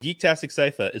Geektastic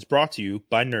Cypher is brought to you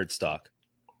by Nerdstock.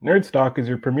 Nerdstock is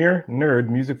your premier nerd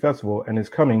music festival and is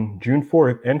coming June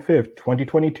 4th and 5th,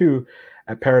 2022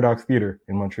 at Paradox Theatre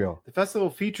in Montreal. The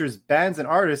festival features bands and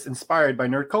artists inspired by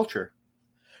nerd culture.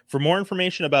 For more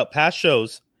information about past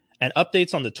shows and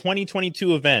updates on the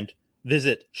 2022 event,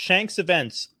 visit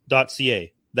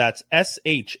shanksevents.ca. That's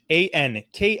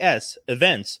SHANKS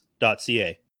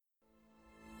events.ca.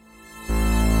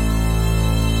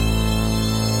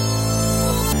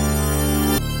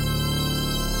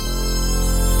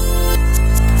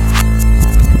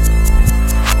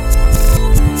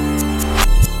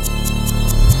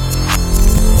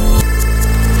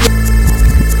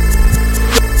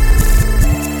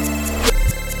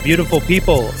 Beautiful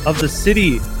people of the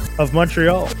city of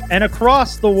Montreal and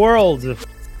across the world,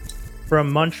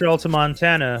 from Montreal to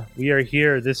Montana, we are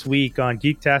here this week on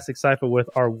Geektastic Cypher with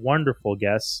our wonderful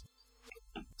guests.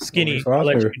 Skinny, I'll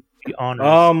let you do the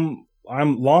honors.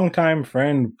 I'm longtime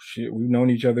friend. We've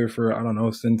known each other for, I don't know,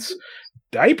 since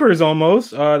diapers almost.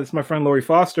 This is my friend Lori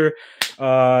Foster.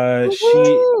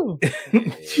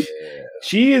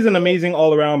 She is an amazing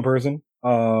all-around person.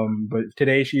 But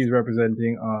today she's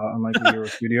representing Unlikely Hero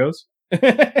Studios.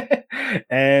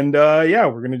 And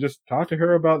we're gonna just talk to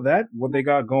her about that, what they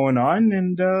got going on,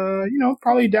 and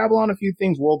probably dabble on a few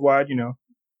things worldwide,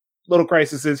 little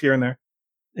crises here and there.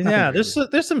 Yeah,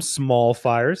 there's some small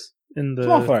fires in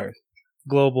the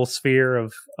global sphere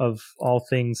of all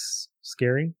things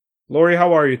scary. Lori,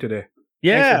 how are you today?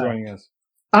 Yeah. Thanks for joining us.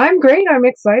 I'm great. I'm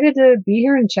excited to be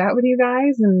here and chat with you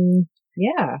guys, and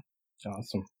yeah.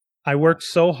 Awesome. I worked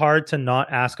so hard to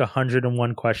not ask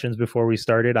 101 questions before we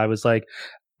started. I was like,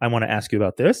 I want to ask you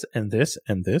about this and this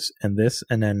and this and this,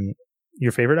 and then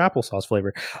your favorite applesauce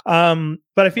flavor. But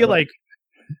I feel like,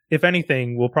 if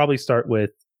anything, we'll probably start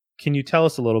with, can you tell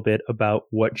us a little bit about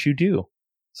what you do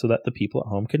so that the people at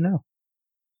home can know?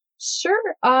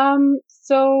 Sure.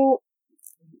 So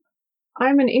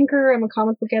I'm an inker. I'm a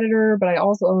comic book editor, but I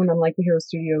also own Unlikely Hero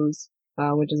Studios,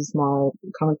 which is a small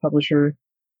comic publisher.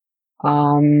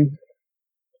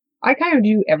 I kind of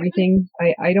do everything.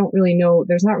 I don't really know.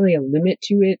 There's not really a limit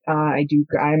to it.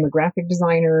 I'm a graphic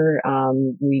designer. I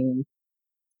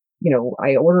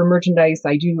order merchandise.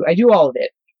 I do all of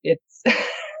it. It's.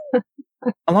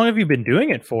 How long have you been doing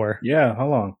it for? Yeah. How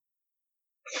long?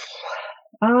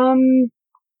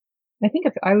 I think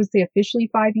I would say officially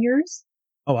 5 years.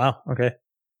 Oh, wow. Okay.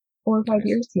 4 or 5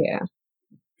 years. Yeah.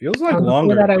 Feels like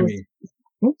longer to me.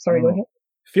 Oops, sorry, go ahead.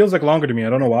 Feels like longer to me. I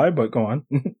don't know why, but go on.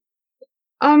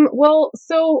 Well,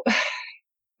 so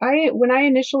I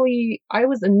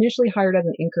was initially hired as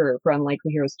an inker for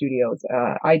Unlikely Hero Studios.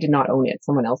 I did not own it.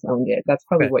 Someone else owned it. That's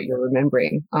probably what you're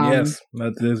remembering. Yes,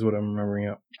 that is what I'm remembering.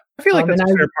 Yeah. I feel like that's a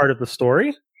fair part of the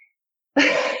story.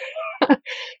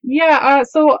 Yeah.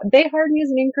 So they hired me as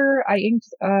an inker. I inked,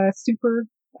 Super,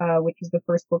 which was the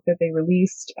first book that they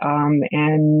released.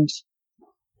 And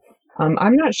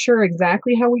I'm not sure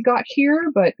exactly how we got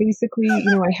here, but basically,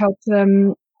 I helped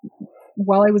them.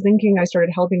 While I was inking, I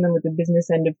started helping them with the business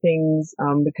end of things,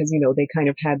 because, they kind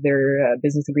of had their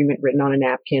business agreement written on a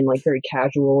napkin, like very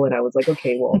casual. And I was like,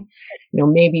 okay, well,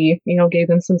 maybe, gave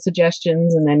them some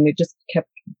suggestions, and then it just kept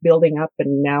building up.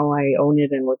 And now I own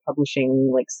it, and we're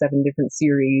publishing like 7 different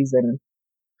series. And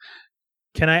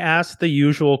can I ask the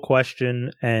usual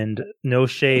question, and no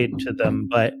shade to them,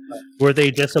 but were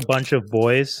they just a bunch of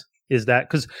boys? Is that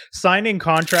because signing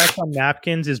contracts on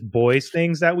napkins is boys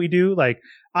things that we do? Like,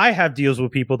 I have deals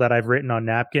with people that I've written on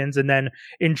napkins, and then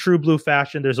in true blue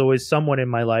fashion, there's always someone in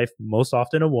my life, most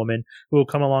often a woman, who will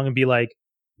come along and be like,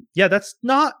 yeah, that's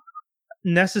not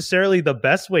necessarily the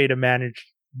best way to manage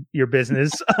your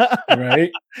business.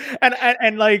 Right. And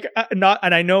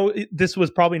I know this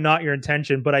was probably not your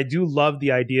intention, but I do love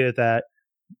the idea that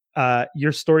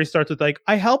your story starts with like,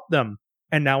 I helped them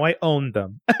and now I own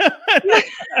them.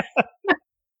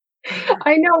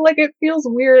 I know, like, it feels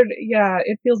weird. Yeah,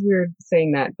 it feels weird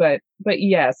saying that, but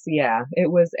yes, yeah,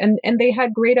 it was, and they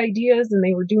had great ideas and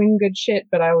they were doing good shit,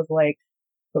 but I was like,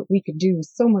 but we could do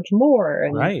so much more.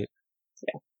 And, right.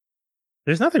 Yeah.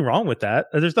 There's nothing wrong with that.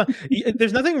 There's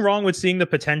nothing wrong with seeing the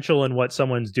potential in what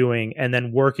someone's doing and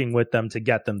then working with them to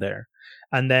get them there,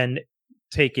 and then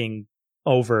taking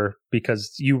over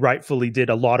because you rightfully did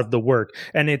a lot of the work.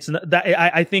 And it's that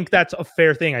I think that's a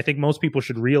fair thing. I think most people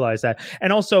should realize that.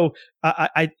 And also,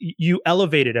 you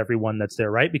elevated everyone that's there,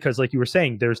 right? Because like you were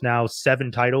saying, there's now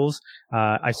 7 titles.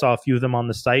 I saw a few of them on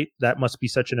the site. That must be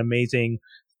such an amazing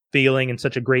feeling and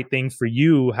such a great thing for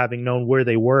you, having known where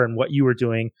they were and what you were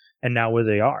doing, and now where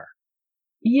they are.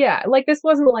 Yeah, like this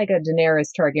wasn't like a Daenerys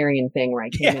Targaryen thing where I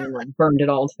came in and like burned it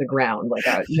all to the ground. Like,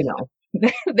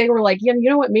 they were like, yeah, you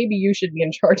know what? Maybe you should be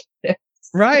in charge of this.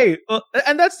 Right. Well,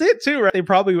 and that's it too, right? They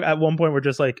probably at one point were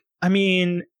just like, I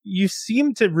mean, you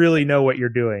seem to really know what you're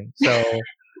doing. So,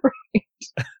 Right.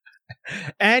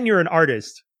 and you're an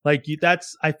artist. Like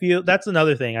I feel that's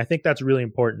another thing. I think that's really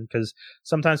important because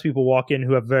sometimes people walk in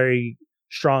who have very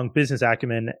strong business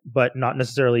acumen, but not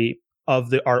necessarily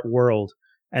of the art world.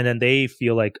 And then they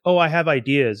feel like, oh, I have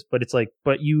ideas, but it's like,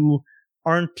 but you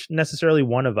aren't necessarily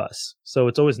one of us. So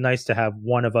it's always nice to have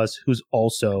one of us who's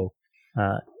also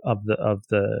of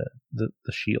the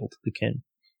shield, the kin.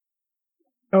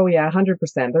 Oh yeah,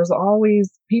 100%. There's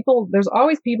always people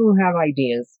who have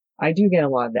ideas. I do get a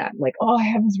lot of that. Like, oh, I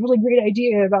have this really great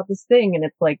idea about this thing. And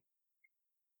it's like,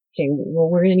 okay, well,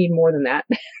 we're going to need more than that.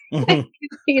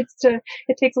 It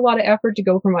takes a lot of effort to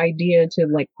go from idea to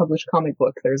like publish comic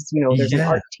book. There's an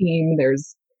art team.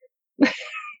 There's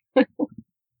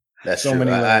That's So true. many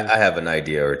ways. I have an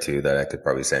idea or two that I could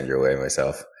probably send your way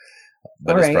myself.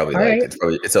 But All it's right, probably all right.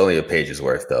 it's only a page's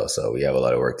worth though, so we have a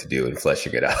lot of work to do in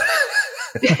fleshing it out.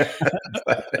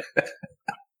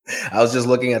 I was just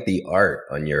looking at the art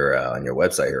on your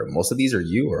website here. Most of these are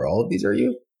you, or all of these are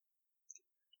you?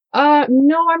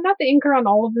 No, I'm not the inker on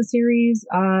all of the series.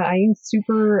 I ink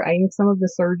some of the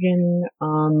Surgeon.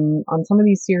 On some of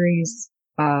these series,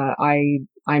 I'm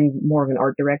more of an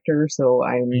art director, so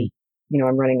I'm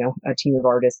running a team of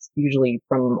artists, usually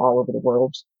from all over the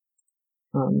world,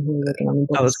 who are working on the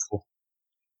books. Oh,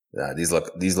 that's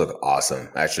cool. These look awesome.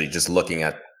 Actually, just looking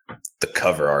at the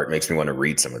cover art makes me want to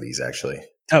read some of these. Actually,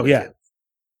 Oh yeah.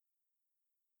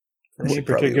 I Me should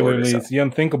probably order particularly, some. it's the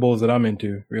Unthinkables that I'm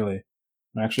into. Really,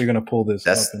 I'm actually gonna pull this.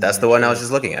 That's up and the one I was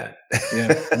just looking at.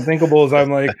 Yeah, Unthinkables. I'm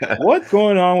like, what's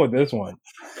going on with this one?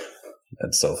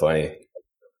 That's so funny.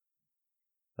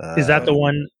 Is that the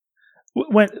one?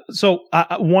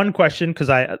 One question, because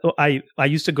I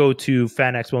used to go to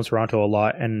Fan Expo in Toronto a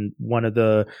lot, and one of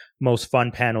the most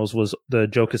fun panels was the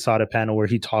Joe Quesada panel where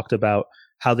he talked about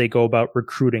how they go about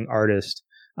recruiting artists.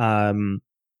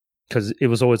 Because it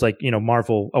was always like,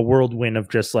 Marvel, a whirlwind of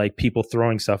just like people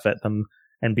throwing stuff at them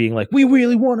and being like, we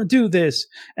really want to do this.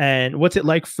 And what's it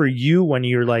like for you when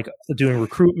you're like doing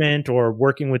recruitment or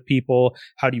working with people?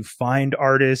 How do you find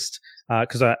artists?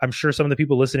 Because I'm sure some of the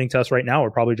people listening to us right now are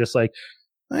probably just like,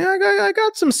 I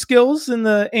got some skills in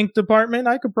the ink department.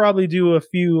 I could probably do a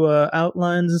few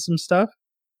outlines and some stuff.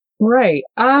 Right.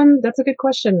 That's a good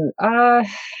question.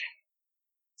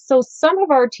 So some of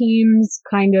our teams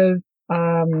kind of,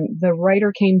 the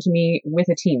writer came to me with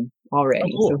a team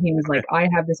already. Oh, cool. So he was like, I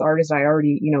have this artist.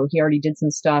 He already did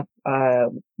some stuff, but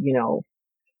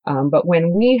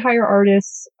when we hire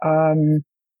artists, I'm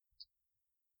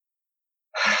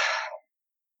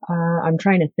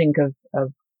trying to think of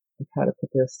how to put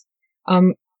this.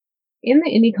 In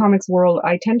the indie comics world,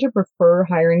 I tend to prefer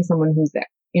hiring someone who's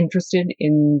interested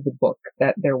in the book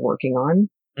that they're working on,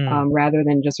 rather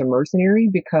than just a mercenary,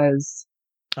 because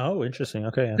Oh, interesting.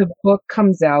 Okay. Yeah. the book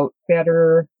comes out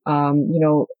better. A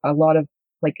lot of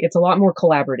it's a lot more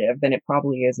collaborative than it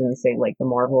probably is in, say, like the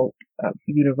Marvel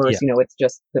universe. Yeah. It's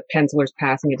just the penciler's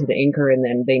passing it to the inker, and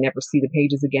then they never see the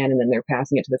pages again, and then they're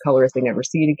passing it to the colorist. They never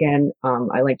see it again.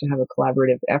 I like to have a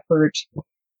collaborative effort.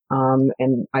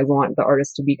 And I want the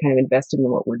artist to be kind of invested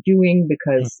in what we're doing,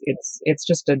 because it's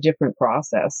just a different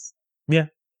process. Yeah.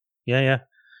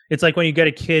 It's like when you get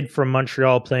a kid from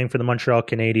Montreal playing for the Montreal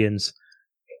Canadiens.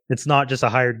 It's not just a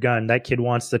hired gun. That kid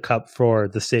wants the cup for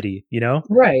the city,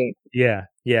 Right.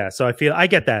 Yeah. So I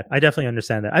get that. I definitely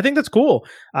understand that. I think that's cool.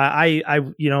 I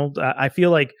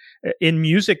feel like in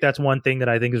music, that's one thing that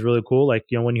I think is really cool. Like,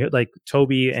 when you like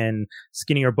Toby and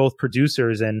Skinny are both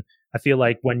producers, and I feel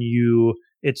like when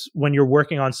you're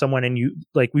working on someone, and you,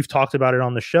 like we've talked about it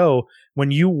on the show,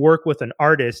 when you work with an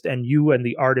artist and you and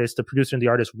the artist, the producer and the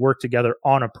artist work together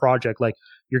on a project, like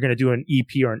you're going to do an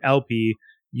EP or an LP,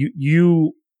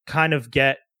 you kind of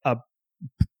get a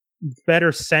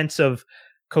better sense of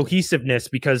cohesiveness,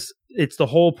 because it's the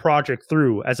whole project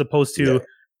through, as opposed to,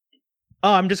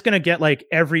 oh, I'm just going to get like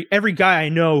every guy I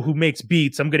know who makes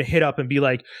beats, I'm going to hit up and be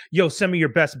like, yo, send me your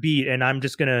best beat, and I'm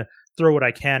just going to throw what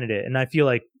I can at it. And I feel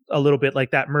like a little bit like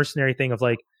that mercenary thing of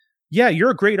like, yeah, you're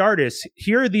a great artist.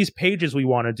 Here are these pages we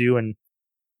want to do. And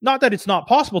not that it's not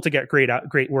possible to get great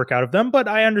work out of them, but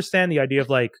I understand the idea of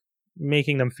like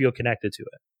making them feel connected to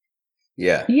it.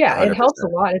 Yeah. Yeah, 100%. it helps a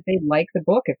lot if they like the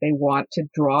book, if they want to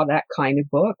draw that kind of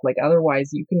book. Like, otherwise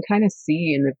you can kind of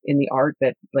see in the art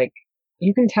that, like,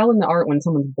 you can tell in the art when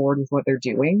someone's bored with what they're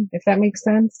doing, if that makes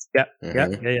sense. Yeah.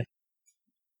 Mhm. Yeah.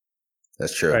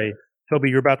 That's true. Right. Toby,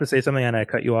 you're about to say something and I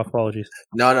cut you off. Apologies.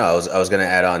 No, I was going to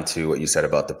add on to what you said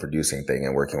about the producing thing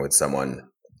and working with someone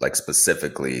like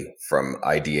specifically from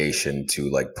ideation to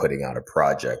like putting out a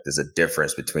project. There's a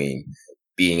difference between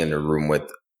being in the room with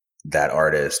that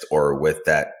artist or with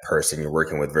that person you're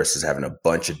working with versus having a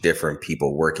bunch of different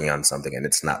people working on something and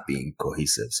it's not being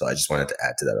cohesive. So I just wanted to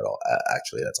add to that at all.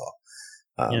 Actually, that's all.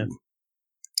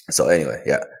 So anyway,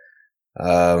 yeah.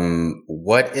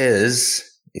 What is,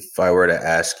 if I were to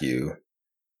ask you,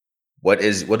 what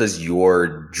does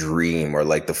your dream or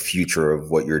like the future of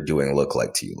what you're doing look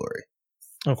like to you, Lori?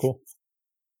 Oh, cool.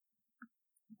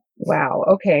 Wow.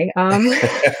 Okay. That's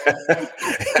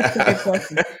a good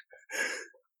question.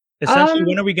 Essentially,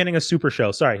 when are we getting a super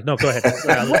show? Sorry, no, go ahead.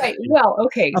 Right. Well,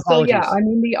 okay. Apologies. So yeah, I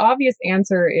mean, the obvious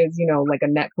answer is, like a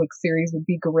Netflix series would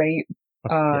be great.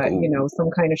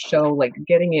 Some kind of show, like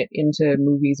getting it into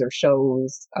movies or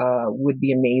shows, would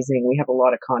be amazing. We have a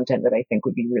lot of content that I think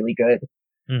would be really good,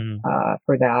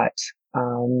 for that.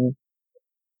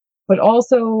 But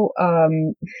also,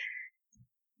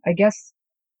 I guess,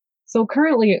 so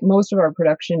currently most of our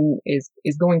production is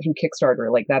going through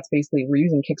Kickstarter. Like that's basically, we're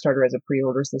using Kickstarter as a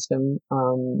pre-order system.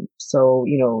 So,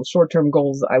 short-term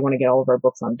goals, I want to get all of our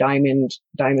books on Diamond.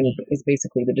 Diamond is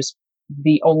basically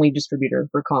the only distributor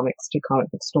for comics to comic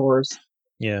book stores.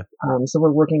 Yeah. So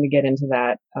we're working to get into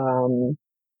that.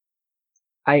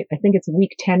 I think it's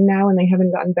week 10 now and they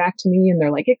haven't gotten back to me and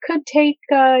they're like, it could take,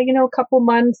 a couple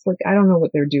months. Like, I don't know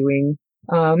what they're doing.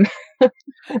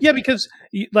 Yeah, because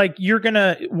like you're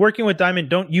working with Diamond,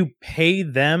 don't you pay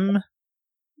them?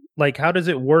 Like, how does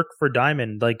it work for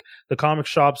Diamond? Like the comic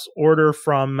shops order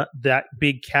from that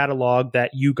big catalog that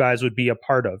you guys would be a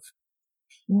part of.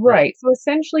 Right. So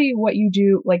essentially what you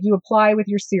do, like you apply with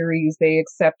your series, they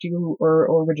accept you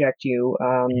or reject you,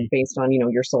 based on,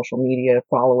 your social media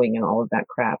following and all of that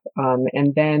crap.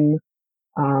 And then,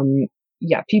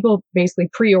 people basically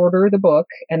pre-order the book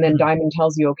and then Diamond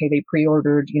tells you, okay, they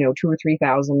pre-ordered, 2,000 or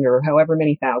 3,000 or however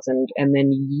many thousand. And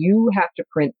then you have to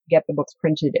get the books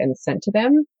printed and sent to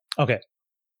them. Okay.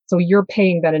 So you're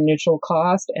paying that initial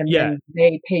cost and then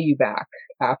they pay you back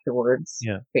afterwards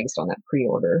based on that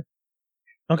pre-order.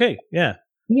 Okay. Yeah.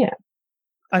 Yeah.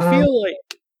 I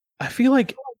feel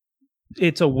like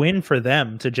it's a win for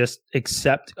them to just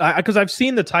accept, because I've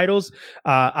seen the titles.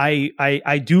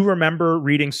 I do remember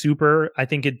reading Super, I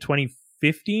think in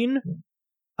 2015,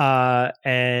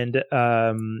 and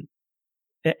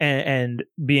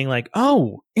being like,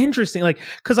 oh, interesting. Like,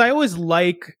 because I always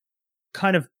like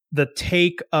kind of the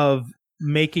take of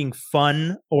making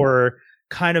fun or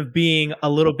kind of being a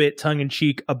little bit tongue in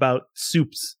cheek about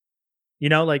soups.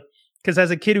 Like, because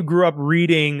as a kid who grew up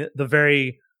reading the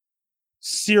very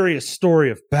serious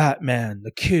story of Batman, the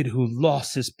kid who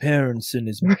lost his parents and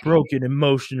is broken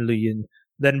emotionally and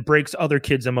then breaks other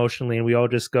kids emotionally, and we all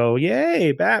just go,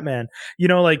 yay, Batman.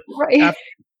 Right.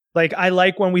 Like I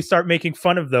like when we start making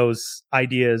fun of those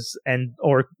ideas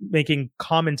or making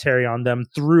commentary on them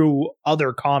through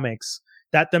other comics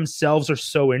that themselves are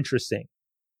so interesting.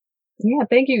 Yeah,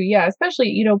 thank you. Yeah,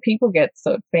 especially,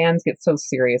 fans get so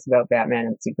serious about Batman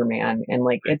and Superman, and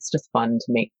like it's just fun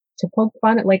to poke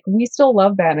fun at. Like, we still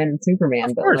love Batman and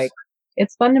Superman, but like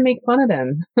it's fun to make fun of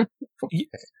them.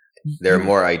 There are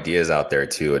more ideas out there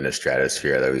too in the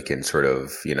stratosphere that we can sort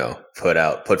of,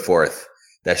 put forth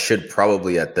that should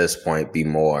probably at this point be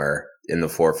more in the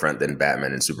forefront than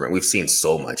Batman and Superman. We've seen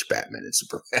so much Batman and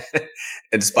Superman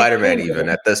and Spider-Man. Even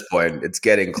at this point, it's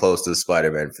getting close to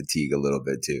Spider-Man fatigue a little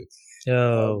bit too.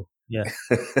 Oh, yeah.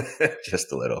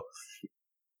 Just a little.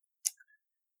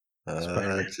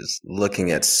 Just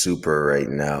looking at Super right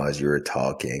now as you were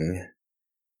talking.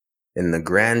 In the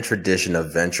grand tradition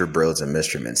of Venture Bros and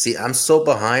Mystery Men. See, I'm so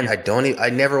behind. I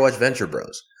never watched Venture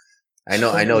Bros. I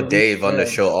know Dave on the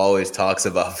show always talks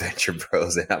about Venture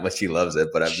Bros and how much he loves it,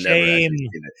 but I've never actually seen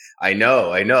it. I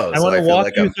know. I want to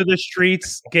walk you through the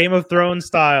streets, Game of Thrones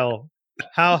style.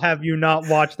 How have you not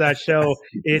watched that show?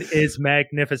 It is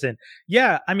magnificent.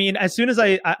 Yeah, I mean, as soon as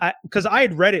because I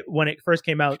had read it when it first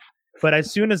came out, but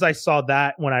as soon as I saw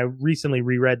that, when I recently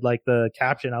reread like the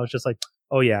caption, I was just like,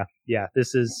 oh yeah,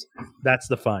 that's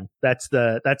the fun. That's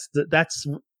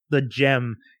the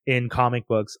gem in comic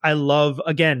books. I love,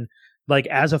 again, like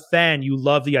as a fan, you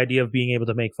love the idea of being able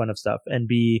to make fun of stuff and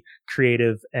be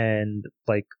creative and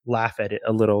like laugh at it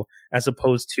a little, as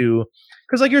opposed to,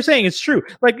 because like you're saying, it's true.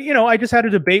 Like, I just had a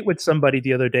debate with somebody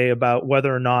the other day about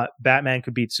whether or not Batman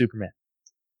could beat Superman.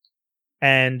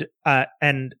 And I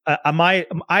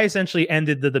essentially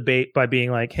ended the debate by being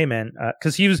like, hey man,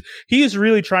 because he was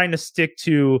really trying to stick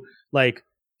to like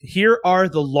here are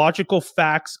the logical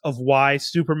facts of why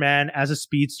Superman as a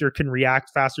speedster can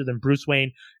react faster than Bruce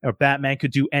Wayne or Batman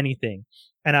could do anything.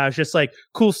 And I was just like,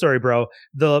 cool story, bro.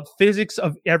 The physics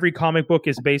of every comic book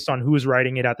is based on who's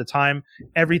writing it at the time.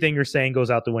 Everything you're saying goes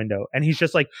out the window. And he's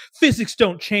just like, physics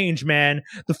don't change, man.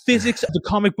 The physics of the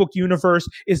comic book universe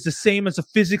is the same as the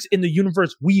physics in the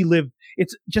universe we live.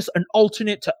 It's just an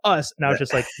alternate to us. And I was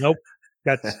just like, nope,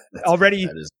 that's already.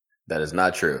 That is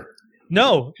not true.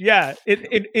 No, yeah.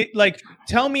 It like,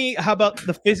 tell me how about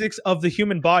the physics of the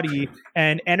human body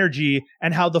and energy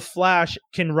and how the Flash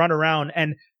can run around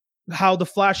and how the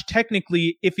Flash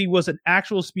technically, if he was an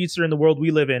actual speedster in the world we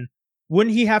live in,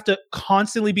 wouldn't he have to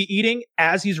constantly be eating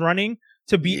as he's running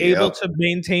to be able to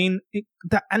maintain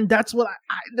that? And that's what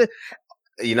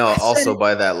also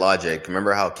by that logic,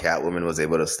 remember how Catwoman was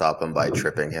able to stop him by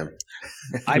tripping him?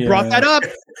 I brought that up.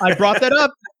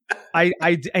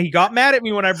 He got mad at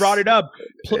me when I brought it up.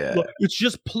 It's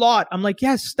just plot. I'm like,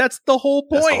 yes, that's the whole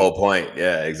point. That's the whole point.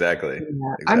 Yeah, exactly.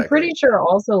 Yeah. I'm pretty sure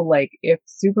also, like, if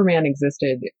Superman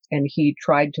existed and he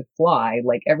tried to fly,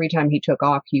 like, every time he took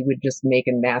off, he would just make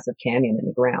a massive canyon in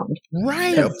the ground.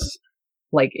 Right.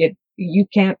 Like, you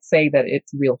can't say that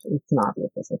it's real. It's not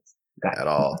real physics. At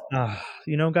all.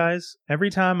 Guys, every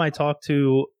time I talk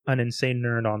to an insane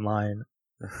nerd online,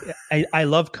 I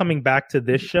love coming back to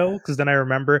this show because then I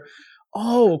remember,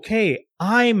 okay,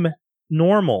 I'm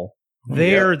normal.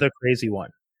 They're the crazy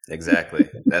one. Exactly.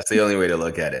 That's the only way to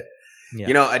look at it.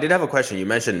 Yeah. I did have a question. You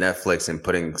mentioned Netflix and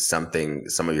putting some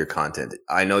of your content.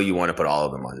 I know you want to put all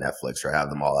of them on Netflix or have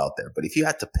them all out there, but if you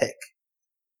had to pick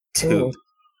two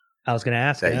I was going to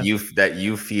ask that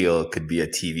you feel could be a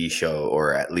TV show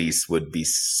or at least would be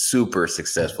super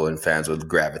successful and fans would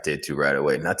gravitate to right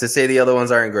away. Not to say the other ones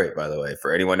aren't great, by the way,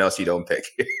 for anyone else you don't pick.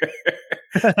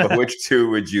 But which two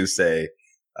would you say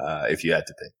if you had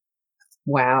to pick?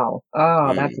 Wow.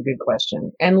 That's a good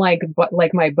question. And like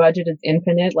my budget is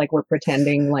infinite. Like we're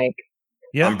pretending like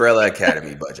Umbrella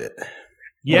Academy budget.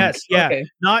 Yes. Yeah. Okay.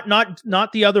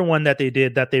 Not the other one that they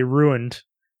did that they ruined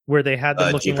where they had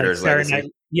them looking Jupiter's like Saturday Legacy.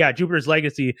 Night. Yeah, Jupiter's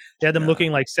Legacy. They had them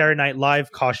looking like Saturday Night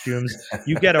Live costumes.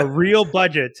 You get a real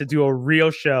budget to do a real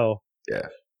show. Yeah.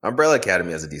 Umbrella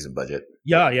Academy has a decent budget.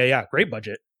 Yeah. Great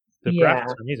budget. The graphics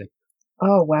are amazing.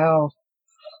 Oh, wow.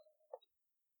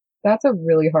 That's a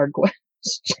really hard question.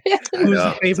 Who's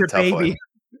your favorite baby?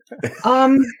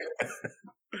 Wow.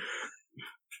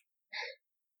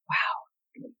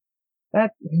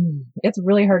 It's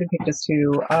really hard to pick just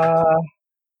two.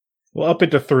 Well, up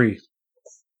it to 3.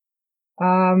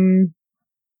 Probably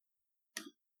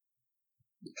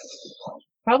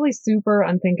Super,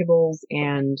 Unthinkables,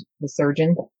 and The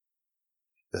Surgeon.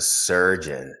 The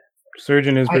Surgeon.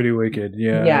 Surgeon is pretty wicked.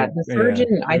 Yeah. Yeah, The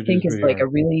Surgeon, I think, is like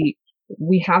hard. We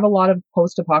have a lot of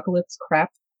post-apocalypse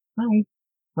crap. Hi.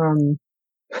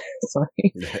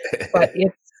 Sorry. But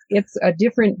it's a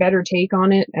different, better take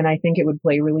on it, and I think it would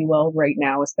play really well right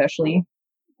now, especially.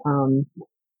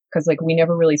 Because like we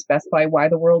never really specify why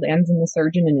the world ends in The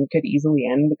Surgeon, and it could easily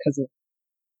end because of,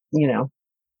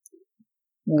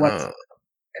 what's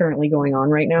currently going on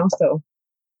right now. So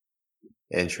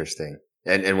interesting.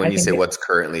 And when you say what's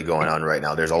currently going on right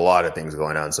now, there's a lot of things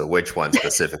going on. So which one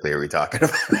specifically are we talking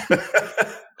about?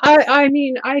 I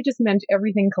mean, I just meant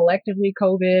everything collectively,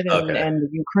 COVID and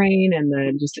Ukraine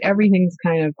and just everything's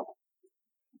kind of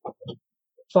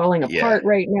falling apart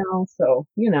right now. So,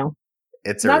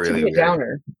 it's not a really to be a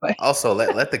downer. But. Also,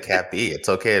 let the cat be. It's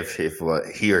okay if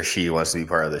he or she wants to be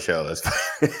part of the show. That's fine.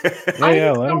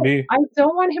 Let him be. I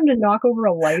don't want him to knock over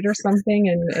a light or something.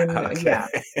 And yeah.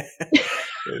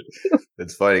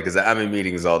 It's funny because I'm in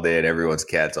meetings all day and everyone's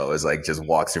cat's always like just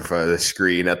walks in front of the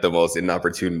screen at the most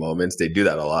inopportune moments. They do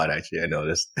that a lot, actually. I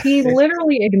noticed. He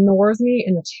literally ignores me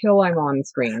until I'm on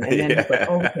screen, and then he's like,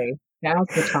 "Okay, now's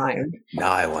the time."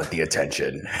 Now I want the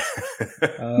attention.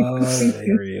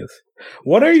 Hilarious.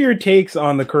 What are your takes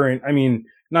on the current? I mean,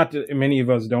 not that many of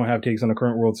us don't have takes on the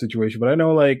current world situation, but I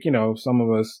know, like, some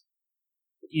of us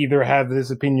either have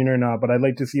this opinion or not. But I'd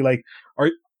like to see, like,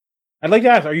 I'd like to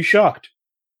ask, are you shocked?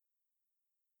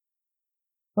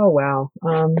 Oh wow.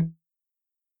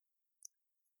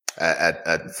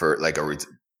 For like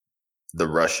the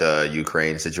Russia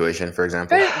Ukraine situation, for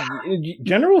example.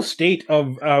 General state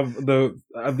of the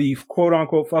quote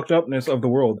unquote fucked upness of the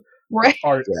world. Right.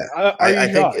 I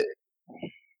think.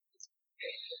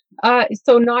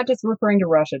 So not just referring to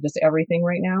Russia, just everything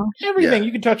right now. Everything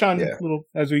you can touch on a little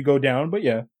as we go down, but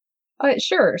yeah.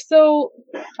 Sure. So,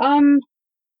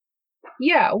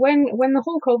 yeah, when the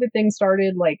whole COVID thing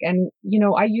started, like, and,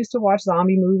 I used to watch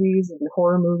zombie movies and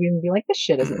horror movies and be like, this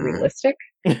shit isn't realistic.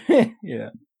 Yeah.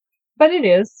 But it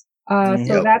is.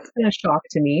 So that's been a shock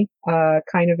to me.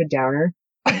 Kind of a downer.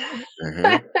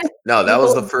 No, that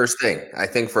was the first thing. I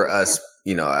think for us,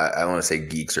 I want to say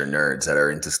geeks or nerds that are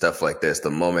into stuff like this,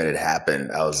 the moment it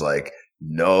happened, I was like,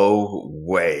 no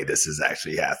way this is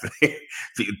actually happening.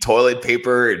 Toilet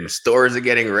paper and stores are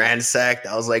getting ransacked.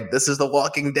 I was like, this is The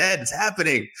Walking Dead. It's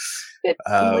happening. It's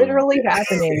literally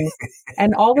happening.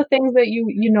 And all the things that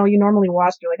you normally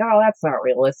watch, you're like, oh, that's not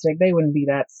realistic. They wouldn't be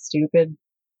that stupid.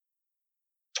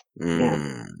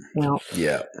 Yeah. Well,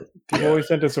 yeah. People always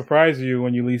tend to surprise you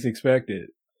when you least expect it.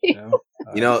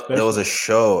 There was a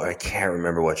show, I can't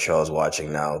remember what show I was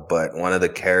watching now, but one of the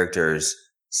characters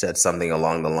said something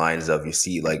along the lines of, you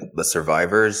see, like the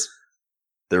survivors,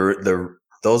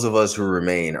 those of us who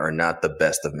remain are not the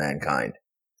best of mankind.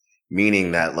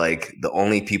 Meaning that like the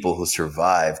only people who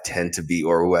survive tend to be,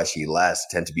 or who actually last,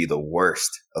 tend to be the worst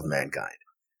of mankind.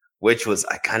 Which was,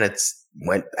 I kind of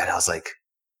went, and I was like,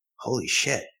 holy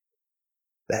shit,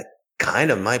 that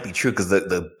kind of might be true, because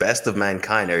the best of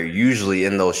mankind are usually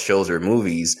in those shows or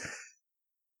movies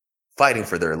fighting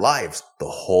for their lives the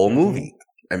whole movie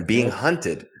and being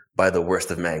hunted by the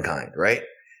worst of mankind, right?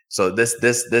 So this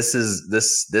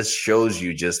shows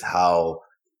you just how,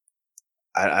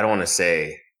 I don't want to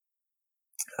say,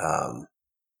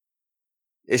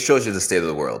 it shows you the state of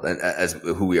the world and as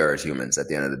who we are as humans at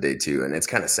the end of the day too. And it's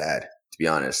kind of sad, to be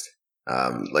honest.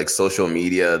 Like social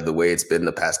media, the way it's been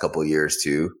the past couple of years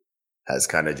too, has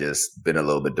kind of just been a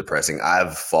little bit depressing.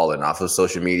 I've fallen off of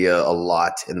social media a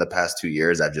lot in the past 2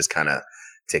 years. I've just kind of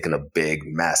taken a big,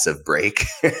 massive break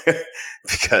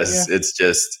because it's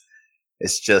just a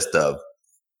shithole.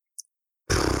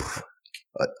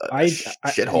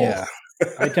 Yeah.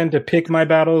 I tend to pick my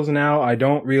battles now. I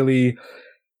don't really,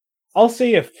 I'll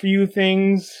say a few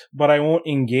things, but I won't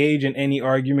engage in any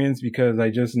arguments because I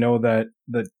just know that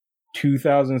the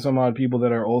 2,000 some odd people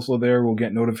that are also there will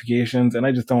get notifications, and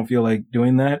I just don't feel like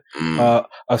doing that.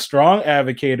 A strong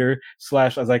advocator /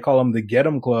 as I call them, the Get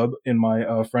 'em Club in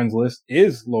my friends list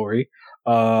is Lori.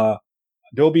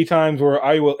 There'll be times where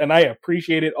I will, and I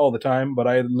appreciate it all the time, but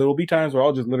there'll be times where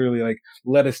I'll just literally like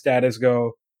let a status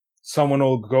go. Someone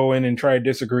will go in and try to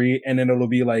disagree, and then it'll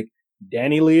be like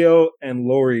Danny Leo and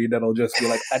Lori that'll just be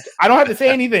like, I don't have to say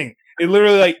anything. It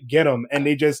literally like get them, and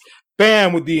they just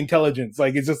bam with the intelligence.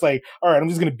 Like it's just like, all right, I'm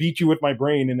just gonna beat you with my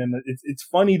brain, and then it's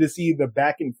funny to see the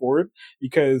back and forth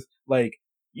because like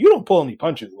you don't pull any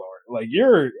punches, Lori. Like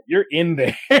you're in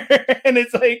there, and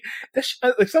it's like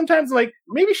sometimes like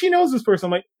maybe she knows this person.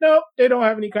 I'm like, no, they don't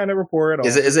have any kind of rapport at all.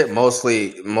 Is it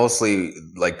mostly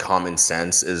like common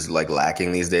sense is like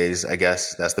lacking these days? I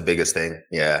guess that's the biggest thing.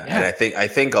 Yeah. And I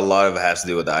think a lot of it has to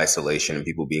do with the isolation and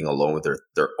people being alone with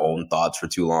their own thoughts for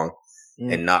too long,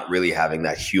 and not really having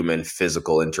that human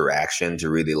physical interaction to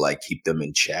really like keep them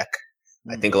in check.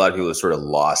 I think a lot of people have sort of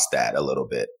lost that a little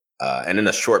bit. And in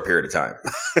a short period of time.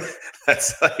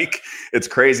 That's like, it's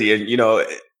crazy. And,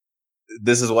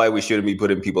 this is why we shouldn't be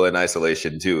putting people in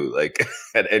isolation too, like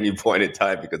at any point in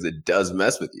time, because it does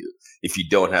mess with you if you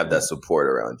don't have that support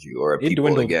around you or it people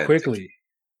dwindled again. Quickly.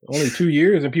 Only 2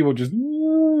 years and people just,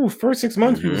 first 6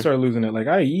 months, people start losing it. Like,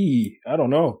 I don't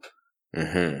know.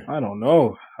 I don't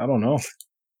know.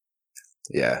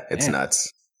 Yeah, it's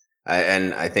nuts.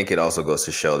 I think it also goes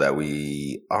to show that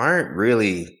we aren't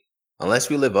really,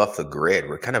 unless we live off the grid,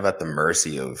 we're kind of at the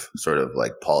mercy of sort of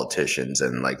like politicians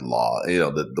and like law,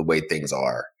 the way things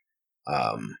are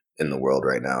in the world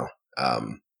right now.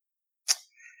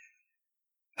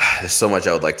 There's so much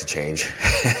I would like to change.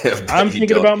 I'm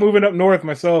thinking about moving up north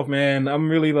myself, man. I'm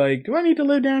really like, do I need to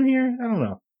live down here? I don't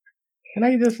know. Can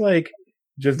I just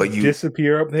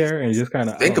disappear up there and just kind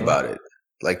of think about it?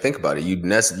 Like, think about it. You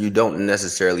don't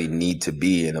necessarily need to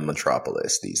be in a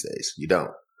metropolis these days. You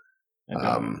don't.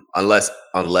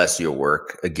 Unless your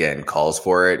work again calls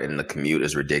for it and the commute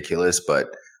is ridiculous, but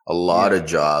a lot of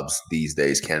jobs these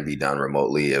days can be done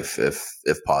remotely if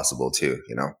possible too,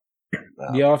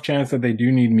 the off chance that they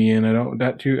do need me in, I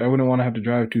wouldn't want to have to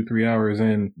drive 2-3 hours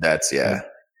in. That's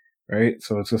right.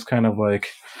 So it's just kind of like,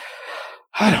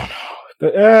 I don't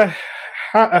know.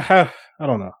 I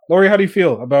don't know. Lori, how do you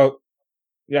feel about,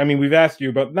 I mean, we've asked you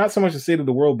about not so much the state of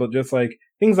the world, but just like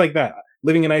things like that,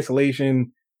 living in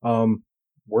isolation,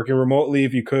 working remotely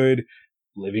if you could,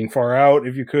 living far out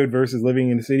if you could versus living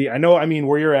in the city. I mean,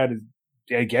 where you're at is,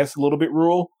 I guess, a little bit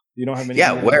rural. You don't have any.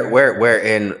 Yeah, where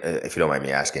in, if you don't mind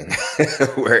me asking,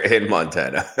 where in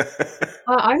Montana?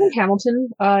 I'm in Hamilton.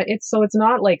 It's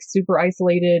not like super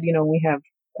isolated. We have,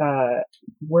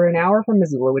 we're an hour from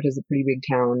Missoula, which is a pretty big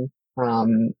town.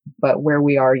 But where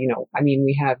we are,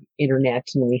 we have internet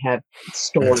and we have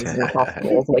stores and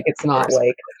hospitals. Like it's not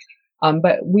like,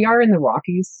 but we are in the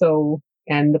Rockies, so,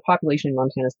 and the population in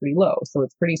Montana is pretty low, so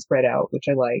it's pretty spread out, which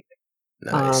I like.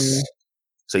 Nice.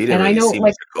 So you didn't and I really know, see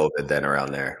much of COVID then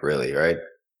around there, really, right?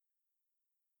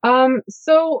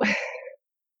 So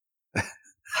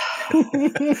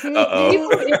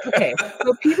Uh-oh. okay,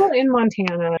 so people in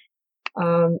Montana,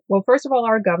 well, first of all,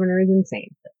 our governor is insane.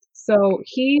 So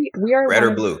we are Red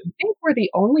or blue? I think we're the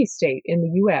only state in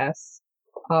the U.S.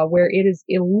 Where it is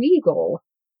illegal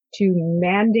to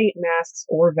mandate masks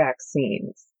or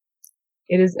vaccines.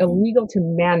 It is illegal to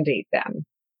mandate them.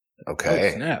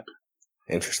 Okay. Oh, snap.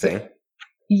 Interesting.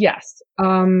 Yes.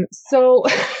 So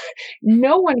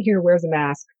no one here wears a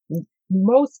mask.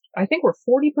 I think we're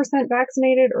 40%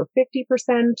 vaccinated or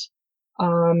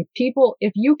 50%. People,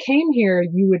 if you came here,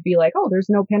 you would be like, oh, there's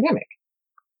no pandemic.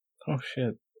 Oh,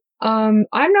 shit. I'm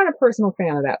not a personal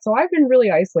fan of that. So I've been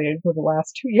really isolated for the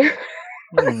last 2 years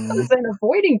and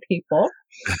avoiding people.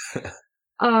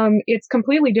 It's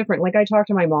completely different. Like I talked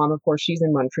to my mom, of course, she's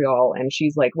in Montreal, and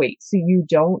she's like, wait, so you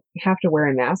don't have to wear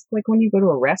a mask like when you go to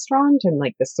a restaurant and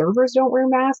like the servers don't wear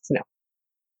masks? No.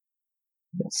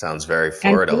 Sounds very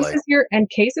Florida-like. And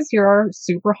cases here are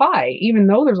super high, even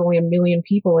though there's only 1 million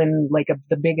people in like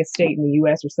the biggest state in the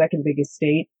U.S. or second biggest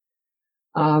state.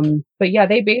 But yeah,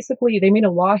 they made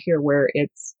a law here where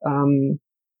it's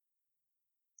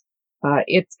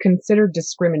considered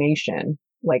discrimination,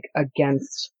 like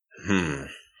against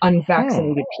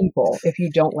unvaccinated people if you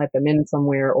don't let them in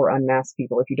somewhere, or unmasked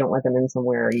people if you don't let them in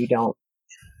somewhere, or you don't.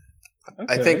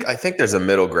 Okay. I think there's a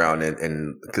middle ground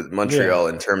in Montreal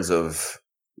in terms of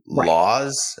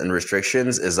laws and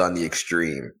restrictions is on the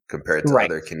extreme compared to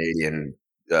other Canadian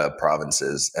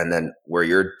provinces, and then where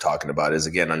you're talking about is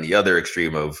again on the other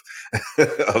extreme of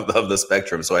the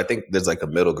spectrum. So I think there's like a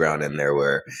middle ground in there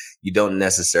where you don't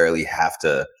necessarily have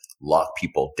to lock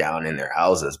people down in their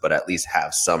houses, but at least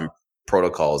have some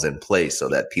protocols in place so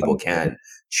that people can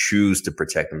choose to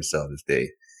protect themselves if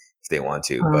they want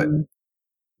to. But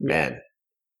man,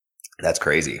 that's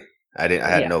crazy. I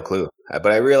had no clue.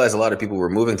 But I realized a lot of people were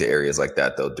moving to areas like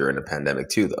that though during the pandemic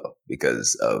too, though,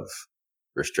 because of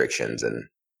restrictions and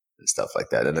stuff like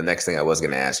that. And the next thing I was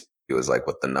going to ask you was like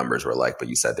what the numbers were like, but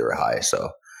you said they were high. So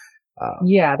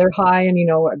yeah, they're high, and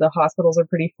the hospitals are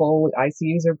pretty full,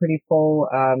 ICUs are pretty full,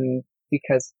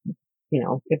 because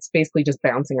it's basically just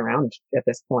bouncing around at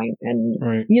this point.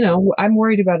 And I'm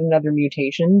worried about another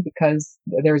mutation because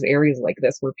there's areas like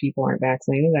this where people aren't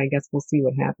vaccinated. I guess we'll see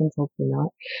what happens. Hopefully not.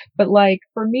 But like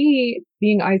for me,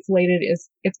 being isolated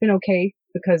it's been okay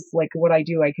because like what I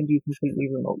do, I can do completely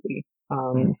remotely.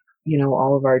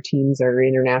 All of our teams are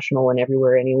international and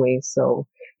everywhere anyway. So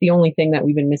the only thing that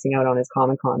we've been missing out on is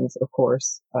Comic-Cons, of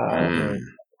course.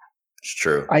 It's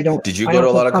true. Did you I go to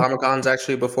don't a lot of feel Comic-Cons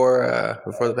actually before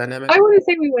the pandemic? I wouldn't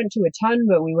say we went to a ton,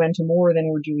 but we went to more than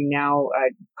we're doing now.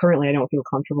 Currently, I don't feel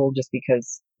comfortable just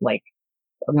because, like,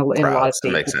 in a lot of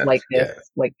states like this,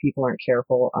 like people aren't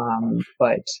careful.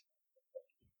 But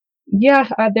yeah,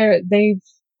 they've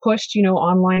pushed,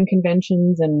 online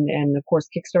conventions, and of course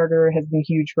Kickstarter has been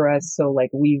huge for us. So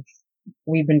like we've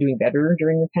been doing better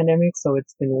during the pandemic, so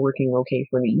it's been working okay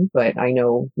for me. But I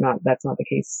know that's not the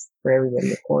case for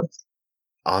everybody, of course.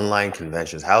 Online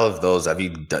conventions. How have those?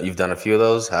 You've done a few of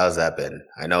those? How's that been?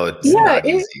 I know it's not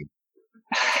easy.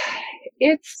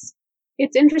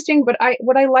 It's interesting, but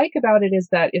what I like about it is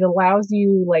that it allows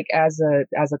you, like as a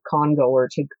con goer,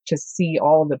 to see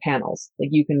all of the panels. Like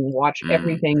you can watch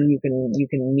everything. You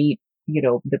can meet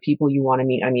the people you want to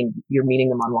meet. I mean, you're meeting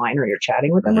them online or you're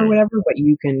chatting with them or whatever, but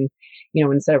you can,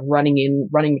 instead of running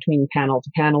between panel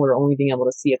to panel or only being able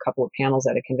to see a couple of panels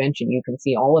at a convention, you can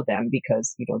see all of them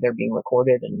because, they're being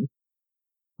recorded, and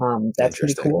that's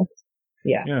pretty cool.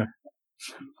 Yeah.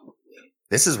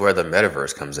 This is where the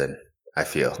metaverse comes in, I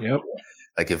feel. Yep.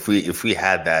 Like if we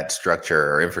had that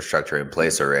structure or infrastructure in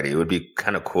place already, it would be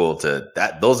kind of cool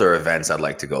those are events I'd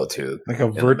like to go to. Like a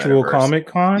virtual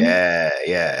Comic-Con? Yeah,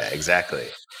 exactly.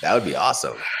 That would be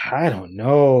awesome. I don't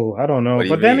know.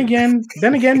 But then again,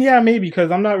 yeah, maybe,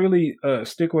 because I'm not really a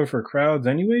stickler for crowds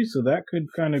anyway, so that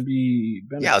could kind of be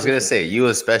beneficial. Yeah, I was going to say, you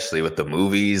especially with the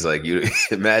movies, like you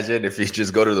imagine if you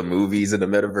just go to the movies in the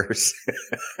metaverse.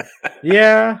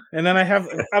 Yeah, and then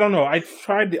I don't know, I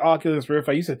tried the Oculus Rift.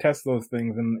 I used to test those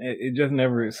things, and it just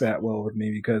never sat well with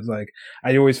me because like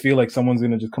I always feel like someone's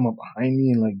going to just come up behind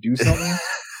me and like do something.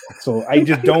 So I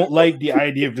just don't like the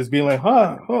idea of just being like,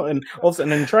 and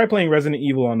then try playing Resident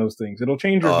Evil on those things. It'll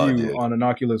change your view on an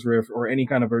Oculus Rift or any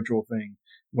kind of virtual thing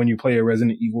when you play a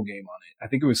Resident Evil game on it. I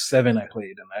think it was 7 I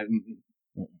played, and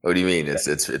What do you mean? It's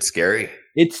scary.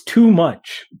 It's too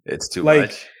much. It's too like,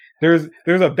 much. There's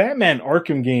a Batman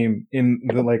Arkham game in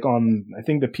the on I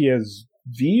think the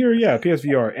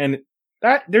PSVR, and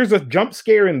that there's a jump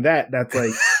scare in that's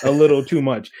like a little too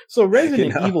much. So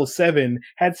Resident Evil 7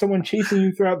 had someone chasing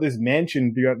you throughout this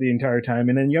mansion throughout the entire time,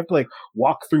 and then you have to like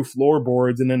walk through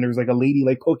floorboards, and then there's like a lady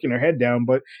like poking her head down,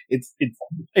 but it's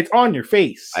on your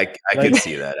face. I like, can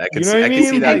see that. I can you know see, what I I mean?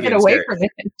 can see that. Get away from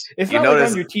it. It's not like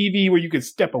on your TV where you can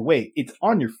step away. It's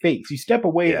on your face. You step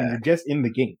away and you're just in the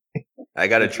game. I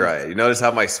gotta try it. You notice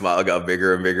how my smile got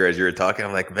bigger and bigger as you were talking?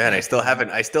 I'm like, man, I still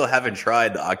haven't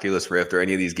tried the Oculus Rift or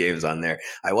any of these games on there.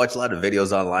 I watch a lot of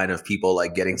videos online of people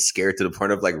like getting scared to the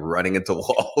point of like running into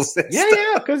walls.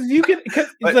 Yeah, because you can.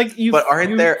 But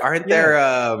aren't there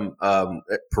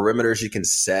perimeters you can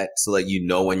set so that you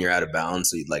know when you're out of bounds,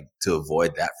 so you'd like to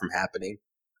avoid that from happening?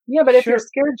 Yeah, but if you're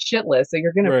scared shitless, so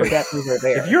you're gonna forget things are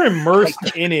there. If you're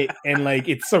immersed in it and like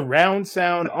it's surround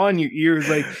sound on your ears,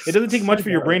 like it doesn't take much for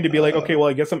your brain to be like, okay, well,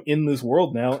 I guess I'm in this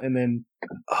world now, and then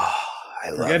I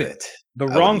love it. The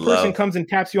wrong person comes and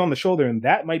taps you on the shoulder, and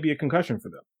that might be a concussion for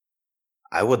them.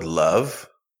 I would love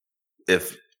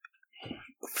if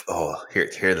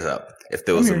hear this out. If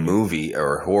there was a movie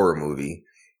or a horror movie,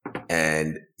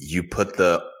 and you put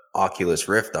the Oculus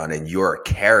Rift on, and you're a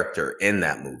character in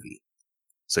that movie.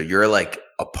 So you're like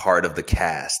a part of the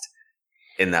cast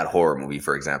in that horror movie,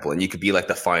 for example, and you could be like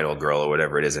the final girl or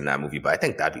whatever it is in that movie. But I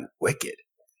think that'd be wicked,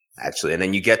 actually. And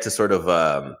then you get to sort of,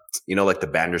 like the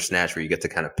Bandersnatch, where you get to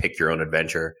kind of pick your own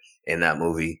adventure in that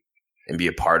movie and be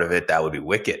a part of it. That would be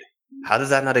wicked. How does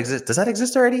that not exist? Does that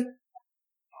exist already?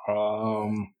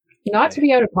 Not to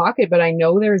be out of pocket, but I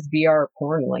know there's VR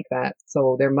porn like that,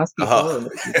 so there must be horror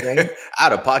movies, right?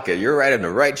 Out of pocket, you're right in the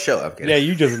right show. I'm kidding. Yeah,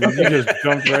 you just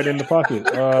jumped right in the pocket.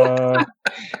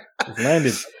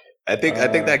 Landed. I think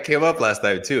that came up last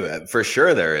time too. For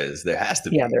sure, there is. There has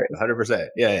to be. Yeah, there is. 100%.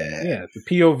 Yeah. The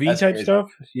POV That's type crazy.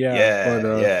 Stuff.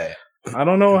 Yeah. I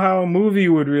don't know how a movie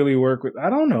would really work with.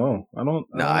 I don't know.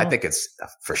 I think it's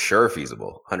for sure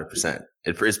feasible. 100%.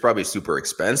 It's probably super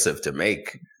expensive to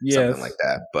make something like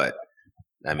that, but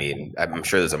I mean, I'm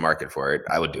sure there's a market for it.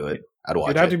 I would do it. I'd watch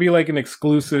it. It'd have to be like an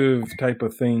exclusive type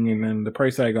of thing, and then the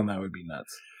price tag on that would be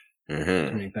nuts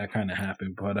to make that kind of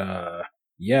happen. But I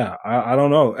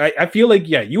don't know. I feel like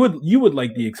you would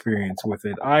like the experience with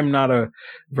it. I'm not a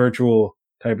virtual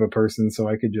type of person, so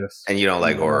I could just. And you don't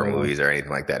like horror movies or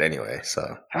anything like that, anyway.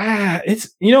 So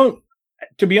it's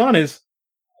to be honest,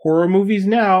 horror movies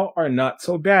now are not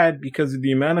so bad because of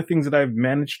the amount of things that I've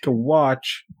managed to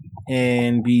watch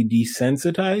and be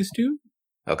desensitized to.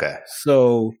 Okay,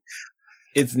 so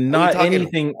it's not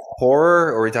anything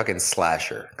horror, or are we talking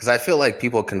slasher? Because I feel like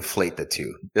people conflate the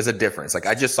two. There's a difference. Like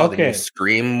I just saw the new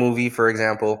Scream movie, for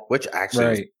example, which actually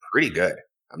was pretty good.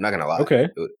 I'm not gonna lie. Okay,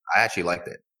 I actually liked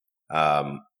it.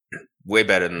 Way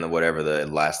better than whatever the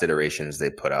last iterations they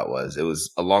put out was. It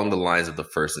was along the lines of the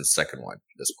first and second one.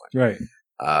 This one, right?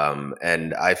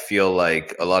 And I feel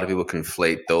like a lot of people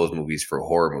conflate those movies for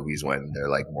horror movies when they're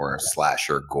like more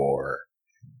slasher gore.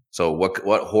 So what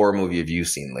horror movie have you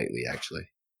seen lately, actually?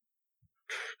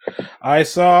 I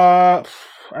saw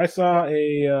a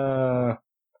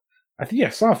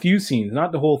few scenes,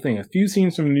 not the whole thing, a few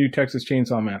scenes from the new Texas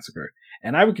Chainsaw Massacre.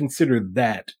 And I would consider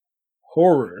that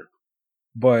horror,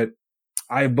 but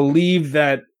I believe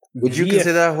that. Would you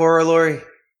consider that horror, Lori?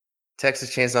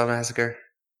 Texas Chainsaw Massacre?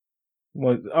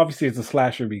 Well, obviously it's a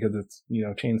slasher because it's,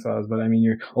 chainsaws, but I mean,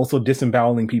 you're also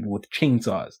disemboweling people with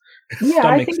chainsaws.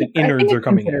 Stomachs and innards are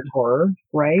coming in. Horror,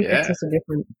 right? Yeah. It's just a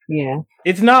different,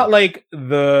 It's not like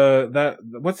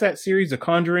what's that series, The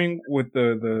Conjuring, with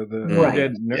the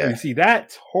dead. Yeah. You see,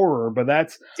 that's horror, but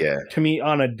that's to me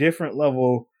on a different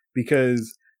level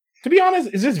because, to be honest,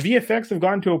 it's just VFX have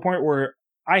gotten to a point where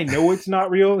I know it's not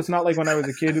real. It's not like when I was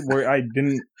a kid where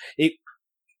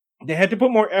they had to put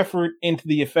more effort into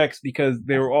the effects because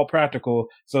they were all practical.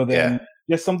 So then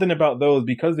just something about those,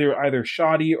 because they were either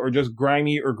shoddy or just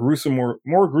grimy or gruesome or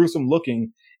more gruesome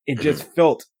looking, it just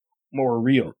felt more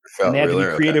real. And they had to be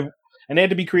creative. And they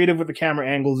had to be creative with the camera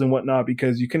angles and whatnot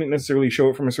because you couldn't necessarily show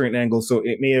it from a certain angle. So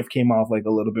it may have came off like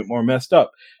a little bit more messed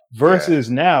up versus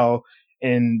now.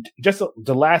 And just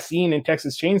the last scene in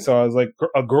Texas Chainsaw is like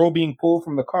a girl being pulled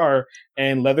from the car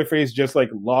and Leatherface just like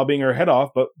lobbing her head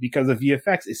off. But because of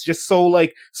VFX, it's just so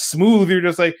like smooth. You're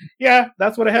just like,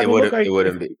 that's what it had to look like. It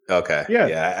wouldn't be. Okay.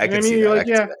 Yeah. I can see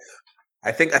that.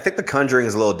 I think The Conjuring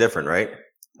is a little different, right?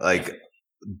 Like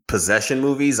possession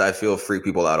movies, I feel freak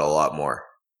people out a lot more.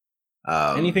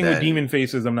 Anything with demon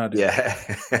faces, I'm not doing. Yeah,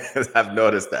 I've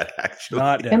noticed that actually.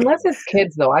 Unless it's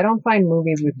kids, though, I don't find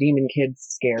movies with demon kids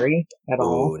scary at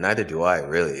all. Neither do I.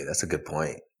 Really, that's a good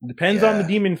point. Depends on the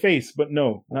demon face, but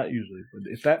no, not usually.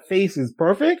 But if that face is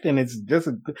perfect and it's just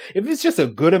if it's just a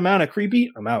good amount of creepy,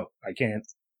 I'm out. I can't.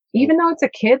 Even though it's a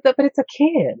kid, but it's a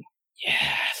kid.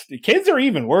 Yes, the kids are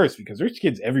even worse because there's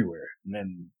kids everywhere. And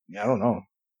then I don't know.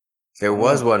 There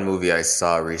was one movie I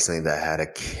saw recently that had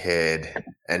a kid,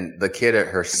 and the kid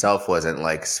herself wasn't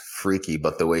like freaky,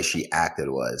 but the way she acted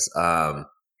was. Oh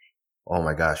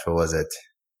my gosh, what was it?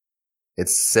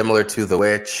 It's similar to The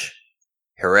Witch,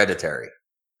 Hereditary.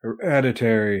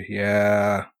 Hereditary,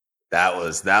 yeah. That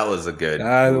was a good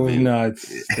That movie. was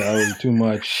nuts. That was too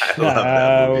much. I love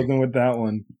that movie. I wasn't with that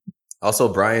one.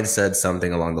 Also, Brian said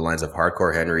something along the lines of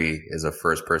Hardcore Henry is a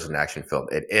first-person action film.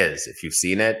 It is. If you've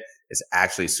seen it, it's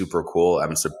actually super cool.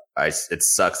 It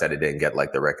sucks that it didn't get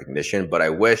like the recognition, but I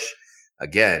wish,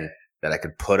 again, that I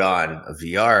could put on a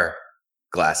VR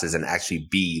glasses and actually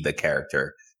be the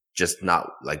character, just not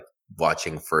like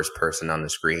watching first person on the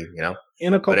screen, you know?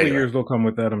 In a couple of years, they'll come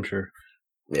with that, I'm sure.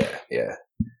 Yeah.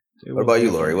 What about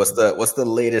you, Lori? What's the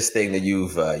latest thing that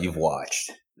you've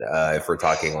watched? If we're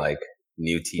talking like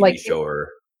new TV show or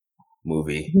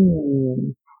movie.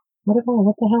 What the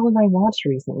hell have I watched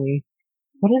recently?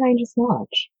 What did I just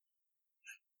watch?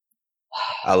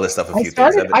 I'll list off a few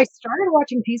things. I started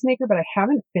watching Peacemaker, but I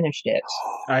haven't finished it.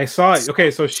 I saw it.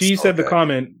 Okay, so she said the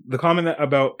comment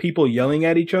about people yelling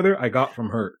at each other, I got from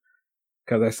her.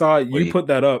 Because I saw you put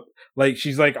that up. Like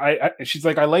she's like I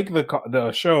like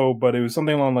the show, but it was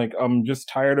something along like I'm just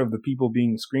tired of the people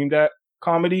being screamed at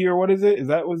comedy, or what is it? Is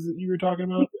that what you were talking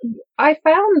about? I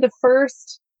found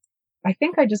I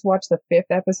think I just watched the 5th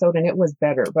episode and it was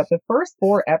better, but the first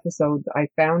 4 episodes I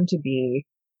found to be,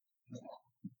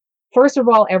 first of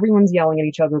all, everyone's yelling at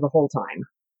each other the whole time.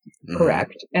 Mm-hmm.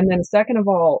 Correct. And then second of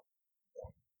all,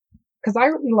 because I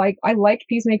liked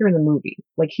Peacemaker in the movie.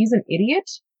 Like, he's an idiot,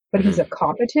 but he's a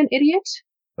competent idiot.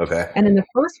 Okay. And in the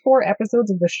first 4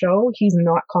 episodes of the show, he's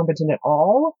not competent at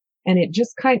all. And it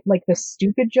just like the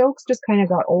stupid jokes just kind of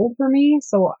got old for me.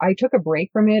 So I took a break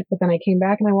from it, but then I came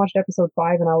back and I watched episode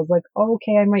 5 and I was like, oh,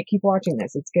 okay, I might keep watching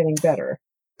this. It's getting better.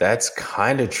 That's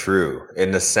kind of true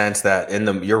in the sense that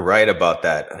you're right about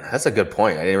that. That's a good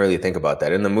point. I didn't really think about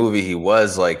that. In the movie, he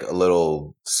was like a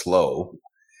little slow,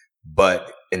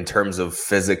 but in terms of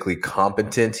physically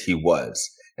competent, he was.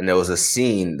 And there was a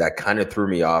scene that kind of threw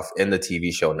me off in the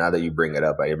TV show. Now that you bring it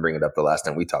up, I didn't bring it up the last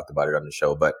time we talked about it on the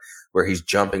show, but where he's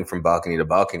jumping from balcony to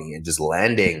balcony and just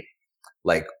landing,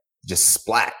 like just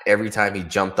splat every time he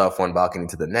jumped off one balcony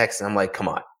to the next. And I'm like, come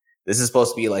on, this is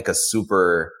supposed to be like a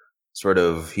super sort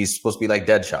of, he's supposed to be like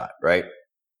Deadshot, right?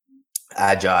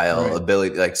 Agile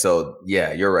ability. Like, so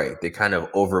yeah, you're right. They kind of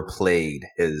overplayed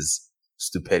his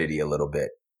stupidity a little bit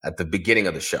at the beginning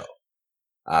of the show.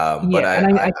 But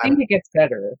I think it gets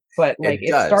better, but like it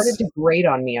started to grate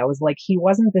on me. I was like, he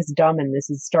wasn't this dumb, and this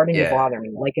is starting to bother me.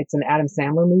 Like, it's an Adam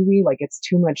Sandler movie. Like, it's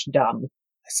too much dumb.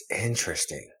 That's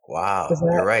interesting. Wow,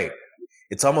 you're right.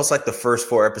 It's almost like the first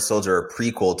 4 episodes are a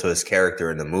prequel to his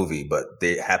character in the movie, but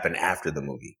they happen after the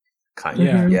movie. Kind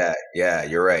of. Yeah.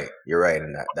 You're right.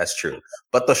 And that's true.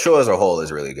 But the show as a whole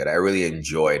is really good. I really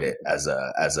enjoyed it as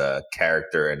a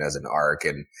character and as an arc,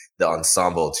 and the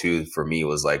ensemble too. For me,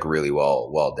 was like really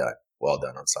well done. Well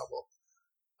done ensemble.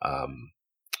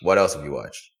 What else have you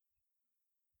watched?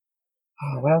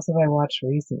 Oh, what else have I watched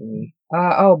recently?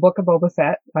 Book of Boba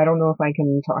Fett. I don't know if I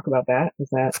can talk about that. Is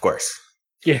that? Of course.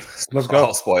 Yeah. Let's go.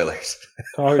 All spoilers.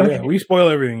 Oh yeah, okay. We spoil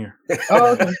everything here.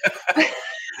 Oh, okay.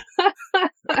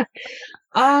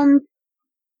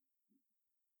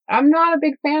 I'm not a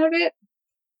big fan of it.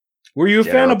 Were you a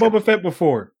fan of Boba Fett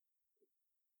before?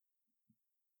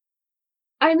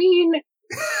 I mean,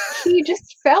 he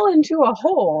just fell into a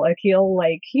hole, Akil.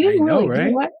 Like, he didn't really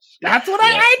do much. That's what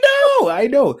I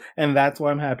know. And that's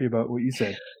why I'm happy about what you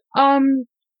said.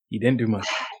 He didn't do much.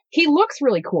 He looks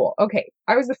really cool. Okay.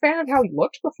 I was a fan of how he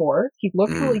looked before. He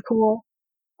looked really cool.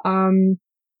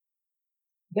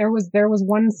 There was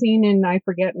one scene in, I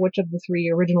forget which of the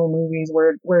 3 original movies,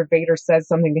 where Vader says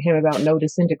something to him about no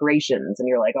disintegrations, and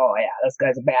you're like, oh yeah, this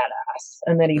guy's a badass.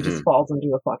 And then he just falls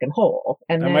into a fucking hole.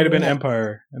 And that might have been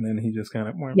Empire, and then he just kind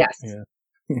of... Yes. Yeah.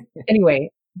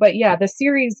 Anyway, but yeah, the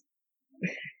series,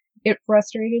 it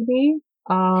frustrated me.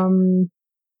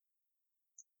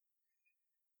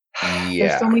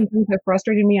 There's so many things that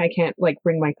frustrated me. I can't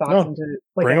bring my thoughts into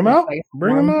bring them out.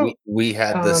 Bring them out. We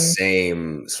had the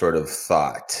same sort of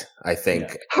thought. I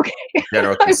think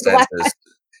general consensus.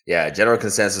 General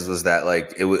consensus was that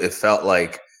it felt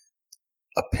like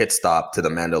a pit stop to the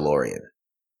Mandalorian,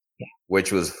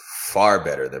 which was far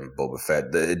better than Boba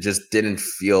Fett. It just didn't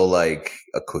feel like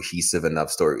a cohesive enough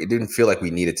story. It didn't feel like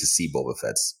we needed to see Boba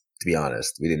Fett. To be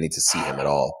honest, we didn't need to see him at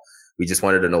all. We just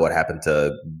wanted to know what happened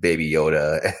to Baby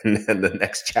Yoda and the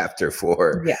next chapter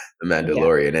for the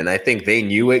Mandalorian. And I think they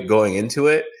knew it going into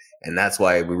it. And that's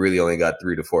why we really only got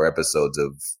 3 to 4 episodes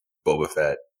of Boba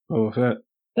Fett. Boba Fett.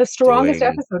 The strongest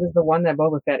Doing- episode is the one that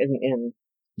Boba Fett isn't in.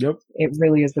 Yep. It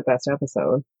really is the best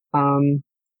episode.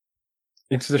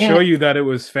 It's to show you that it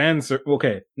was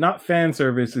okay, not fan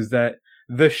service, is that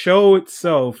the show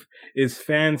itself is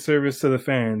fan service to the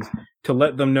fans to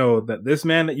let them know that this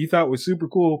man that you thought was super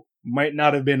cool might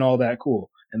not have been all that cool.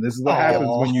 And this is what happens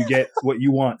when you get what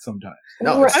you want sometimes.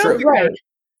 No, it's true. Right.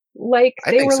 Like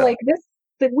I they think were so. like this.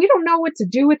 That we don't know what to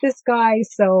do with this guy,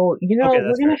 so Okay,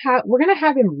 we're gonna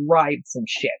have him ride some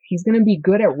shit. He's gonna be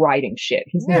good at riding shit.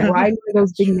 He's gonna ride one of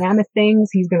those big mammoth things.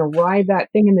 He's gonna ride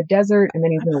that thing in the desert, and then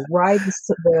he's gonna ride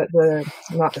the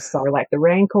not the Sarlacc, the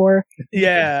Rancor.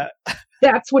 Yeah,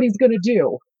 That's what he's gonna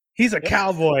do. he's a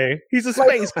cowboy. He's a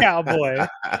space cowboy.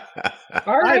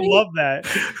 All right. I love that.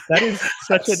 That is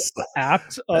such an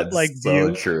apt That's like so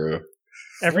view. true.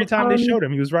 Every time they showed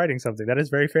him, he was writing something. That is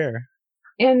very fair.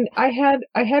 And I had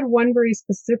one very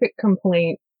specific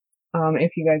complaint.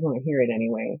 If you guys want to hear it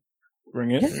anyway.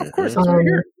 Bring it. Of course, that's what we're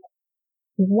here.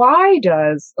 Why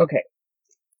does okay?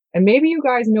 And maybe you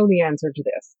guys know the answer to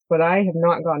this, but I have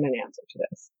not gotten an answer to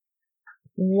this.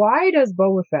 Why does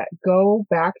Boba Fett go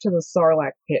back to the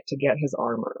Sarlacc pit to get his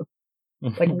armor?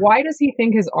 Like, why does he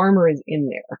think his armor is in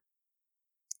there?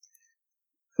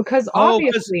 Because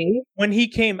obviously, when he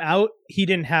came out, he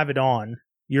didn't have it on.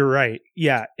 You're right.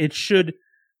 Yeah, it should.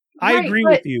 I right, agree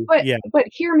but, with you. But, Yeah. but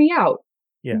hear me out.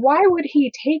 Yeah. Why would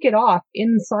he take it off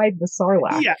inside the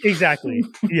Sarlacc? Yeah, exactly.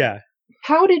 Yeah.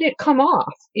 How did it come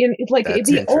off? That's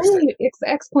The interesting. only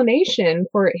explanation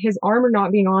for his armor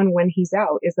not being on when he's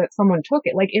out is that someone took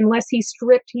it. Like, unless he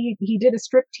did a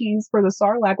strip tease for the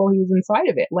Sarlacc while he was inside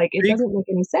of it. Like, it doesn't make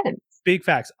any sense. Big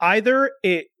facts. Either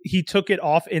he took it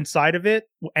off inside of it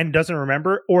and doesn't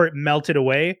remember, or it melted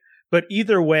away. But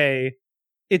either way,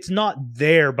 it's not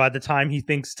there by the time he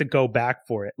thinks to go back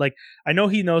for it. Like, I know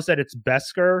he knows that it's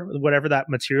Beskar, whatever that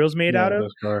material's made out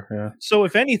of. Yeah. So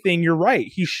if anything, you're right.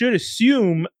 He should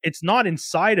assume it's not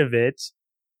inside of it.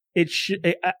 It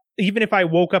should, even if I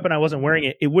woke up and I wasn't wearing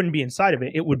it, it wouldn't be inside of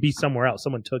it. It would be somewhere else.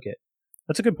 Someone took it.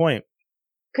 That's a good point.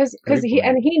 Because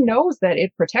he knows that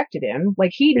it protected him.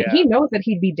 Like, he knows that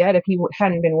he'd be dead if he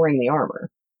hadn't been wearing the armor.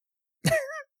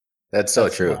 That's so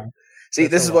true. See,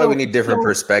 this is why we need different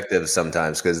perspectives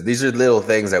sometimes, because these are little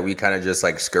things that we kind of just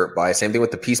like skirt by. Same thing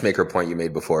with the Peacemaker point you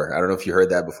made before. I don't know if you heard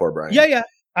that before, Brian. Yeah.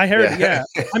 I heard. Yeah.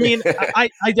 I mean, I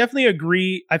definitely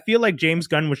agree. I feel like James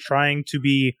Gunn was trying to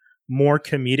be more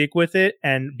comedic with it,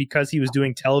 and because he was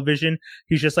doing television,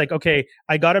 he's just like, okay,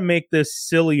 I got to make this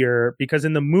sillier, because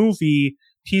in the movie,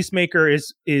 Peacemaker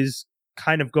is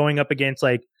kind of going up against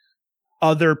like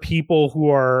other people who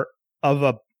are of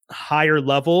a higher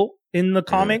level in the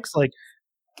comics, like,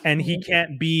 and he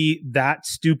can't be that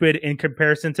stupid in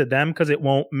comparison to them because it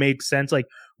won't make sense. Like,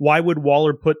 why would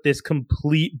Waller put this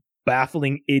complete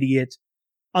baffling idiot,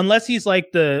 unless he's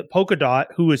like the Polka Dot,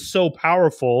 who is so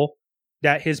powerful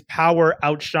that his power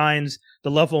outshines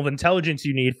the level of intelligence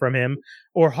you need from him,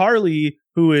 or Harley,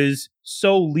 who is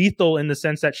so lethal in the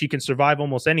sense that she can survive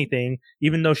almost anything,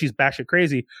 even though she's batshit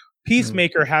crazy.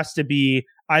 Peacemaker has to be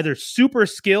either super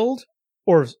skilled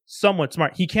or somewhat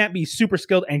smart. He can't be super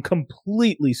skilled and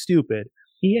completely stupid.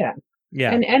 Yeah.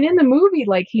 Yeah. And in the movie,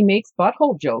 like, he makes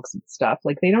butthole jokes and stuff.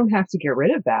 Like, they don't have to get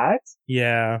rid of that.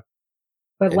 Yeah.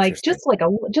 But like, just like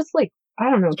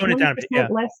I don't know, Tone it down a bit,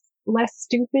 20% less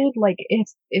stupid. Like,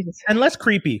 it's and less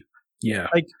creepy. Yeah.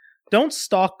 Like, don't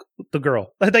stalk the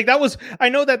girl. Like, that was, I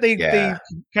know that they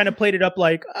kind of played it up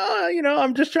like,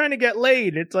 I'm just trying to get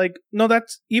laid. It's like, no,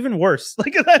 that's even worse.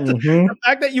 Like, that's the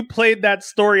fact that you played that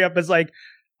story up as like,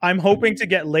 I'm hoping to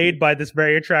get laid by this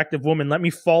very attractive woman. Let me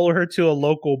follow her to a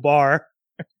local bar.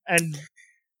 And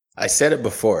I said it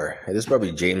before. This is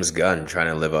probably James Gunn trying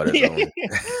to live out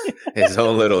his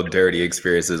own little dirty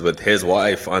experiences with his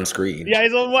wife on screen. Yeah,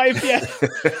 his own wife. Yeah.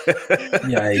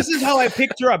 This is how I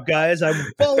picked her up, guys. I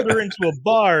followed her into a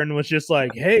bar and was just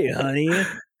like, "Hey, honey,"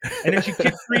 and then she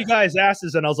kicked 3 guys'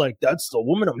 asses, and I was like, "That's the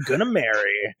woman I'm gonna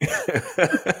marry."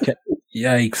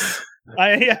 Yikes!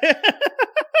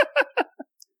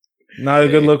 Not a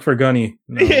good look for Gunny.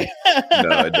 No.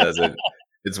 No, it doesn't.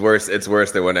 It's worse. It's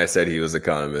worse than when I said he was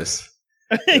economist.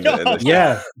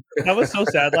 Yeah, that was so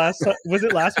sad. Was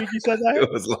it last week you said that?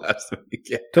 It was last week.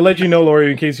 Yeah. To let you know,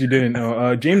 Lori, in case you didn't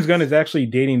know, James Gunn is actually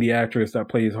dating the actress that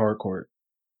plays Harcourt.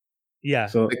 Yeah.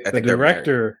 So I the think they're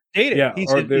director, dated. yeah,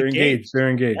 or they're engaged. They're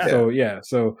engaged. Yeah.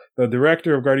 So the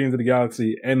director of Guardians of the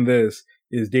Galaxy and this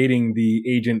is dating the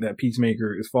agent that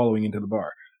Peacemaker is following into the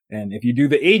bar. And if you do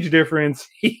the age difference,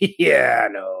 yeah,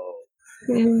 no.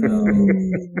 A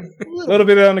little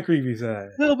bit on the creepy side.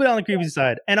 A little bit on the creepy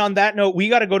side. And on that note, we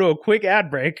got to go to a quick ad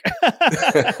break.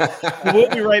 We'll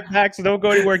be right back, so don't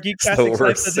go anywhere. Geektastic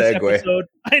worst this segue. episode.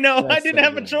 I know, That's I didn't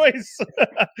have a choice.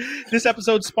 This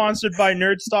episode's sponsored by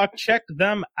Nerdstock. Check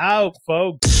them out,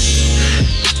 folks.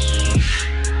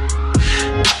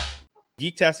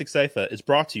 Geektastic Cypher is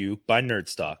brought to you by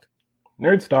Nerdstock.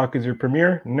 Nerdstock is your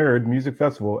premier nerd music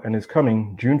festival and is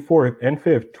coming June 4th and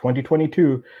 5th,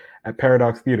 2022 at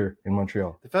Paradox Theatre in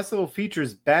Montreal. The festival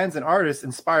features bands and artists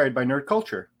inspired by nerd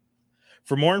culture.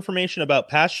 For more information about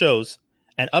past shows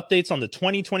and updates on the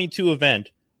 2022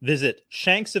 event, visit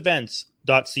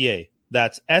shanksevents.ca.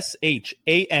 That's SHANKS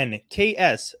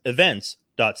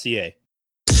events.ca.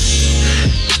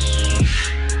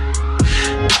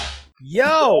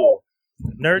 Yo!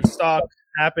 Nerdstock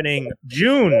happening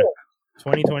June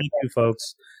 2022,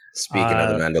 folks. Speaking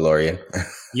of the Mandalorian.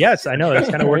 Yes, I know. That's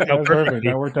kind of worked out perfectly.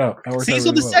 That worked out. See,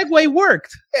 so the segue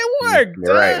worked. It worked.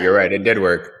 You're right. It did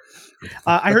work.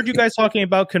 I heard you guys talking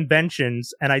about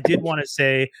conventions, and I did want to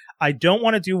say I don't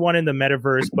want to do one in the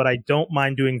metaverse, but I don't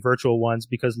mind doing virtual ones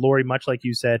because, Lori, much like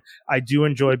you said, I do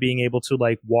enjoy being able to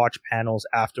like watch panels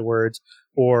afterwards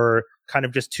or kind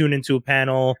of just tune into a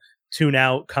panel, tune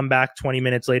out, come back 20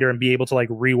 minutes later and be able to like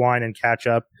rewind and catch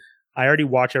up. I already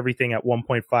watch everything at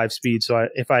 1.5 speed, so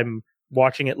if I'm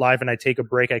watching it live and I take a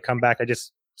break, I come back, I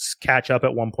just catch up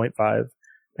at 1.5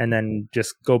 and then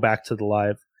just go back to the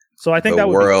live. So I think the that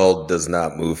world does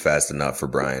not move fast enough for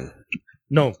Brian.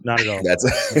 No, not at all. That's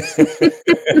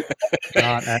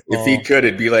Not at if all. he could,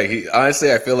 it'd be like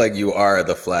honestly, I feel like you are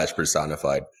the Flash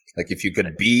personified. Like if you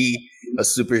could be a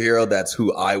superhero, that's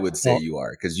who I would say you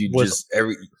are. Because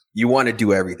you want to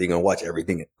do everything and watch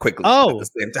everything quickly at the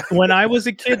same time. When I was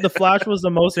a kid, the Flash was the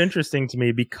most interesting to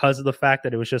me because of the fact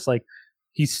that it was just like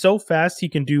he's so fast he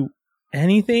can do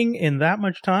anything in that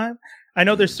much time. I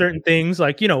know there's certain things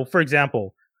like, for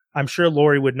example, I'm sure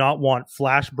Lori would not want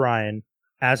Flash Brian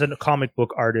as a comic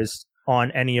book artist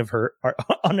on any of her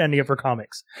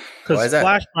comics because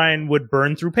Flash Brian would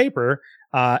burn through paper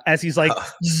as he's like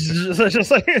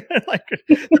just like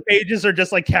the pages are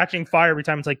just like catching fire every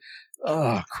time. It's like,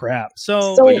 oh crap.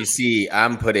 So but you see,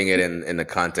 I'm putting it in the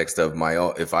context of my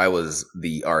own. If I was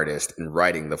the artist and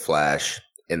writing the Flash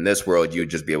in this world, you'd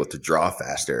just be able to draw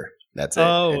faster. That's it.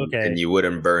 Okay. And you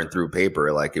wouldn't burn through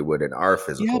paper like it would in our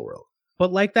physical world.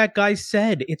 But like that guy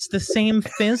said, it's the same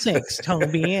physics,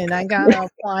 Toby, and I gotta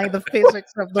apply the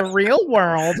physics of the real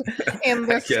world in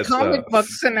this comic book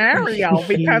scenario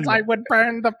because I would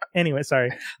burn the... Anyway,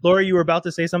 sorry. Laura, you were about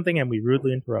to say something and we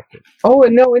rudely interrupted. Oh,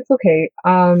 no, it's okay.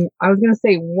 I was going to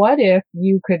say, what if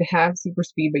you could have super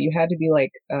speed, but you had to be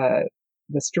like the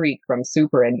Streak from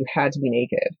Super and you had to be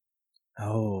naked?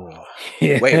 Oh.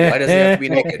 Wait, why does he have to be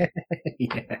naked?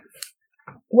 Yeah.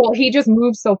 Well, he just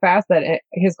moves so fast that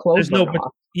his clothes burn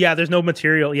off. Yeah, there's no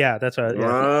material. Yeah, that's right. Yeah.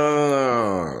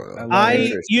 Oh,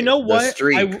 you know what? The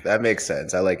Streak, that makes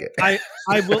sense. I like it. I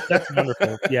will. That's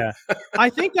wonderful. Yeah, I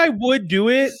think I would do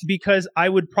it because I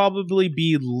would probably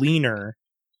be leaner.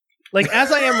 Like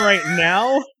as I am right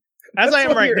now,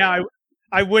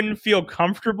 I wouldn't feel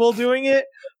comfortable doing it.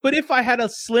 But if I had a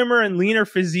slimmer and leaner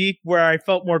physique where I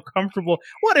felt more comfortable,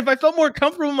 if I felt more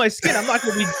comfortable in my skin, I'm not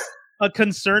going to be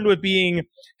concerned with being,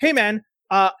 hey man,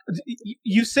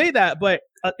 you say that, but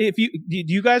do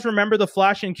you guys remember the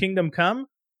Flash in Kingdom Come?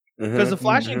 Because the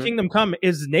Flash in Kingdom Come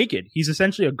is naked. He's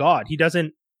essentially a god. He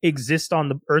doesn't exist on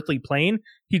the earthly plane.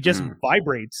 He just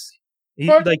vibrates.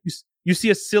 You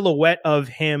see a silhouette of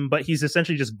him, but he's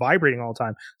essentially just vibrating all the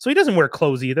time. So he doesn't wear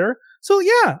clothes either. So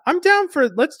yeah, I'm down for,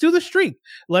 let's do the Streak.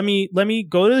 Let me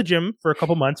go to the gym for a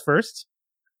couple months first.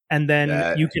 And then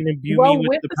you can imbue me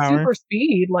with the power. Super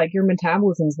speed, like your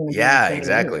metabolism's going to be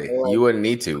exactly. You wouldn't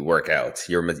need to work out.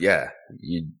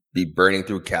 You'd be burning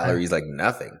through calories like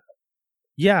nothing.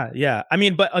 Yeah. I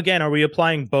mean, but again, are we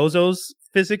applying Bozo's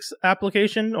physics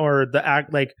application or the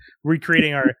act like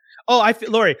recreating our?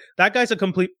 Lori, that guy's a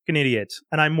complete fucking idiot,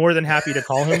 and I'm more than happy to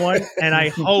call him one. And I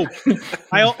hope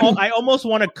I almost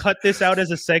want to cut this out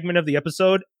as a segment of the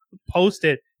episode, post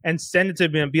it, and send it to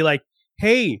him and be like,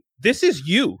 hey, this is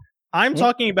you. I'm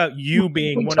talking about you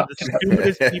being one of the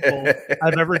stupidest people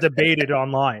I've ever debated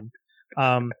online.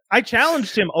 I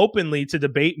challenged him openly to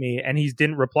debate me, and he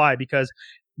didn't reply because,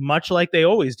 much like they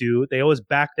always do, they always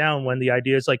back down when the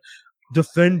idea is like,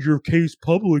 defend your case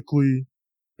publicly.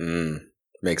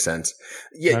 Makes sense.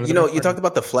 Yeah, you talked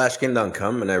about the Flash Kingdom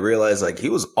Come, and I realized like he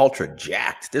was ultra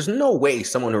jacked. There's no way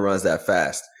someone who runs that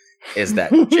fast is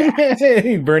that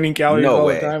jacked. Burning calories all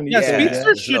the time.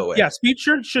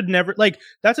 Speedsters should never, like,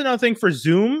 that's another thing for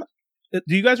Zoom.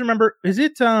 Do you guys remember, is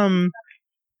it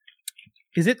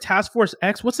is it Task Force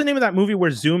X? What's the name of that movie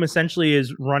where Zoom essentially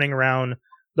is running around?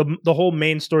 The whole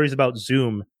main story is about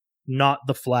Zoom, not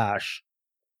the Flash,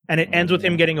 and it ends with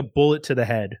him getting a bullet to the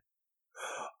head.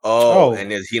 Oh,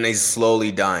 and he's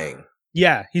slowly dying.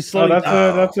 Yeah, he's slowly.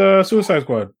 That's a Suicide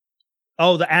Squad.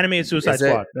 Oh, the animated Suicide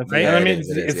Squad. That's right?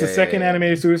 It's the second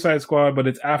animated Suicide Squad, but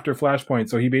it's after Flashpoint.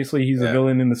 So he's a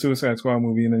villain in the Suicide Squad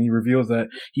movie, and then he reveals that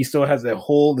he still has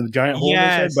the giant hole in his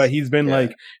head, but he's been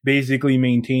like basically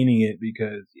maintaining it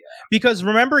because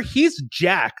remember, he's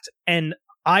jacked, and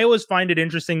I always find it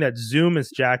interesting that Zoom is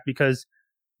jacked because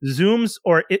Zoom's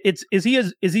is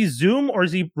he Zoom or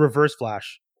is he Reverse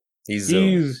Flash? He's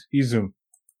Zoom. He's Zoom.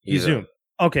 He's Zoom.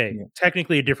 Okay,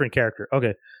 technically a different character.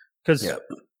 Okay, because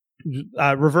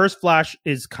Reverse Flash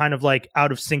is kind of like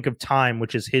out of sync of time,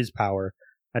 which is his power.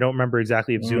 I don't remember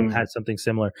exactly if Zoom had something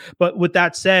similar. But with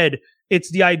that said,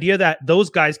 it's the idea that those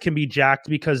guys can be jacked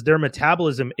because their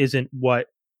metabolism isn't what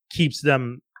keeps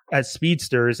them as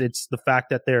speedsters. It's the fact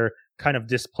that they're kind of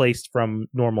displaced from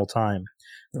normal time.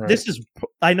 Right.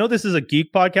 I know this is a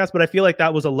geek podcast, but I feel like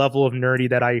that was a level of nerdy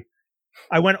that I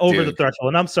went over the threshold,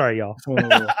 and I'm sorry, y'all. Wait.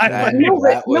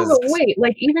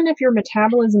 Like, even if your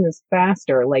metabolism is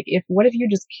faster, like, what if you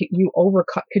just could you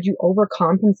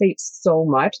overcompensate so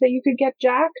much that you could get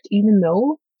jacked, even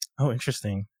though? Oh,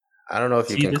 interesting. I don't know if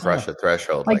you can crush a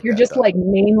threshold. Like you're just like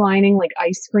mainlining like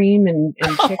ice cream and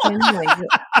chicken. Like,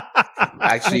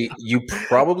 actually, you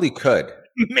probably could.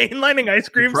 Mainlining ice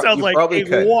cream sounds like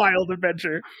a wild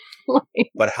adventure.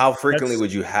 But how frequently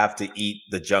would you have to eat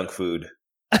the junk food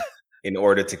in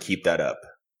order to keep that up?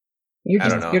 You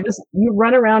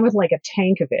run around with like a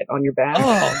tank of it on your back.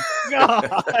 Oh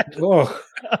God!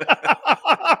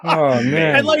 Oh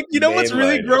man! And like, you know what's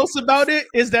really gross about it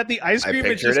is that the ice cream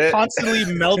is just constantly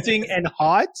melting and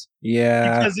hot.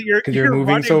 Yeah, because you're moving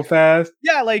running so fast.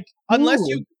 Yeah, like unless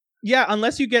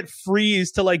you get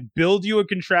Freeze to like build you a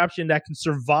contraption that can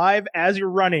survive as you're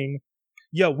running.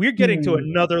 Yo, we're getting to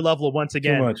another level once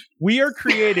again. We are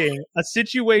creating a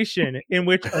situation in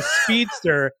which a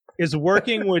speedster is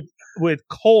working with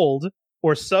Cold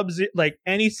or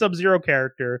any Sub-Zero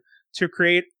character to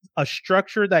create a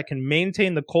structure that can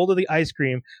maintain the cold of the ice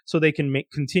cream so they can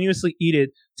continuously eat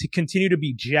it to continue to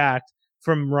be jacked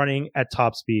from running at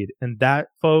top speed. And that,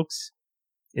 folks,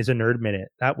 is a Nerd Minute.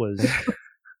 That was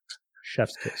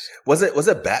chef's kiss. Was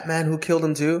it Batman who killed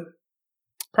him too?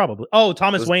 Probably. Oh,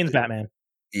 Thomas Wayne's Batman.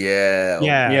 Yeah.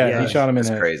 He shot him in the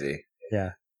head. That's crazy.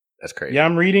 Yeah. That's crazy. Yeah,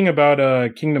 I'm reading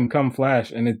about Kingdom Come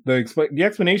Flash, and the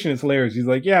explanation is hilarious. He's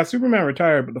like, yeah, Superman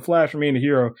retired, but the Flash remained a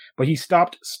hero, but he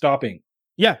stopped stopping.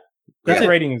 Yeah. That's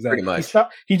writing is that. Pretty much.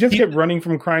 He just kept running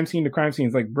from crime scene to crime scene.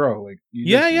 It's like, bro, like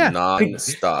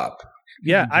non-stop.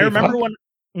 Yeah, I remember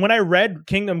when I read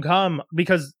Kingdom Come,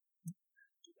 because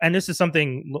this is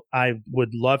something I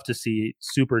would love to see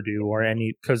Super do,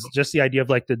 because just the idea of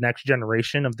like the next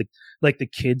generation of the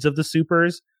kids of the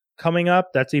Supers coming up,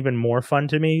 that's even more fun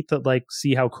to me to like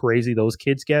see how crazy those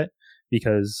kids get,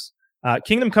 because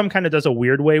Kingdom Come kind of does a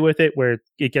weird way with it where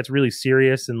it gets really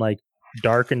serious and like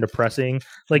dark and depressing.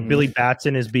 Like Billy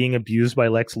Batson is being abused by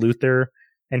Lex Luthor,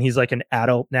 and he's like an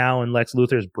adult now, and Lex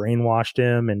Luthor's brainwashed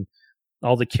him, and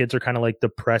all the kids are kind of like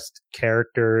depressed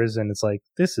characters, and it's like,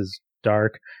 this is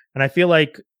dark. And I feel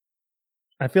like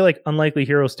Unlikely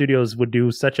Hero Studios would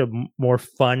do such a more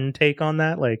fun take on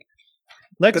that. Like,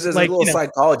 because there's a little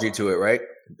psychology to it, right?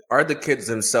 Are the kids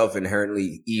themselves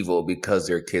inherently evil because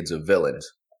they're kids of villains?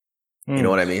 You know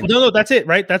what I mean? No, that's it,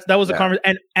 right? That was the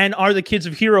conversation. And are the kids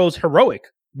of heroes heroic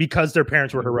because their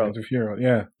parents were heroic?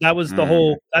 Yeah, that was the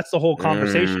whole. That's the whole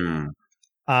conversation.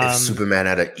 If Superman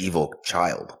had an evil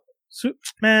child,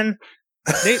 Superman,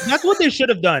 that's what they should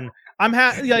have done. I'm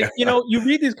happy. Like, you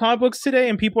read these comic books today,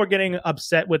 and people are getting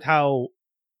upset with how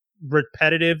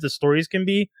repetitive the stories can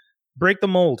be. Break the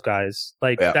mold, guys.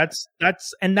 Like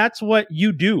that's what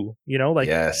you do. Like,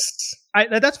 yes.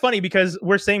 That's funny because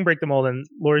we're saying break the mold, and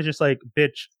Lori's just like,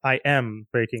 bitch, I am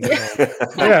breaking the mold.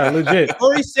 Yeah, legit.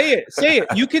 Lori, say it.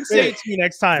 You can say it to me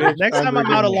next time. Bitch, next time I'm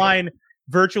out of line,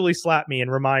 virtually slap me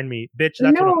and remind me, bitch.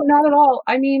 That's no, not at all.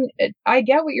 I mean, I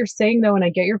get what you're saying though, and I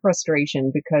get your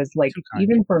frustration because, like,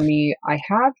 even for me, I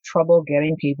have trouble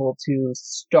getting people to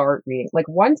start reading. Like,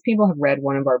 once people have read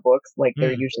one of our books, like,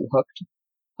 they're usually hooked.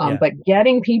 But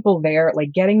getting people there,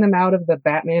 like getting them out of the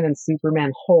Batman and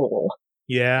Superman hole,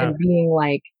 and being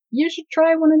like, you should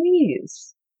try one of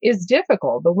these, is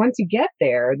difficult. But once you get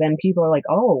there, then people are like,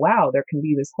 oh wow, there can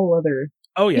be this whole other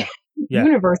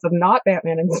universe of not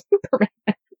Batman and Superman.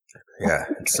 Yeah,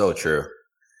 it's so true.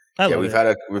 We've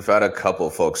had a couple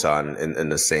folks on in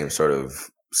the same sort of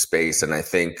space, and I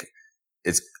think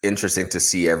it's interesting to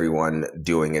see everyone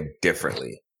doing it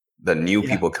differently. the new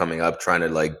people coming up trying to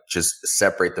like just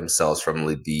separate themselves from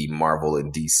like the Marvel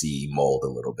and DC mold a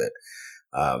little bit.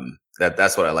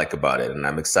 That's what I like about it, and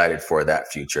I'm excited for that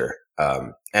future.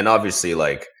 And obviously,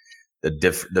 like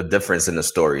the difference in the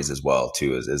stories as well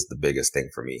too is the biggest thing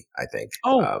for me, I think.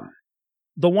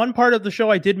 The one part of the show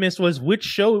I did miss was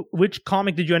which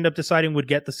comic did you end up deciding would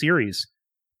get the series?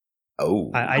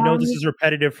 I know this is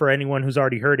repetitive for anyone who's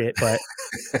already heard it, but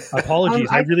apologies.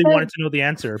 I really wanted to know the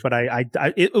answer, but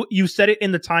you said it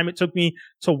in the time it took me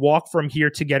to walk from here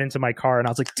to get into my car, and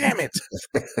I was like, damn it.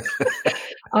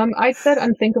 I said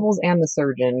Unthinkables and The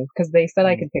Surgeon because they said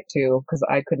I could pick two because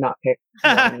I could not pick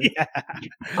one.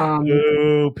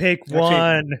 Pick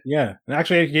one. Yeah. And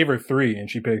actually, I gave her 3 and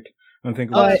she picked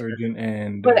Unthinkable, Surgeon,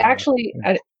 and... But actually...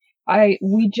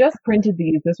 we just printed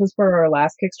these. This was for our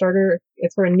last Kickstarter.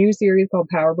 It's for a new series called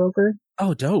Power Broker.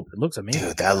 Oh, dope! It looks amazing.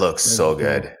 Dude, that looks so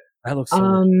good. That looks so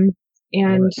good.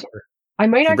 And I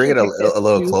might actually bring it a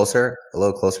little closer to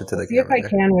the see camera. If I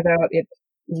can without it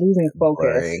losing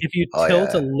focus. If you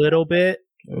tilt a little bit.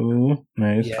 Ooh,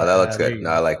 nice. Yeah, that looks good. No,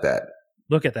 I like that.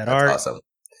 Look at that That's art. Awesome.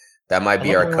 That might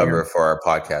be our cover for our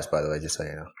podcast, by the way, just so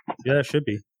you know. Yeah, it should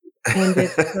be.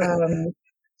 And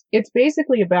it's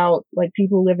basically about like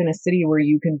people who live in a city where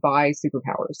you can buy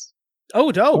superpowers.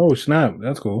 Oh, dope. Oh, snap.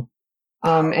 That's cool.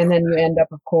 And then you end up,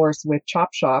 of course, with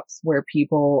chop shops where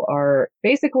people are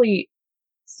basically,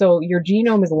 so your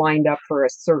genome is lined up for a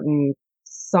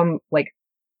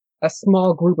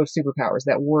small group of superpowers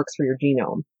that works for your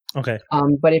genome. Okay.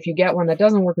 But if you get one that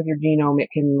doesn't work with your genome, it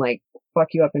can like fuck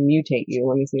you up and mutate you.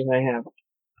 Let me see if I have.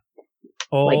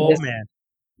 Oh, like this, man.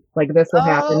 Like this will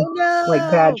happen. No.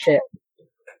 Like bad shit.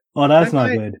 Oh, that's not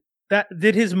good.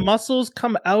 Did his muscles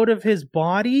come out of his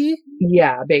body?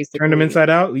 Yeah, basically. Turn them inside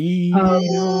out.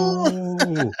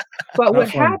 But what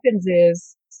happens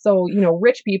is, so,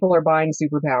 rich people are buying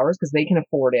superpowers because they can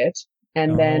afford it.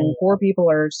 And then poor people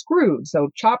are screwed. So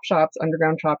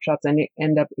underground chop shops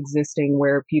end up existing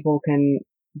where people can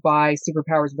buy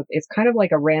superpowers, but it's kind of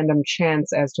like a random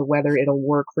chance as to whether it'll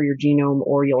work for your genome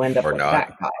or you'll end up like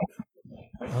that guy.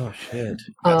 Oh shit!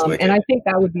 And I think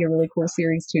that would be a really cool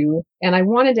series too. And I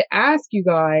wanted to ask you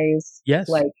guys,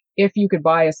 like, if you could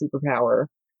buy a superpower,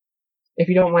 if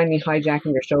you don't mind me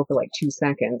hijacking your show for like 2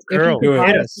 seconds, Girl, if you could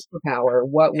buy a superpower,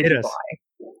 what would you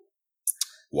buy?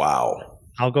 Wow!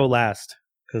 I'll go last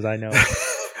because I know.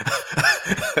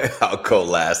 I'll go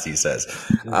last, he says.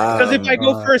 Because if I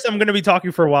go first, I'm going to be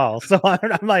talking for a while. So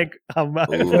I'm like,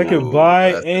 if I could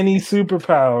buy any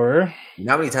superpower. You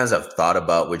know how many times I've thought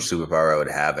about which superpower I would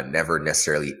have and never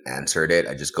necessarily answered it?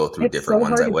 I just go through different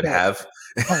ones I would have.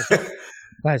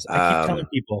 Guys, I keep telling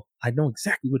people, I know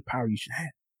exactly what power you should have.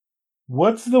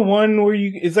 What's the one where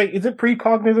is it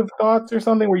precognitive thoughts or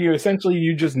something where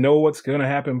you just know what's going to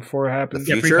happen before it happens?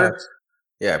 The future?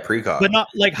 Yeah, precog. But not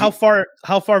like how far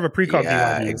of a precog do you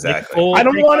want to be? Exactly. Like, I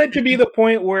don't want it to be the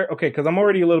point where, because I'm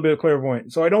already a little bit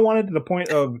clairvoyant. So I don't want it to the point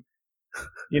of,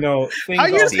 things. How are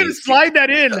you just going to slide that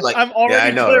in? Like, I'm already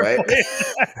I know, clairvoyant.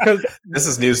 right? Because this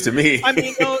is news to me. I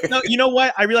mean, no, you know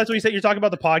what? I realized what you said. You're talking about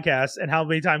the podcast and how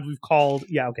many times we've called.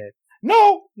 Yeah, okay.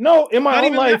 No. In my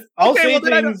own life, I'll say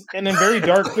things and then very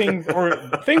dark things, or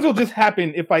things will just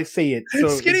happen if I say it. So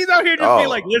Skinny's out here just being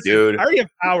like, listen, dude, I already have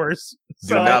powers.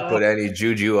 Do not put any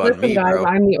juju on me, guys, bro.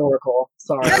 I'm the Oracle.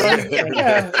 Sorry.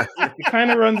 Yeah, it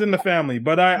kind of runs in the family.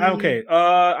 But I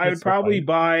would probably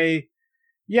buy.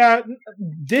 Yeah,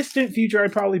 distant future.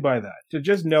 I'd probably buy that to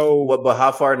just know. What? But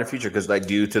how far in the future? Because to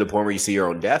the point where you see your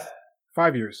own death.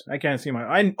 5 years. I can't see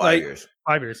my. 5 years.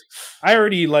 5 years. I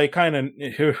already kind of.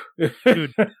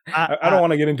 Dude, I don't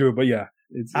want to get into it, but yeah.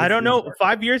 I don't know.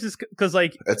 5 years is because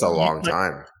it's a long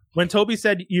time. When Toby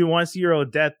said you want to see your own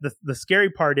death, the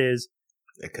scary part is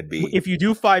it could be if you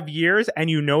do 5 years and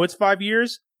you know it's 5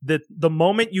 years. The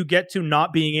moment you get to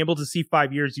not being able to see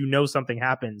 5 years, something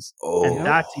happens, and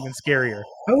that's even scarier.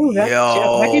 Oh,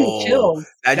 that gave me chills.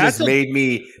 That just made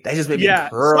me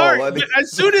curl. Sorry,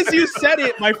 as soon as you said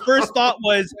it, my first thought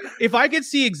was if I could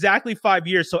see exactly 5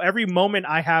 years, so every moment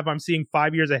I have, I'm seeing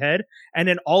 5 years ahead, and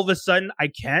then all of a sudden I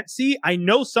can't see. I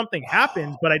know something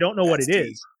happens, but I don't know what it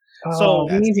is. So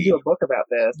we need to do a book about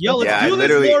this. Let's do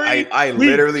this, Lori. I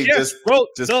literally just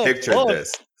pictured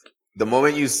this. The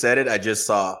moment you said it, I just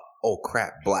saw, oh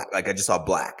crap, black. Like I just saw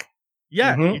black.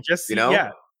 Yeah, you just see,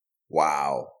 yeah.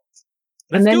 Wow.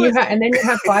 And then you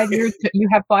have 5 years. You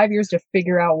have 5 years to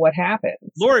figure out what happens.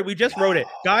 Lori, we just wrote it,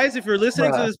 guys. If you're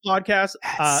listening to this podcast,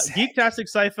 Geektastic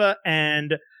Cypher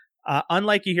and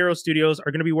Unlike a Hero Studios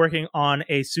are going to be working on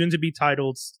a soon-to-be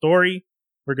titled story.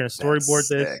 We're going to storyboard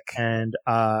this,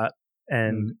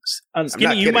 and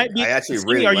Skinny, you might be. I actually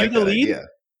Skinny, really are like you the that lead? idea.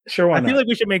 Sure, why I feel not? like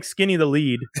we should make Skinny the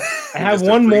lead. I have Mr.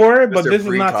 one Pre- more, but Mr. this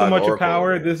is not so Precog much a Oracle,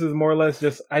 power. man. This is more or less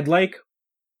just I'd like,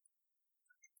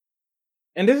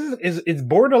 and this is it's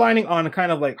borderlining on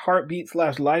kind of like heartbeat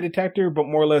 / lie detector, but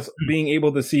more or less being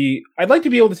able to see. I'd like to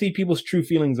be able to see people's true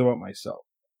feelings about myself.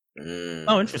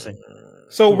 Oh, interesting.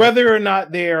 So whether or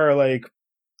not they are like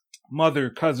mother,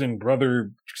 cousin,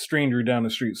 brother, stranger down the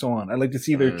street, so on, I'd like to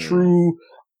see their true,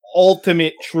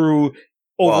 ultimate, true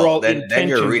overall then intentions.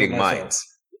 you're of reading myself. minds.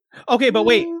 Okay, but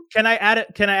wait, can I add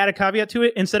a caveat to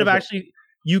it? Instead of Okay. actually,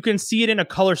 you can see it in a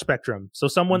color spectrum. So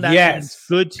someone that Yes. means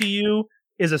good to you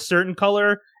is a certain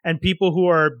color, and people who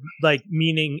are like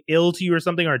meaning ill to you or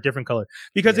something are a different color.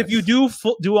 Because if you do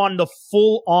on the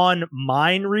full on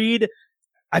mind read,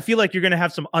 I feel like you're going to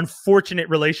have some unfortunate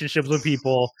relationships with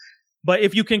people. But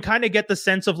if you can kind of get the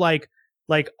sense of like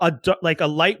a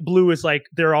light blue is like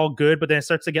they're all good, but then it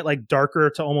starts to get like darker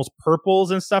to almost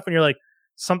purples and stuff, and you're like,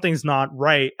 something's not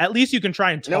right. At least you can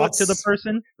try and talk to the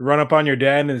person. Run up on your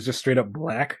dad and it's just straight up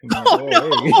black. And you're Oh,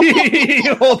 like, hey.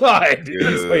 Hold on.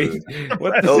 Dude. Wait,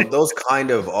 what the- Those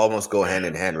kind of almost go hand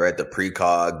in hand, right? The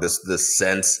precog,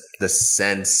 the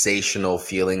sensational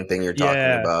feeling thing you're talking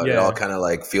about. It yeah. all kind of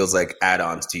like feels like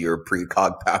add-ons to your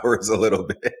precog powers a little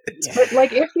bit. But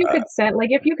like, if you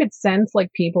could sense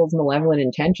like people's malevolent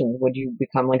intentions, would you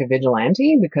become like a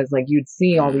vigilante? Because like you'd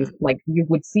see all these, like you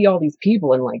would see all these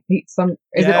people, and like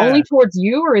is it only towards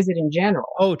you or is it in general?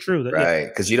 Oh, true. Right,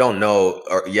 because you don't know,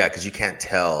 because you can't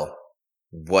tell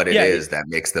what it is that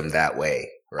makes them that way.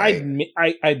 Right.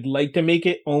 I'd like to make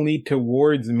it only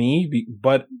towards me,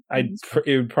 but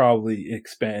it would probably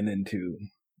expand into,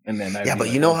 and then Yeah, but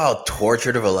you know how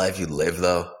tortured of a life you live,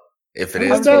 though. If it I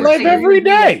is live that life every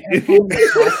day.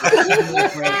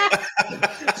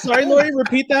 Sorry, Lori,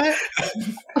 repeat that.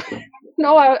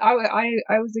 No, I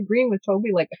was agreeing with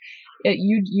Toby. Like,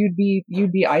 you'd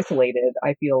be isolated.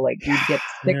 I feel like you'd get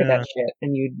sick of that shit,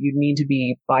 and you'd need to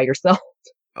be by yourself.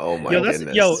 Oh my goodness.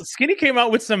 goodness. Skinny came out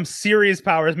with some serious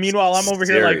powers. Meanwhile, I'm over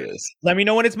here like, let me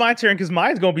know when it's my turn because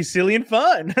mine's gonna be silly and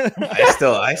fun.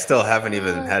 I still haven't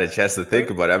even had a chance to think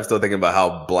about it. I'm still thinking about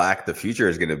how black the future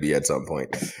is gonna be at some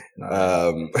point.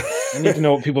 I need to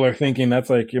know what people are thinking. That's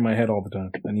like in my head all the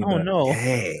time. I need that. No.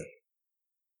 Hey.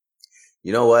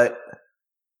 You know what?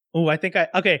 Oh, I think I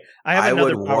have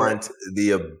another would power. want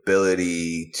the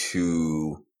ability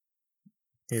to.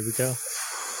 Here we go.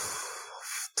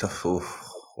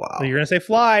 Wow. So you're gonna say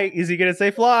fly? Is he gonna say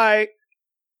fly?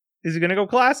 Is he gonna go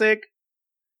classic?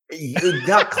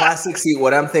 Not classic. See,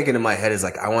 what I'm thinking in my head is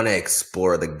like I want to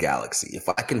explore the galaxy. If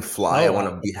I can fly, I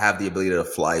want to have the ability to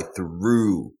fly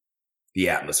through the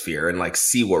atmosphere and like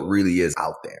see what really is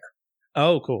out there.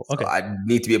 Oh, cool. Okay. So I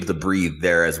need to be able to breathe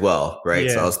there as well, right?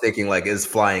 Yeah. So I was thinking like, is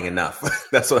flying enough?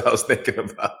 That's what I was thinking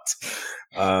about.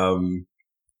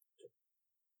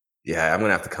 Yeah, I'm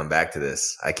gonna have to come back to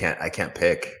this. I can't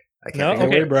pick. I can't. No,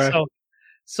 pick okay.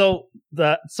 So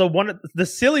the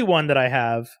silly one that I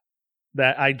have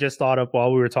that I just thought of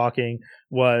while we were talking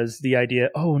was the idea.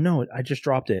 Oh no, I just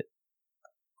dropped it.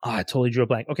 I totally drew a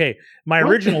blank. Okay, my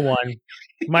original one,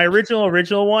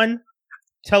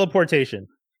 teleportation.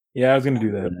 Yeah, I was gonna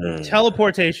do that.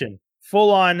 Teleportation,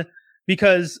 full on,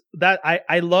 because that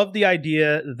I love the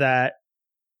idea that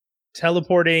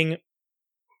teleporting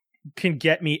can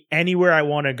get me anywhere I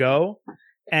want to go,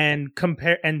 and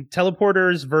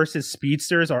teleporters versus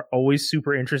speedsters are always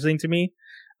super interesting to me.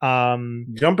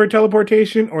 Jumper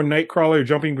teleportation or Nightcrawler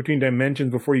jumping between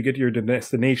dimensions before you get to your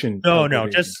destination? No,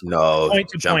 just point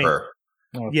to jumper.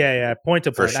 Point. Yeah, point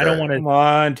to point. Sure. I don't want to. Come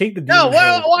on, take the demon. No,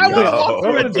 why would I No. walk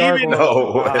through a demon?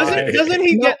 No. Doesn't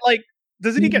he get like?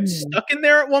 Doesn't he get stuck in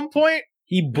there at one point?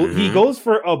 He goes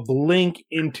for a blink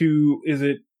into, is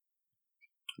it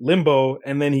limbo,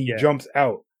 and then he jumps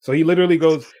out. So he literally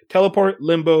goes teleport,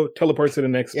 limbo, teleports to the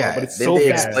next spot. But it's so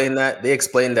fast. They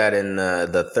explained that in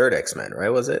the third X-Men, right?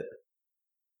 Was it?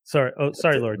 Sorry,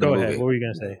 Lord. Go ahead. What were you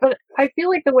gonna say? But I feel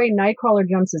like the way Nightcrawler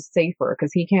jumps is safer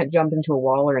because he can't jump into a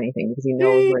wall or anything because he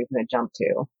knows where he's going to jump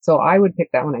to. So I would pick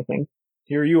that one. I think.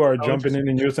 Here you are jumping in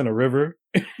and you're just in a river.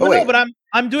 No, but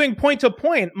I'm doing point to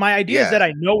point. My idea is that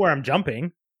I know where I'm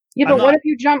jumping. Yeah, but what if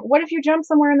you jump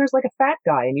somewhere and there's like a fat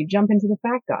guy and you jump into the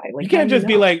fat guy? Like you can't just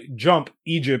be like jump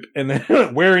Egypt and then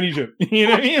where in Egypt? You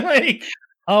know what I mean? Like,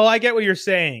 oh, I get what you're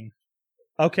saying.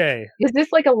 Okay. Is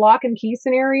this like a lock and key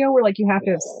scenario where like you have to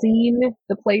have seen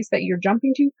the place that you're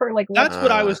jumping to for like? That's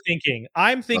what I was thinking.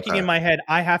 I'm thinking in my head,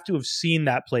 I have to have seen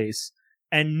that place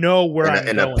and know where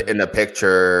I'm going. In a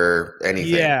picture,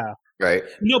 anything. Yeah. Right.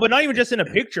 No, but not even just in a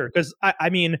picture, because I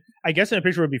mean, I guess in a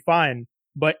picture would be fine.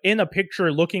 But in a picture,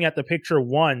 looking at the picture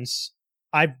once,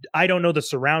 I don't know the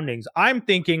surroundings. I'm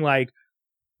thinking like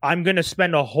I'm going to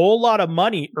spend a whole lot of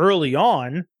money early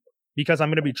on because I'm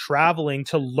going to be traveling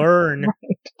to learn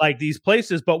like these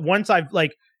places. But once I've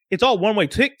like, it's all one way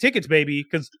tickets, baby.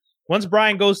 Because once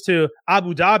Brian goes to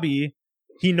Abu Dhabi,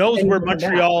 he knows where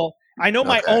Montreal. I know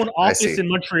my own office in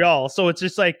Montreal, so it's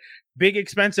just like big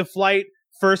expensive flight,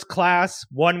 first class,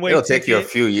 one way. It'll take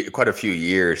you quite a few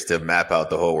years to map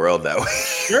out the whole world that way.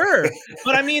 Sure,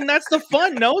 but I mean that's the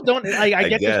fun. No, don't I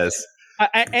guess.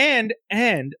 And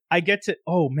I get to,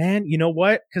 oh man, you know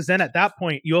what? Because then at that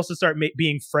point, you also start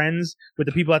being friends with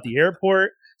the people at the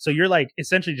airport. So you're like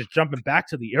essentially just jumping back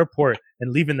to the airport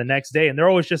and leaving the next day. And they're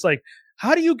always just like,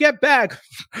 how do you get back?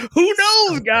 Who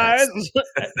knows, guys?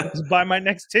 Just buy my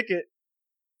next ticket.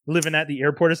 Living at the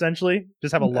airport, essentially.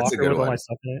 Just have a locker with all my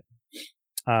stuff in it.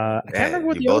 I can't remember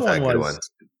what the other one was.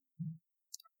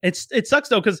 It sucks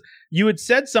though, because you had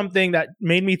said something that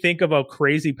made me think of a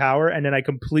crazy power, and then I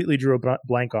completely drew a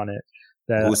blank on it.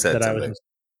 Who said something?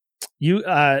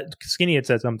 Skinny had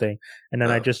said something, and then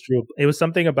I just drew. It was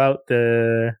something about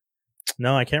the.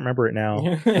 No, I can't remember it now.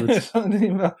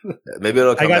 Maybe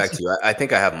it'll come back to you. I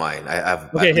think I have mine. I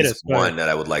have at least one that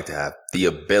I would like to have: the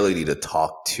ability to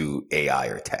talk to AI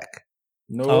or tech.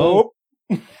 Nope.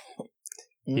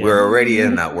 We're already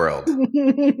in that world.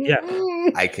 Yeah.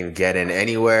 I can get in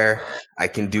anywhere. I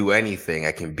can do anything.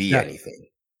 I can be anything.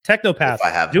 Technopath. If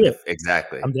I have do it.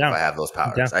 Exactly. I'm down. If I have those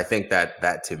powers. I think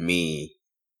that to me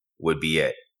would be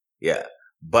it. Yeah.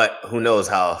 But who knows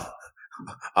how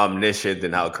omniscient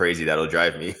and how crazy that'll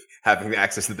drive me, having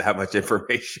access to that much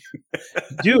information.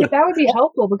 Dude, that would be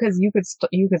helpful because you could stop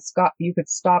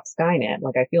Skynet.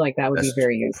 Like I feel like that would be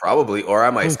very useful. Probably, or I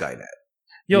might Skynet.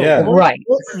 Yo, yeah. Right.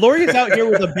 Lori's out here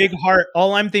with a big heart.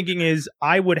 All I'm thinking is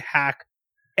I would hack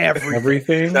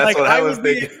everything. That's like, what I was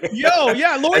thinking.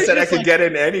 Lori. I said I could get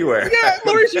in anywhere. Yeah,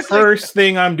 Lori's just first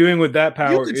thing I'm doing with that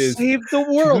power is save the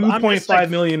world. 2.5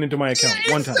 million into my account.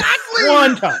 Exactly.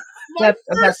 One time.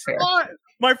 That's fair.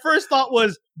 My first thought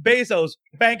was Bezos,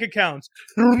 bank accounts.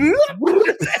 Everything.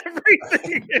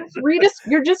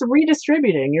 You're just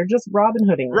redistributing. You're just Robin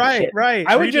Hooding. Right.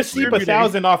 I would just sleep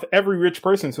 1,000 off every rich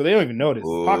person so they don't even notice.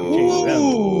 Smart.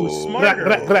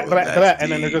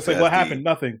 And then they're just like, what happened?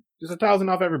 Nothing. Just 1,000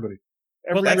 off everybody.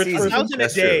 Every rich person. 1,000 a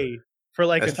day for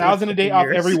like 1,000 a day off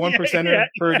every 1%er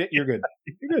per day. You're good.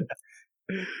 You're good.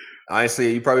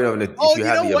 Honestly, you probably don't need, if you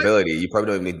have the ability, you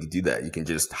probably don't need to do that. You can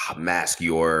just mask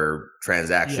your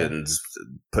transactions,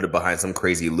 put it behind some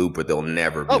crazy loop where they'll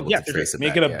never be able to trace it back.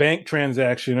 Make it a bank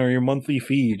transaction or your monthly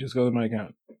fee. Just go to my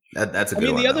account. That's a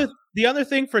good one. The other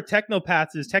thing for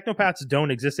technopaths is technopaths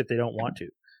don't exist if they don't want to.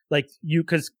 Like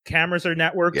because cameras are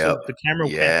networked, so the camera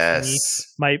can't see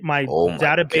me. My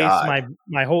database,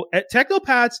 my whole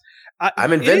technopaths.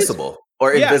 I'm invincible.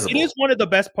 Or invisible. It is one of the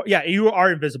best. You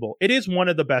are invisible. It is one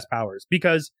of the best powers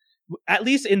because, at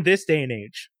least in this day and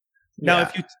age, now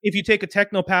if you take a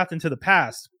technopath into the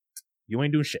past, you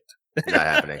ain't doing shit. Not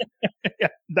happening. Yeah,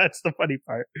 that's the funny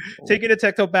part. Taking a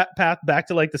technopath back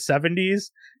to like the 70s,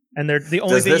 and they're the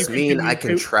only. Does this mean I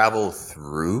can travel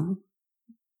through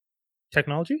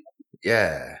technology?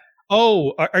 Yeah.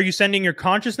 Oh, are you sending your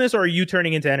consciousness, or are you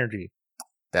turning into energy?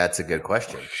 That's a good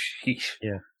question.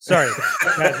 Yeah. Sorry,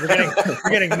 guys, we're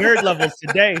getting nerd levels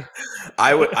today.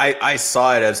 I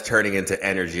saw it as turning into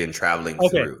energy and traveling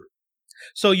through.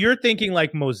 So you're thinking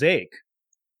like Mosaic.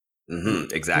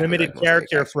 Mm-hmm, exactly. Limited like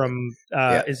character Mosaic, from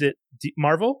is it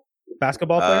Marvel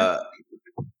basketball player?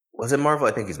 Was it Marvel?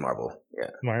 I think he's Marvel.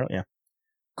 Yeah. Marvel. Yeah.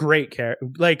 Great character.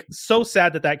 Like so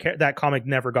sad that comic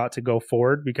never got to go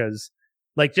forward because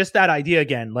like just that idea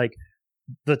again like.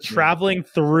 The traveling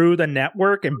through the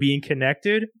network and being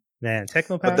connected, man.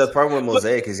 Technopath. But the problem with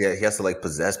Mosaic is he has to like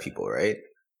possess people, right?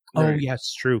 Oh,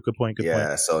 yes, true. Good point.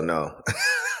 Yeah. So no.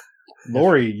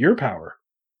 Lori, your power.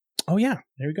 Oh yeah,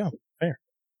 there we go. Fair.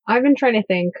 I've been trying to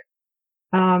think.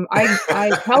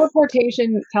 I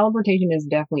teleportation is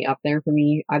definitely up there for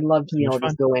me. I'd love to be able to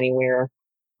just go anywhere,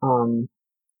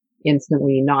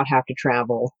 instantly, not have to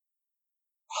travel.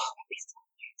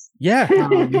 Yeah.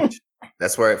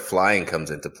 That's where flying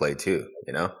comes into play too,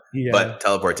 you know? Yeah. But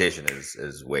teleportation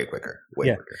is way quicker.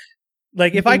 Way quicker.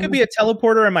 Like if I could be a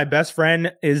teleporter and my best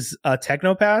friend is a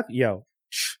technopath,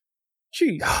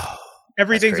 geez.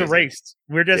 Everything's erased.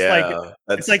 We're just like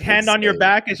it's like hand on your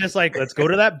back. It's just like, let's go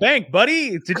to that bank,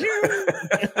 buddy. Did you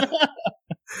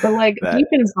But like deep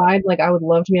inside, like I would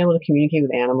love to be able to communicate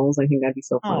with animals. I think that'd be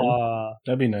so fun.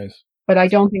 That'd be nice. But I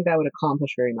don't think that would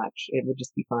accomplish very much. It would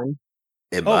just be fun.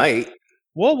 It might.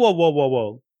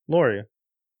 Whoa. Lori,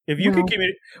 if you could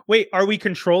communicate... Wait, are we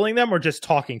controlling them or just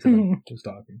talking to them? Just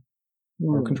talking.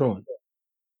 Or controlling.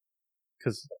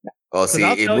 Because... Well, see,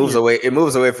 it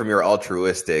moves away from your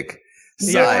altruistic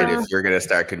decide Yeah. if you're going to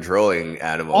start controlling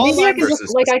animals. Maybe I can versus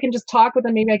just I can just talk with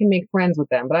them. Maybe I can make friends with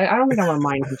them. But I don't think I want to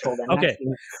mind control them. Okay. That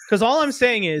seems- Because all I'm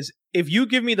saying is, if you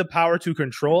give me the power to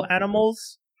control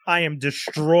animals, I am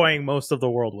destroying most of the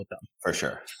world with them. for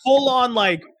sure. Full on,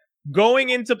 like, going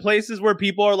into places where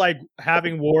people are, like,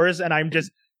 having wars, and I'm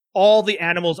just, all the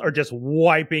animals are just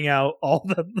wiping out all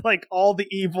the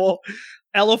evil.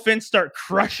 Elephants start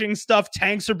crushing stuff.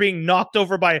 Tanks are being knocked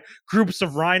over by groups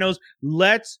of rhinos.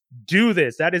 Let's do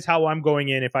this. That is how I'm going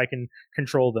in if I can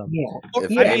control them. Yeah.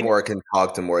 If Yeah. Namor can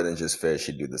talk to more than just fish,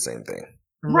 he'd do the same thing.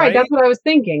 Right, that's what I was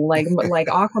thinking. Like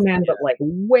Aquaman, but like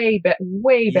way better.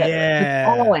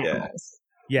 Yeah. With all Yeah. animals.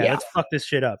 Yeah, Yeah. let's fuck this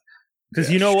shit up. Because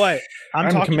Yeah. you know what?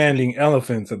 I'm talking. commanding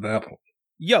elephants at that point.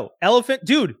 Yo, elephant,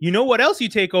 dude. You know what else you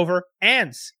take over?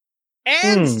 Ants.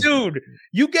 Ants, dude.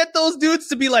 You get those dudes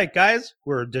to be like, guys,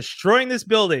 we're destroying this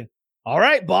building. All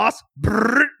right, boss.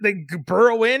 Brrr, they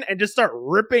burrow in and just start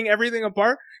ripping everything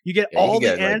apart. You get Yeah, you all can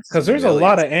the get, like, ants. Because there's a Millions.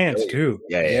 lot of ants too.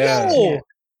 Yeah. Yo!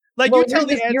 Like, Well, you tell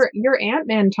the ants. your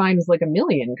Ant-Man times like a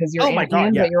million because you're Oh my God,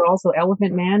 Ant-Man, yeah. but you're also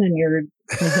Elephant Man and you're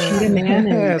Cheetah Man and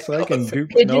Yeah, so I can do.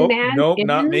 Pigeon Man, Nope, Pigeon?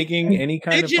 not making any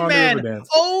kind Pigeon of Ponder Man. River dance.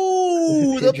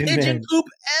 Oh, the Pigeon pigeon Man. poop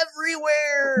you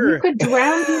everywhere. could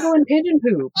drown people in pigeon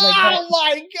poop. Like Oh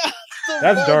my God. The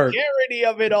That's dark. vulgarity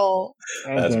of it all.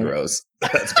 That's Okay. gross.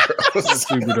 That's gross. That's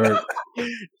super dark.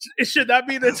 Should that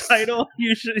be the title?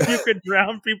 You could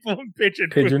drown people in pigeon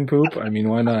poop. Pigeon poop. I mean,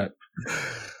 why not?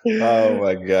 Oh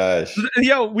my gosh.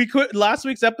 Yo, we could last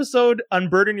week's episode,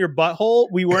 unburden your butthole.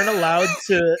 We weren't allowed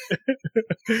to.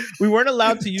 We weren't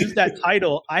allowed to use that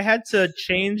title. I had to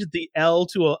change the L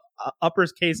to a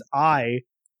uppercase I,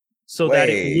 so that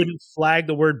it Wait. wouldn't flag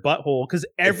the word butthole because It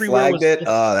everywhere was flagged it.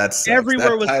 Oh, that's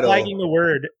everywhere was flagging the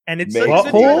word, and it's Makes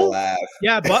such me a Butthole? laugh.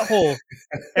 yeah butthole.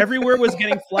 Everywhere was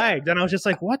getting flagged, and I was just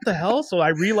like, "What the hell?" So I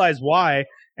realized why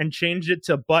and changed it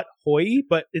to butthoi,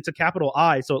 but it's a capital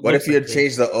I. So it What looks if you like had it.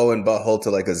 changed the O in butthole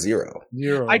to like a 0?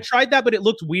 Zero. I tried that, but it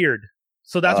looked weird.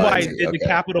 So that's Oh, why I I see. did the Okay.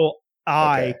 capital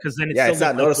I, Okay. because then it Yeah, still it's not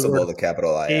looked like the noticeable, word- the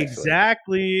capital I. Actually.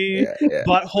 Exactly. Yeah, yeah.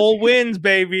 Butthole wins,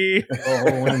 baby.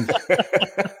 Butthole wins.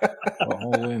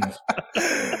 Butthole wins.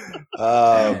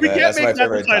 Oh, We man, can't that's make my that the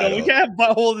favorite title. We can't have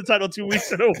butthole the title 2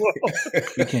 weeks in a row.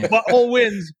 You can't. Butthole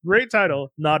wins. Great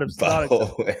title. Not acceptable.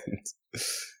 Butthole wins.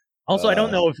 Also, I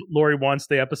don't know if Lori wants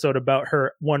the episode about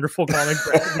her wonderful comic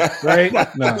book. Right?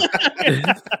 No.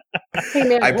 hey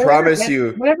man, I whatever promise gets-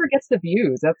 you- whatever gets the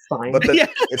views, that's fine. But Yeah.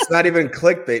 it's not even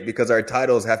clickbait because our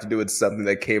titles have to do with something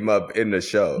that came up in the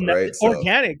show, No, right? So,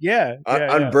 organic, yeah.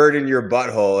 Unburden your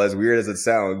butthole, as weird as it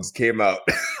sounds, came out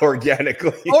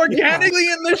organically. Organically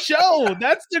in the show.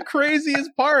 That's the craziest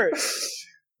part.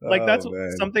 Like, that's Oh,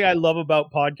 man. something I love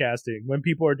about podcasting when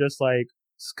people are just like,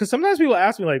 because sometimes people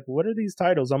ask me, like, what are these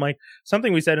titles? I'm like,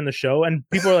 something we said in the show. And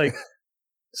people are like,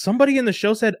 somebody in the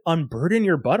show said, unburden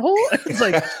your butthole? It's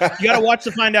like, you got to watch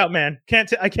to find out, man.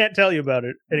 I can't tell you about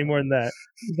it any more than that.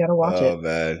 You gotta watch Oh it.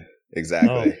 man,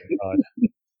 exactly. Oh,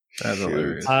 That's Shoot.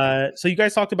 hilarious. so you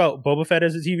guys talked about Boba Fett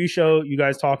as a TV show. You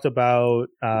guys talked about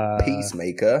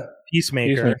Peacemaker.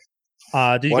 Peacemaker.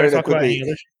 Did you Wanted guys to talk about any quickly-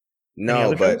 other? No,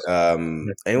 other but shows?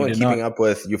 anyone did keeping not. up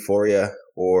with Euphoria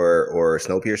or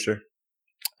Snowpiercer?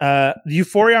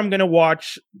 Euphoria, I'm gonna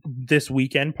watch this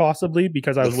weekend possibly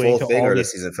because I The was waiting full till thing all or the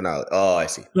these- season finale? Oh, I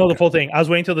see. No, the full thing. I was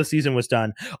waiting till the season was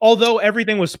done. Although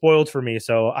everything was spoiled for me,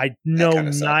 so I know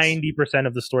kinda sucks. 90%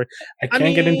 of the story. I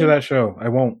can't get into mean- that show. I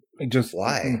won't. It just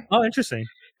Why? Oh, interesting.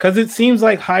 Because it seems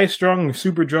like high strung,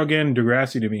 super drug in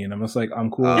Degrassi to me, and I'm just like, I'm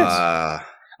cool.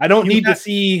 I don't You need got- to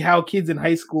see how kids in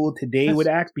high school today would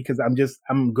act because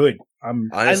I'm good. I'm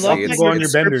Honestly, I love it's- that go on your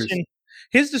your benders. description.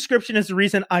 His description is the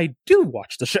reason I do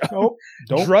watch the show. Nope.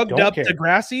 Drugged don't up care.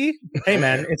 Degrassi. Hey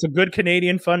man, it's a good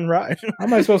Canadian fun ride. How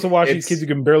am I supposed to watch these It's- kids who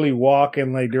can barely walk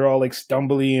and like they're all like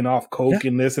stumbly and off coke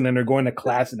and this, and then they're going to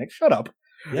class and like, shut up.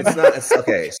 It's not. It's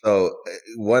okay. So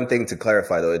one thing to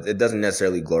clarify though, it doesn't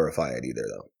necessarily glorify it either,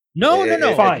 though. No.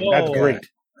 Fine, that's No. great.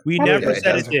 We Yeah, never it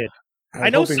said it doesn't. did. was I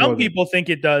know hoping it some wasn't. people think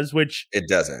it does, which It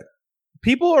doesn't.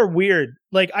 people are weird.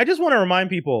 Like, I just want to remind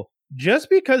people, just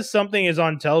because something is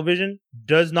on television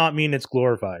does not mean it's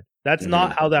glorified. That's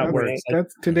not how that That's- works. Like,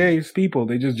 That's today's people.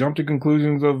 They just jump to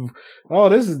conclusions of, oh,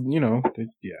 this is, yeah.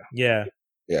 yeah.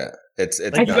 Yeah, it's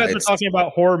Like, not, you guys were it's, talking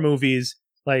about horror movies.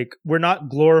 Like, we're not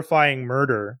glorifying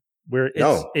murder.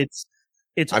 No.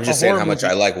 It's I'm a just saying horror how much I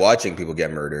movie. like watching people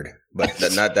get murdered, but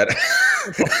not that.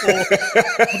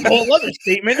 A whole other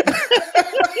statement.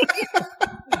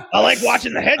 I like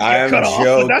watching the head get I'm cut off.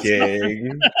 But that's not-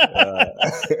 joking.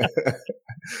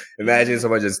 Imagine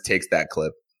someone just takes that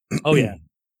clip. Oh yeah.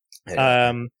 Yeah.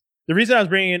 The reason I was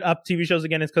bringing up TV shows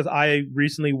again is because I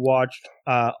recently watched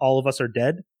All of Us Are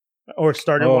Dead, or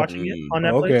started watching it on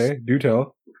Netflix. Okay, do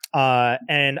tell.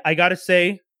 And I gotta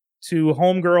say, to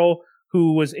homegirl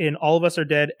who was in All of Us Are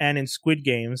Dead and in Squid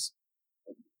Games,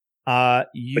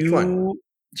 Which one?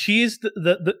 she's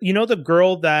the you know, the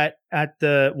girl that at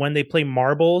the when they play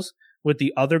marbles with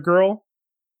the other girl,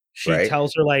 she Right.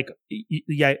 tells her like,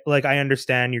 yeah, like, I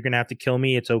understand you're gonna have to kill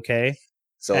me, it's okay.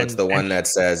 So it's And- the one and- that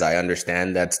says "I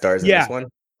understand" that stars in Yeah. this one.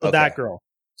 So Okay. that girl.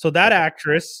 So that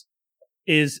actress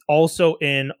is also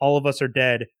in All of Us Are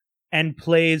Dead and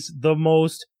plays the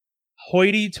most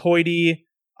hoity-toity,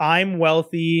 I'm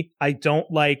wealthy, I don't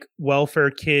like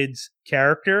welfare kids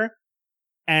character.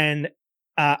 And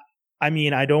I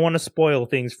mean, I don't want to spoil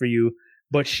things for you,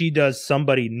 but she does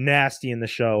somebody nasty in the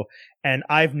show. And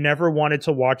I've never wanted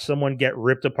to watch someone get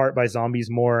ripped apart by zombies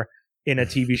more in a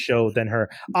TV show than her.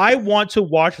 I want to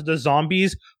watch the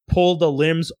zombies pull the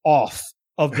limbs off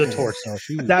of the torso.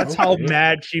 Shoot, That's how okay.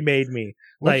 mad she made me.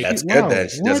 Like, That's Wow, good. Then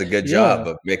she does a what? good Yeah. job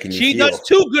of making you she feel. does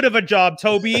too good of a job,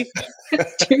 Toby.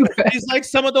 Too bad. She's like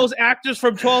some of those actors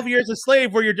from 12 Years a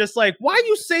Slave where you're just like, why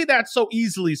you say that so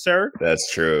easily, sir?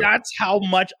 That's true. That's how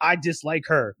much I dislike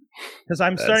her. Because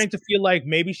I'm That's- starting to feel like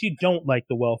maybe she don't like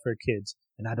the welfare kids.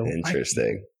 And I don't like it.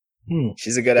 Interesting. Hmm.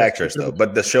 She's a good actress though,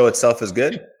 but the show itself is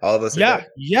good. All of us. Are Yeah, good.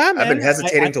 yeah, man. I've been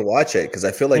hesitating I- to watch it because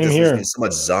I feel like Same there's here. been so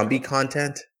much zombie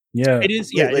content. Yeah. It is,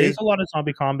 yeah, it Lately. is a lot of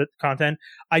zombie content.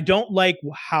 I don't like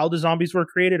how the zombies were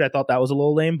created. I thought that was a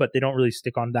little lame, but they don't really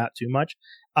stick on that too much.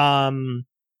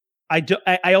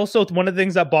 I also, one of the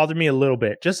things that bothered me a little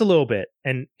bit, just a little bit,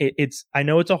 and it's I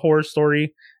know it's a horror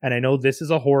story, and I know this is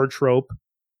a horror trope,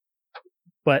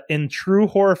 but in true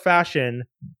horror fashion,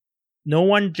 no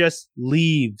one just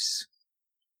leaves.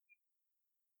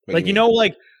 What do Like, you mean? know,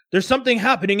 like there's something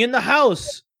happening in the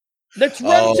house. Let's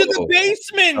run to the Oh.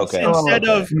 basement Okay. instead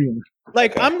Oh, of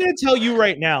like, Okay. I'm going to tell you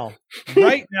right now,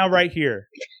 right here.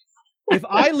 If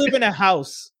I live in a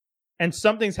house and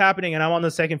something's happening and I'm on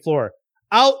the second floor,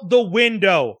 out the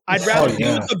window. I'd rather deal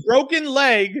yeah. with a broken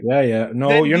leg. Yeah. No,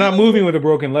 Then you're not deal moving with a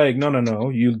broken leg. No.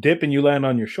 You dip and you land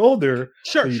on your shoulder.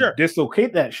 Sure, so you sure.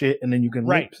 dislocate that shit, and then you can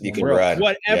Right. leap You can somewhere else.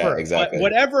 run. Whatever. Yeah, exactly.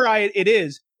 Whatever it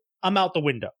is, I'm out the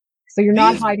window. So you're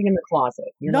not These- hiding in the closet.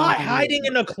 You're Not hiding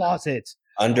in a closet.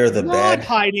 Under the Not bed.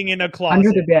 hiding in a closet.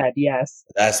 under the bed. Yes.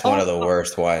 That's one of the Oh,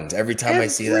 worst ones. Every time I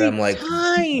see that, I'm like,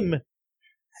 time.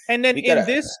 And then We in gotta-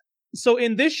 this, so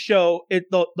in this show,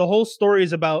 the whole story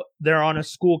is about they're on a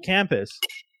school campus,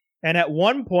 and at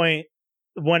one point,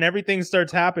 when everything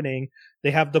starts happening,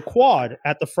 they have the quad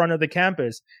at the front of the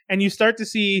campus, and you start to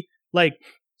see like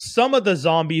some of the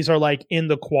zombies are like in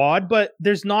the quad, but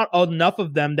there's not enough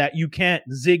of them that you can't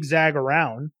zigzag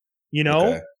around, you know.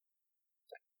 okay.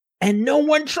 And no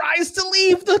one tries to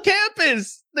leave the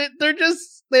campus.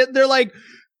 They're like,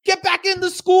 get back in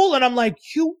the school. And I'm like,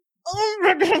 oh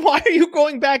my God, why are you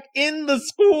going back in the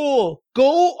school?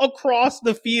 Go across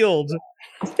the field.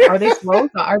 Are they slow?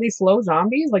 Are they slow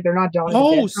zombies? Like they're not Dawn of the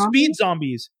Oh, Dead speed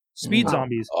zombies. Speed Wow.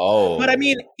 zombies. Oh, But I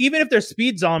mean, even if they're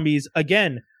speed zombies,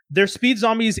 again, they're speed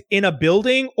zombies in a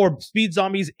building or speed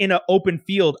zombies in an open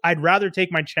field. I'd rather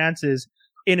take my chances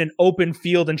in an open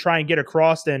field and try and get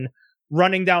across than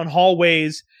running down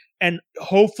hallways and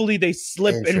hopefully they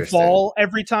slip and Interesting. fall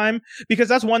every time. Because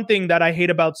that's one thing that I hate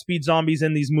about speed zombies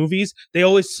in these movies. They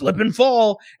always slip and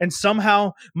fall, and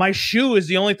somehow my shoe is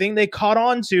the only thing they caught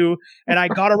on to, and I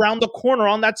got around the corner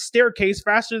on that staircase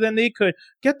faster than they could.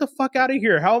 Get the fuck out of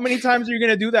here. How many times are you going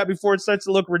to do that before it starts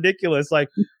to look ridiculous? Like,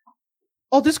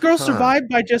 oh, this girl Huh. survived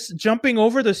by just jumping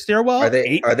over the stairwell are they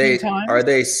 18 times? are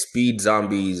they speed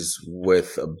zombies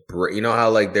with a you know how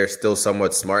like they're still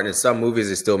somewhat smart, and in some movies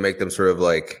they still make them sort of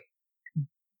like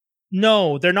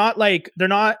No, they're not like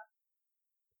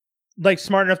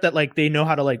smart enough that like they know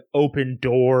how to like open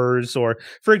doors, or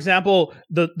for example,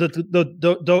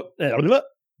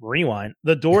 rewind.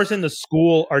 The doors in the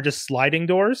school are just sliding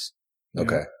doors,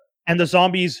 okay. and the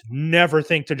zombies never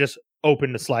think to just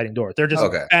open the sliding door. They're just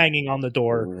Okay. banging on the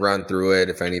door. Run through it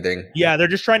if anything. Yeah, they're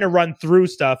just trying to run through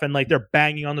stuff, and like they're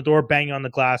banging on the door, banging on the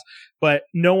glass, but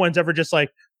no one's ever just like,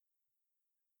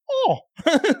 oh.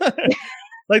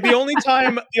 Like the only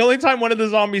time one of the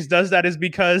zombies does that is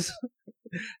because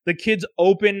the kids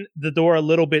open the door a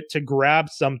little bit to grab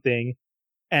something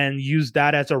and use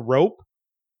that as a rope,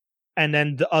 and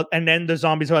then the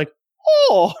zombies are like,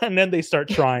 oh, and then they start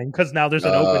trying because now there's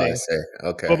an I opening. see.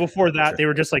 Okay. But before that, they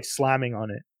were just like slamming on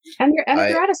it. And if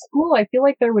you're at a school, I feel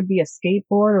like there would be a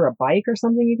skateboard or a bike or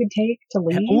something you could take to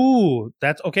leave. Ooh,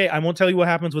 that's okay. I won't tell you what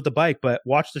happens with the bike, but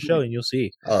watch the show and you'll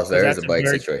see. Oh, so there is that's a bike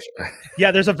very- situation.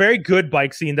 Yeah, there's a very good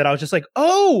bike scene that I was just like,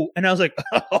 oh, and I was like,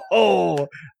 oh,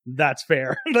 that's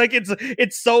fair. Like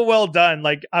it's so well done.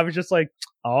 Like I was just like,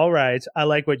 all right, I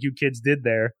like what you kids did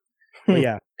there. But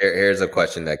yeah. Here's a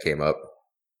question that came up.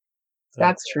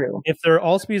 That's true. If they're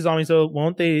all speed zombies, though,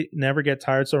 won't they never get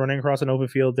tired? So running across an open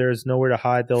field, there's nowhere to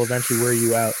hide. They'll eventually wear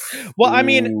you out. Well, I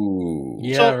mean, Ooh.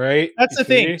 Yeah, so right. that's the You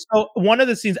thing. see? So one of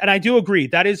the scenes, and I do agree,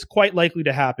 that is quite likely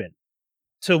to happen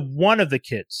to one of the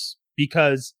kids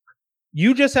because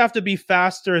you just have to be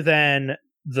faster than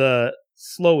the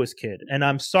slowest kid. And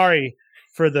I'm sorry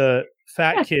for the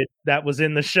fat kid that was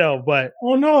in the show, but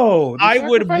Oh no! They I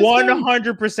would sacrificed him?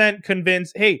 100%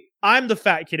 convince, hey, I'm the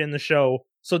fat kid in the show.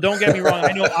 So don't get me wrong.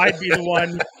 I know I'd be the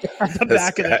one at the This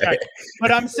back of the guy. track.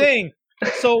 But I'm saying,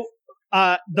 so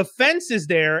the fence is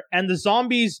there and the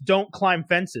zombies don't climb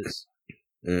fences.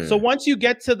 Mm. So once you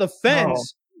get to the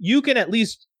fence, you can at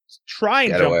least try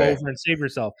and Get jump away. over and save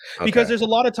yourself. Because Okay. there's a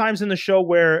lot of times in the show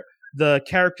where the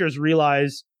characters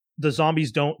realize the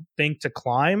zombies don't think to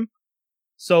climb.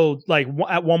 So, like,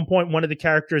 at one point, one of the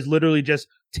characters literally just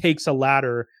takes a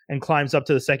ladder and climbs up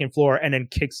to the second floor and then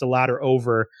kicks the ladder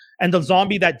over. And the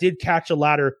zombie that did catch a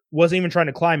ladder wasn't even trying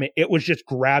to climb it. It was just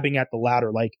grabbing at the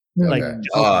ladder. Like, Okay.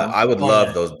 just- I would Oh, love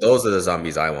yeah. those. Those are the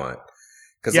zombies I want.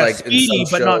 Because yeah, like speedy, in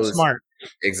some but not shows- smart.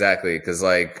 Exactly. Because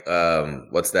like,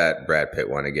 what's that Brad Pitt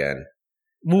one again?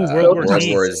 Ooh, Uh, World War World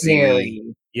Z. War Z. Scary.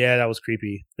 Yeah, that was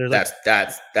creepy. They're like,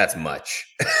 That's much.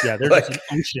 yeah, they're like, just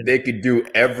an ocean. They could do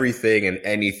everything and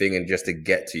anything and just to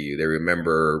get to you. They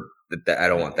remember that I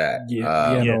don't want that.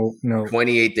 Yeah, Yeah. no.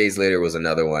 28 Days Later was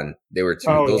another one. They were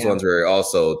Oh, those yeah. ones were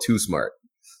also too smart.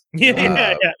 Yeah,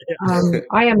 Uh, yeah.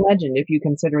 I Am Legend, if you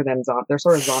consider them they're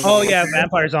sort of zombies. Oh yeah,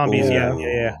 vampire zombies. Yeah, Ooh, yeah,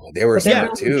 yeah. They were But they're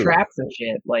smart building too. traps and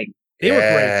shit. Like, They were great.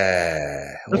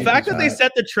 Yeah. The Oh fact my that they God.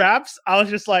 set the traps, I was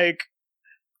just like,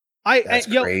 That's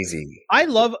yo, crazy. I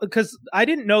love because I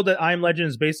didn't know that I Am Legend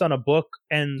is based on a book,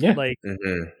 and Yeah. like, Hmm.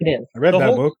 it is. I read The that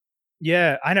whole- book.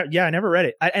 yeah, I know, yeah, I never read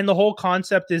it, and the whole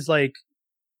concept is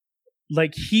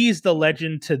like he's the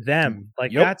legend to them.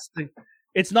 Like Yep. that's the.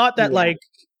 It's not that Yeah. like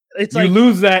it's You like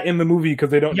lose that in the movie because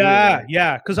they don't. do yeah, it.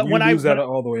 yeah. Because You when I lose that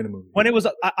all the way in the movie. when it was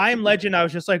I Am Legend, I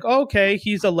was just like, oh, okay,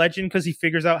 he's a legend because he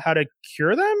figures out how to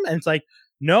cure them, and it's like,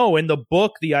 no, in the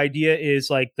book, the idea is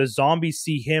like the zombies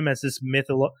see him as this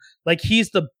like he's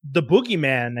the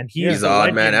boogeyman, and he's He's the the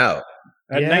odd man legend. out.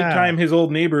 At Yeah. nighttime, his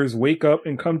old neighbors wake up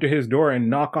and come to his door and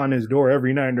knock on his door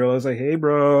every night. And they're always like, "Hey,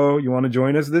 bro, you want to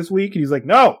join us this week?" And he's like,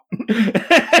 "No."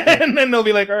 And then they'll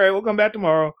be like, "All right, we'll come back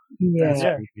tomorrow." Yeah. That's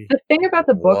creepy. The thing about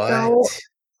the book, though,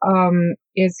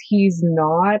 is he's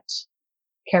not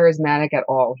charismatic at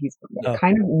all. He's Oh.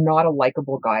 kind of not a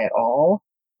likable guy at all.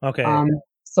 Okay.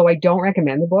 So I don't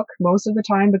recommend the book most of the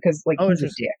time because, like, Oh, he's a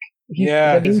interesting. dick.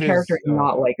 Yeah, the main his- character is oh.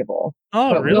 not likable.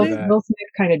 Oh, But really? Will Smith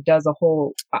kind of does a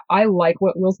whole. I like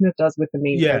what Will Smith does with the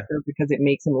main Yeah. character because it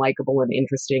makes him likable and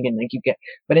interesting, and like you get.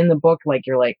 But in the book, like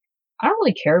you're like, I don't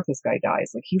really care if this guy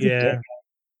dies. Like he's a Yeah. dick.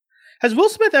 Has Will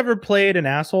Smith ever played an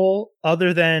asshole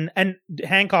other than and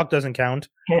Hancock doesn't count?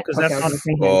 'Cause that's I was not- gonna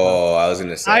say Hancock. Oh, I was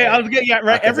gonna say. I was getting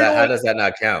right. how Everyone does that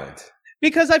not count?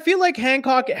 because I feel like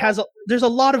Hancock there's a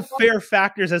lot of fair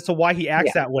factors as to why he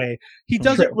acts that way. He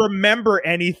doesn't True. remember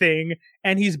anything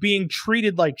and he's being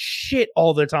treated like shit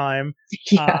all the time.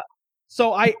 Yeah.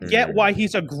 So I get why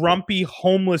he's a grumpy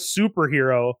homeless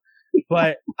superhero,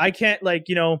 but I can't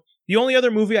the only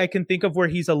other movie I can think of where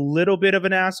he's a little bit of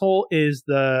an asshole is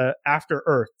the After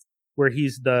Earth, where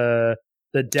he's the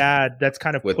dad that's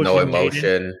kind of With pushing no Jaden.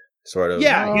 emotion, sort of.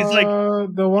 Yeah, he's like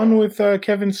the one with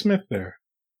Kevin Smith there.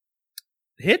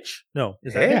 Hitch? No,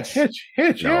 is that Hitch? Hitch?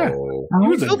 Hitch. Yeah, No. he You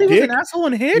was a felt he was an dick. asshole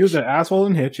in Hitch? He was an asshole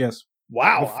in Hitch. Yes.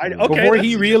 Wow. Okay. Before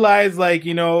he that's- realized, like,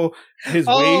 his ways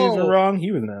Oh. are wrong,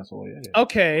 he was an asshole. Yeah.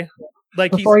 Okay.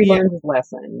 Like Before he yeah, learns his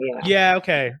lesson. Yeah. yeah.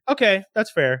 Okay. Okay.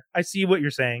 That's fair. I see what you're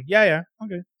saying. Yeah. Yeah.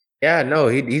 Okay. Yeah, no,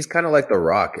 he's kind of like The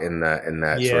Rock in that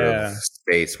sort Yeah. of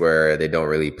space where they don't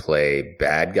really play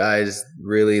bad guys,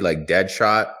 really, like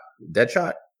Deadshot.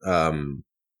 Deadshot.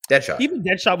 Even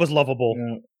Deadshot was lovable.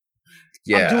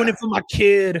 Yeah, I'm doing it for my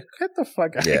kid. Get the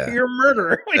fuck out. Yeah. You're a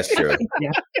murderer. That's true.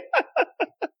 Yeah.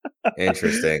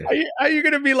 Interesting. Are you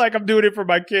gonna be like, I'm doing it for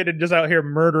my kid and just out here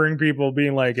murdering people,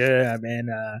 being like, yeah, man,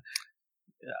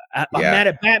 I'm Yeah. mad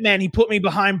at Batman. He put me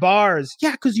behind bars.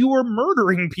 Yeah, because you were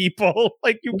murdering people.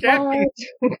 Like you can't.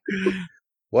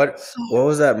 What? What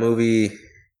was that movie?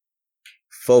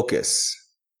 Focus.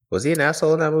 Was he an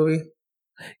asshole in that movie?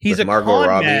 He's With a Margot con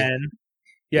Robbie? man.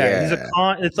 Yeah, he's a Yeah.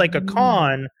 con. It's like a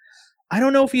con. I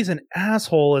don't know if he's an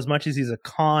asshole as much as he's a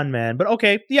con man, but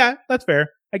okay, yeah, that's fair.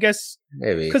 I guess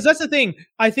Maybe. because that's the thing.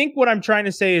 I think what I'm trying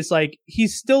to say is like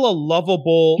he's still a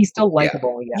lovable. He's still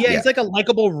likable. Yeah. He's like a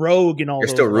likable rogue and all. You're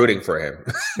those still ways. rooting for him.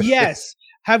 Yes,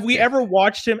 have we ever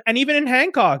watched him? And even in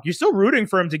Hancock, you're still rooting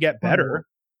for him to get better.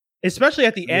 Especially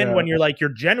at the end when you're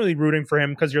genuinely rooting for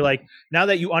him because you're like, now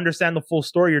that you understand the full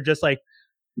story, you're just like,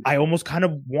 I almost kind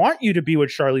of want you to be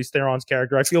with Charlize Theron's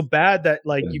character. I feel bad that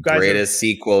you guys greatest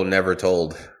sequel never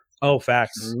told. Oh,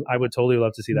 facts. I would totally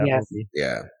love to see that movie.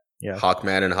 Yeah.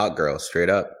 Hawkman and Hawkgirl, straight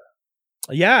up.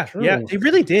 Yeah, yeah, they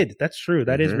really did. That's true.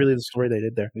 That is really the story they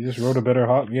did there. They just wrote a better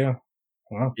Hawk. Yeah.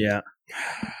 Wow. Yeah.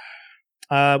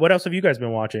 What else have you guys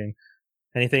been watching?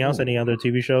 Anything else? Any other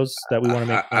TV shows that we want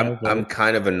to make? I'm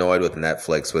kind of annoyed with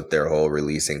Netflix with their whole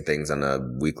releasing things on a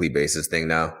weekly basis thing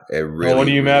now. It really. What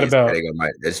are you mad about?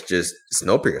 It's just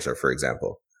Snowpiercer, for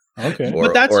example. Okay,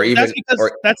 but that's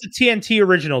because that's a TNT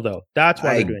original, though. That's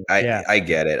why they're doing it. I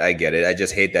get it. I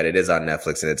just hate that it is on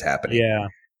Netflix and it's happening. Yeah.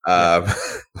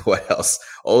 What else?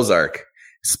 Ozark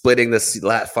splitting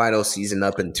the final season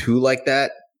up in 2 like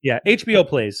that. Yeah, HBO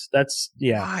plays. That's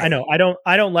I know. I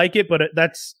don't like it, but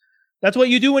that's what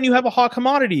you do when you have a hot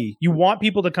commodity. You want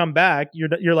people to come back.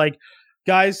 You're like,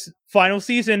 guys, final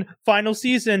season.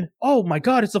 Oh my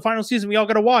God, it's the final season. We all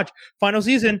got to watch. Final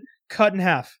season, cut in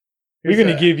half. We're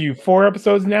going to give you 4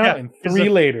 episodes now and 3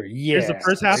 later. Yeah. Here's the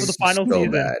first half of the final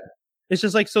season. Bad. It's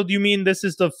just like, so do you mean this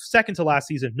is the second to last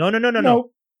season? No.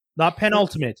 Not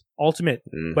penultimate. Ultimate.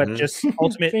 But just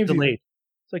ultimate delayed.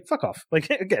 It's like, fuck off. Like,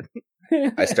 again.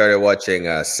 I started watching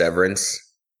Severance.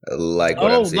 Like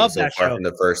what I'm seeing so far from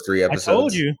the first 3 episodes. I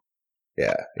told you.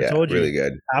 Yeah, really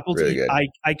good. Apple really TV. Good.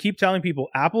 I keep telling people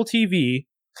Apple TV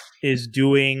is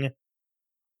doing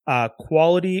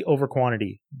quality over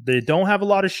quantity. They don't have a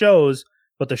lot of shows,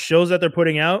 but the shows that they're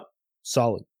putting out,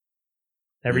 solid.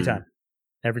 Every time.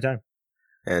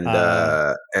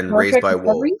 And Raised by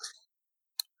Wolves.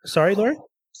 Sorry, Laura?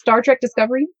 Star Trek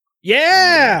Discovery?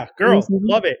 Yeah, girl,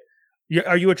 love it.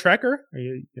 Are you a Trekker?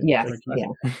 Yes.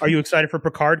 Are you excited for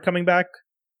Picard coming back?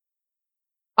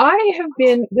 I have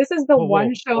been. This is the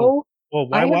one show. Well,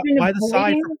 why the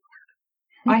side?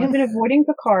 I have been avoiding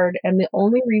Picard, and the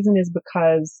only reason is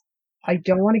because I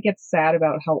don't want to get sad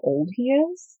about how old he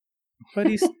is.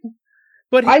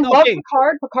 But I love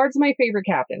Picard. Picard's my favorite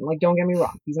captain. Like, don't get me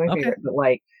wrong, he's my favorite. But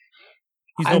like,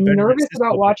 I'm nervous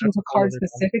about watching Picard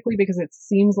specifically because it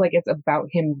seems like it's about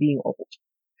him being old.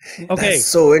 Okay, that's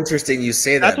so interesting you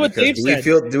say that. That's what Dave said.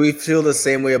 Do we feel the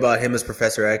same way about him as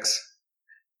Professor X?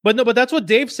 But that's what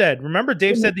Dave said. Remember,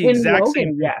 Dave said the exact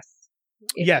same.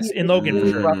 Yes, in Logan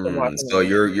for sure. So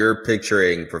you're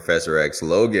picturing Professor X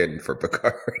Logan for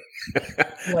Picard.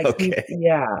 Okay.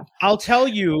 Yeah. I'll tell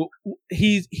you,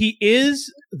 he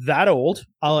is that old.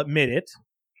 I'll admit it.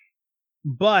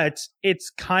 But it's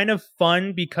kind of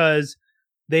fun because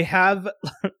they have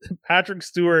Patrick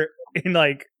Stewart in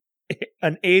like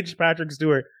an aged Patrick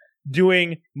Stewart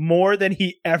doing more than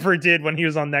he ever did when he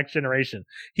was on Next Generation.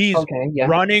 He's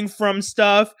running from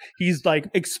stuff. He's like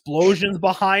explosions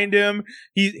behind him.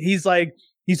 He's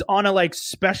on a like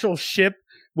special ship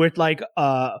with like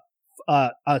a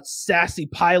sassy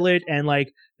pilot and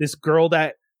like this girl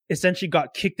that essentially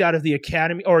got kicked out of the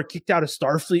academy or kicked out of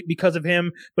Starfleet because of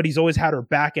him, but he's always had her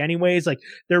back anyways. Like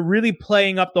they're really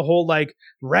playing up the whole like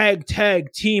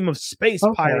ragtag team of space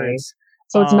pirates.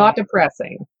 So it's not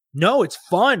depressing. No, it's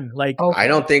fun. Like I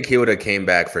don't think he would have came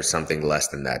back for something less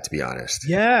than that, to be honest.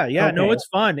 Yeah. Okay. No, it's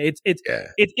fun.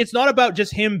 It's not about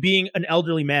just him being an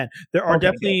elderly man. There are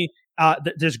definitely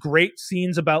there's great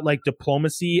scenes about like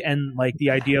diplomacy and like the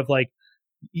idea of like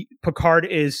Picard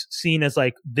is seen as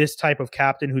like this type of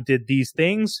captain who did these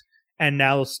things, and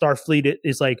now Starfleet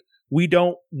is like, we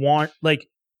don't want, like,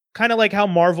 kind of like how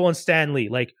Marvel and Stan Lee,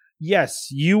 like, yes,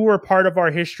 you were part of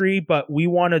our history, but we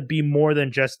want to be more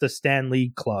than just the Stan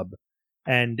Lee club.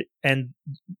 And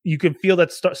you can feel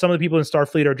that some of the people in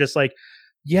Starfleet are just like,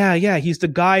 yeah, he's the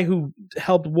guy who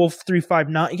helped Wolf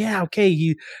 359. Yeah,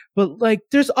 okay, but like,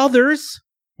 there's others.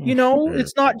 You know,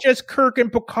 it's not just Kirk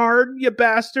and Picard, you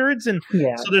bastards. And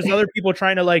so there's other people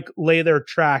trying to like lay their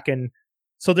track. And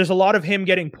so there's a lot of him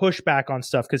getting pushback on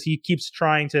stuff because he keeps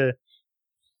trying to,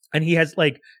 and he has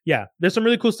like, there's some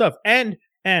really cool stuff. And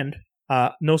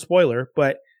no spoiler,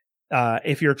 but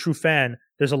if you're a true fan,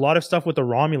 there's a lot of stuff with the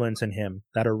Romulans in him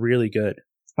that are really good.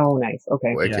 Oh, nice.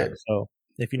 Okay. Wicked. So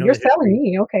if you know, you're selling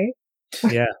me.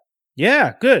 Okay.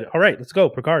 Yeah, good. All right, let's go.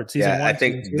 Picard, season 1. I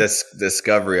think this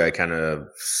Discovery I kind of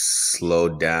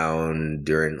slowed down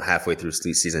during halfway through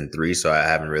season 3, so I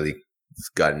haven't really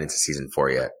gotten into season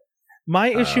 4 yet. My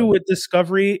issue with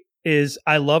Discovery is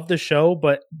I love the show,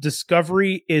 but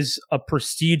Discovery is a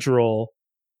procedural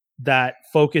that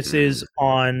focuses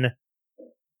on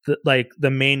the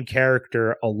main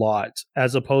character a lot,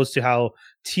 as opposed to how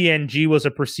TNG was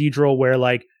a procedural where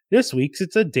like This week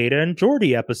it's a Data and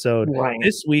Geordi episode. Right.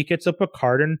 This week it's a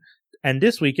Picard and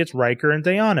this week it's Riker and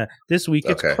Diana. This week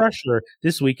it's Crusher.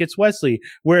 This week it's Wesley.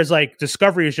 Whereas like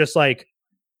Discovery is just like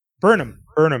burn him.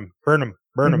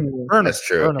 That's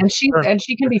true. And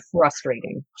she can be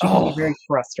frustrating. She can be very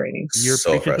frustrating. You're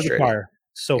so preaching to the choir.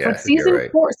 So Yeah. But season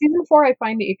four, I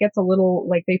find it gets a little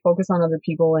like they focus on other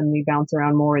people and they bounce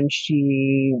around more. And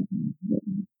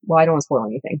I don't want to spoil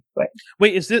anything, but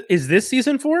wait, is this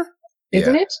season 4?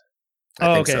 Isn't it?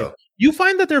 I think okay. so. You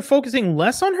find that they're focusing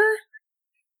less on her?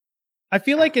 I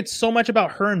feel like it's so much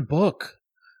about her and Book,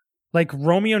 like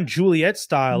Romeo and Juliet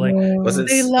style. Like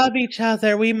they love each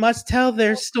other. We must tell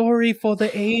their story for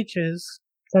the ages.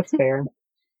 That's fair.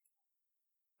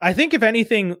 I think if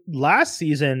anything, last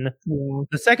season,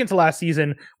 the second to last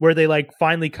season, where they like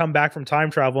finally come back from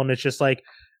time travel, and it's just like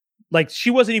she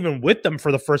wasn't even with them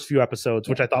for the first few episodes,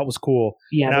 which I thought was cool.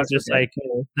 Yeah, and I was just like,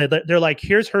 they're like,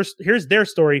 here's their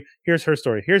story, here's her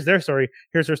story, here's their story,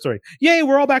 here's her story. Yay,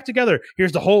 we're all back together.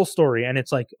 Here's the whole story, and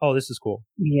it's like, oh, this is cool.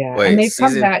 Yeah, and they've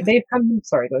come back.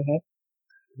 Sorry, go ahead.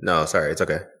 No, sorry, it's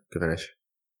okay. Go finish.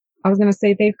 I was gonna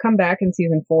say they've come back in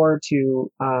season 4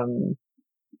 to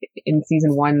in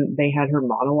season 1 they had her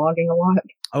monologuing a lot.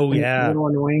 Oh yeah, a little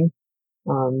annoying.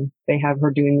 They have her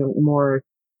doing more,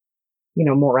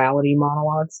 morality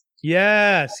monologues.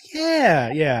 Yes,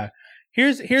 yeah.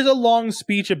 Here's a long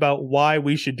speech about why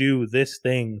we should do this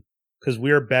thing because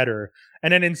we're better.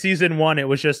 And then in season 1, it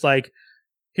was just like,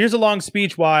 here's a long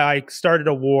speech why I started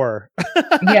a war.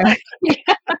 Yeah.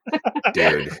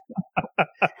 Dude.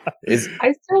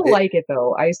 I still like it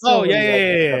though.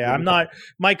 Yeah. I'm not.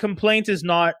 My complaint is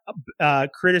not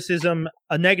criticism,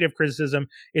 a negative criticism.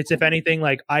 It's if anything,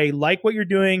 like I like what you're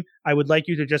doing. I would like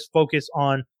you to just focus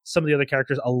on some of the other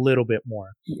characters a little bit more.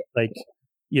 Yeah. Like,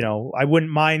 I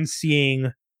wouldn't mind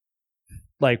seeing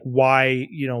like why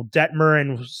Detmer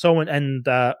and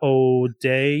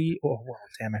O'Day. Oh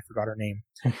damn, I forgot her name.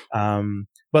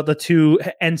 But the two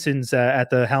ensigns at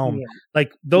the helm,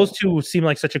 like those two seem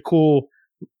like such a cool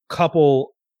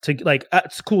couple to like.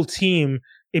 It's a cool team.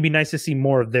 It'd be nice to see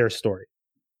more of their story.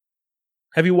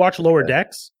 Have you watched Lower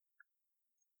Decks?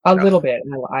 A little bit.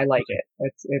 I like it.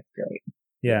 It's great.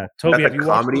 Yeah, Toby, have you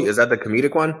comedy? Is that the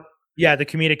comedic one? Yeah, the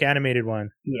comedic animated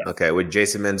one. Yeah. Okay, with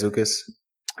Jason Mantzoukas.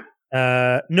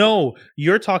 No,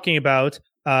 you're talking about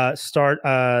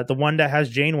the one that has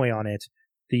Janeway on it,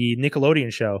 the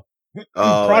Nickelodeon show.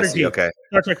 Oh, Prodigy. Okay.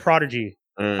 Star Trek Prodigy.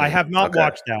 I have not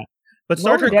watched that, but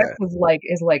Star Trek is like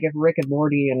if Rick and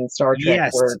Morty and Star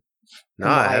Trek were. No,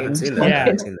 I haven't seen that. Yeah,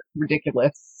 it's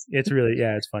ridiculous. It's really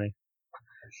it's funny.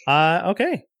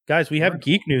 Okay, guys, we have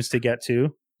geek news to get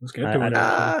to. Let's get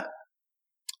to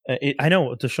it. I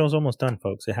know the show's almost done,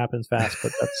 folks. It happens fast,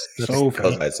 but that's so fast.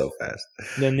 Goes by so fast.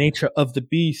 The nature of the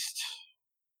beast.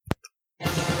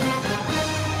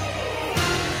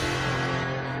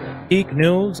 Geek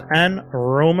news and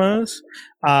rumors.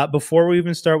 Before we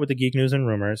even start with the geek news and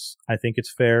rumors, I think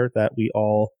it's fair that we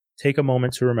all take a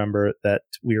moment to remember that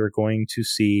we are going to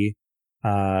see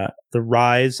the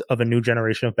rise of a new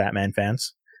generation of Batman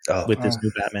fans. With this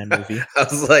new Batman movie.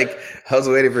 I was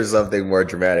waiting for something more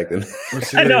dramatic than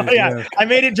I know, yeah. I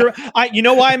made it you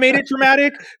know why I made it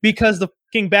dramatic? Because the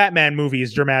fucking Batman movie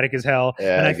is dramatic as hell.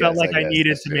 Yeah, and I felt like I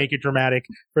needed to make it dramatic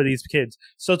for these kids.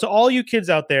 So to all you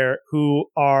kids out there who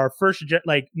are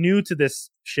new to this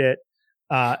shit,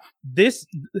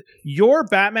 your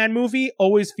Batman movie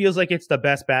always feels like it's the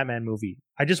best Batman movie.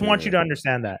 I just want you to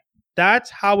understand that. That's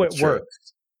how it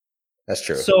works. That's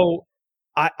true. So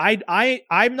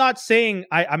I'm not saying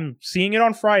I'm seeing it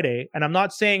on Friday, and I'm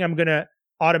not saying I'm gonna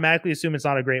automatically assume it's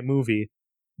not a great movie,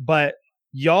 but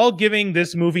y'all giving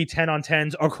this movie 10 on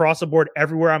 10s across the board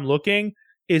everywhere I'm looking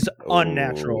is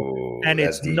unnatural, and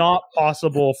it's not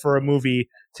possible for a movie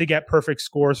to get perfect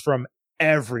scores from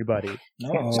everybody.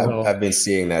 So, I've been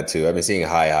seeing that too. I've been seeing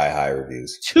high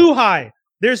reviews. Too high.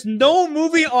 There's no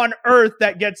movie on earth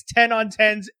that gets 10 on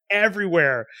 10s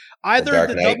everywhere. Either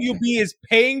the WB is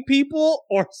paying people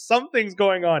or something's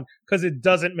going on because it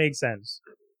doesn't make sense.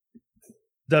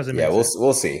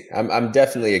 We'll see. I'm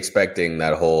definitely expecting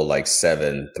that whole like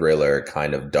Seven thriller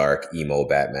kind of dark emo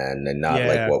Batman and not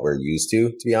like what we're used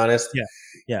to be honest.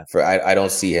 Yeah. I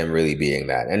don't see him really being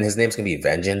that. And his name's gonna be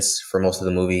Vengeance for most of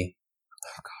the movie.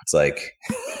 Oh God, it's like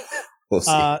we'll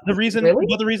see. The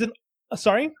reason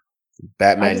sorry?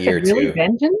 Batman Year 2. Really?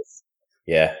 Vengeance?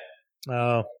 Yeah.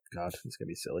 Oh God, it's gonna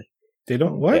be silly. They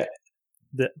don't what?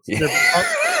 They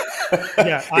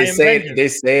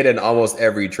say it in almost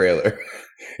every trailer.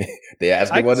 They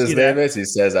ask him what his name is. He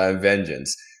says, "I'm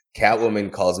Vengeance."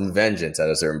 Catwoman calls him Vengeance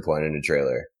at a certain point in the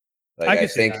trailer. Like I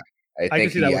think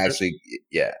he actually,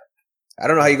 yeah. I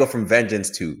don't know how you go from vengeance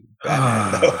to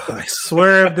Batman. though. I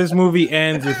swear if this movie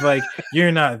ends with like,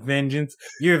 you're not vengeance,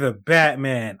 you're the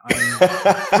Batman. I'm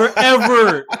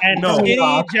forever. And No.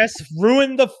 Skinny just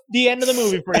ruined the end of the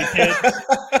movie for you, kids.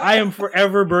 I am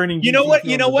forever burning. You know DC what? You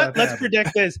films know if what? that Let's happens.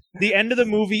 predict this. The end of the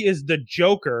movie is the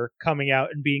Joker coming out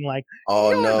and being like,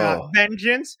 Oh "You're no! not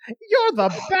vengeance. You're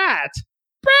the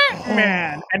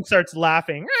Batman," and starts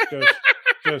laughing.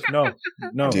 Just no.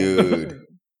 Dude.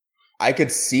 I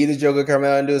could see the Joker coming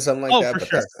out and do something like Oh, that. for but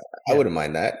sure. I wouldn't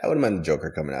mind that. I wouldn't mind the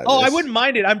Joker coming out. Of Oh, I this. wouldn't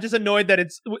mind it. I'm just annoyed that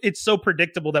it's so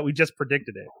predictable that we just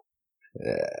predicted it.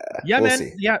 Yeah, we'll man.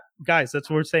 see. Yeah, guys, that's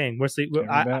what we're saying. We're see.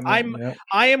 Batman, yeah.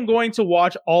 I am going to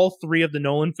watch all 3 of the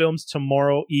Nolan films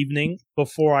tomorrow evening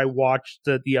before I watch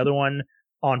the other one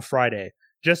on Friday,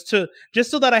 just so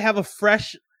that I have a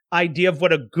fresh idea of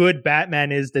what a good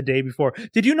Batman is the day before.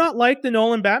 Did you not like the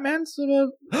Nolan Batmans?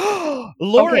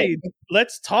 Lori,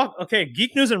 let's talk. Okay,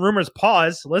 Geek News and Rumors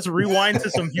pause. Let's rewind to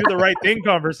some View the Right Thing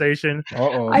conversation.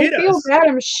 Uh-oh. I Hit feel us. bad.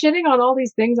 I'm shitting on all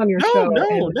these things on your show.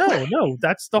 No.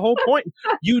 That's the whole point.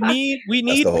 We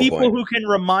need the whole people point. who can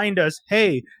remind us,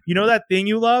 hey, you know that thing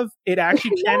you love? It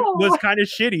actually No. was kind of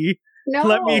shitty. No.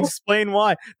 Let me explain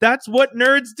why. That's what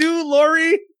nerds do,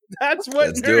 Lori. That's what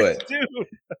Let's do nerds it. do.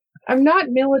 I'm not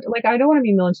militant. Like, I don't want to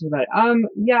be militant about it.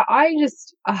 Yeah, I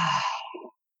just,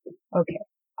 okay.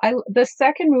 The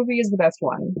second movie is the best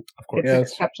one. Of course. It's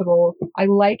Yes. acceptable. I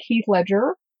like Heath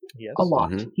Ledger Yes. a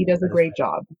lot. Mhm. He does a great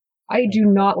job. I do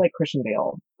not like Christian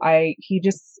Bale. He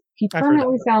I've heard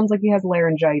permanently that. sounds like he has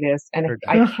laryngitis, and Heard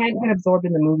I can't get absorbed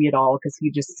in the movie at all because he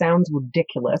just sounds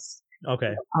ridiculous.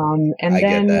 Okay. And I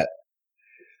then get that.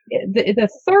 the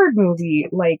third movie,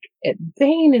 like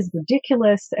Bane is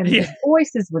ridiculous, and his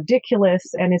voice is ridiculous,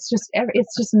 and it's just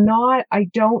not. I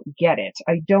don't get it.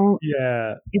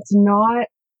 Yeah. It's not.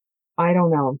 I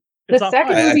don't know. The It's not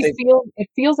second fun. I movie think-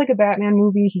 feels like a Batman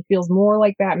movie. He feels more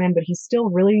like Batman, but he's still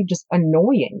really just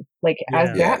annoying. Like as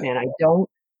Yeah. Batman, I don't.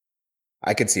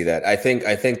 I could see that. I think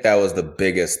that was the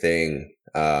biggest thing.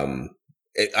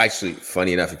 Actually,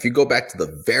 funny enough, if you go back to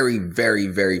the very, very,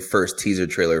 very first teaser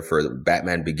trailer for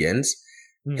Batman Begins,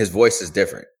 his voice is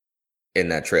different in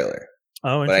that trailer.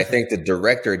 Oh, But I interesting. think the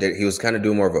director he was kind of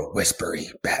doing more of a whispery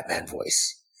Batman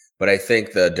voice. But I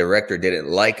think the director didn't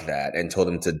like that and told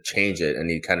him to change it.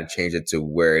 And he kind of changed it to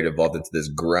where it evolved into this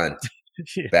grunt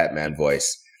Batman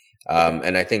voice.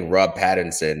 And I think Rob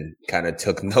Pattinson kind of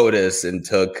took notice and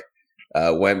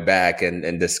went back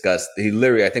and discussed. He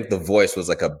literally, I think the voice was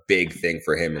like a big thing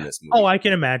for him in this movie. Oh, I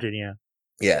can imagine. Yeah.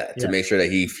 Yeah, to Yeah. make sure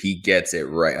that he gets it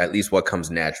right, at least what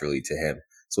comes naturally to him.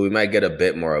 So we might get a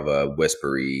bit more of a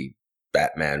whispery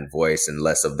Batman voice and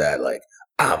less of that like,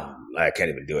 I can't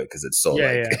even do it because it's so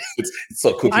it's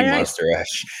so Cookie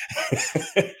Monster-ish.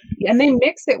 And they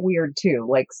mix it weird too.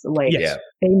 Like Yeah.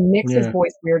 they mix his Yeah.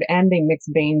 voice weird, and they mix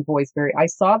Bane's voice very. I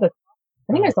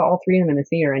think I saw all 3 of them in the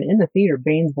theater, and in the theater,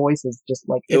 Bane's voice is just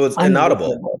like It was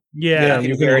inaudible. Yeah.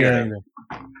 you hear can it. hear anything.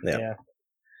 Yeah.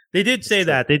 They did say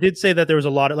that. They did say that there was a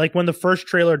lot of, like, when the first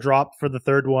trailer dropped for the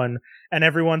third one and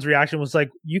everyone's reaction was like,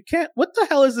 you can't, what the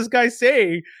hell is this guy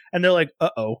saying? And they're like,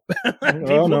 uh-oh.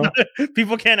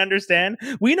 People can't understand.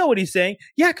 We know what he's saying.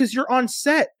 Yeah, because you're on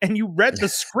set and you read the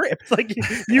script. Like,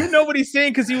 you know what he's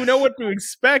saying because you know what to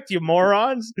expect, you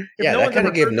morons. If Yeah, no that one's kind ever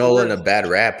of gave heard the Nolan a words- bad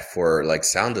rap for like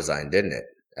sound design, didn't it?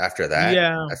 After that,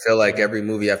 Yeah. I feel like every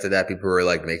movie after that, people were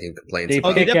like making complaints. They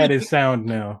about they pick at definitely- his sound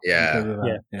now. Yeah. because of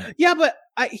that. Yeah. Yeah, but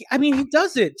I mean, he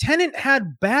does it. Tenet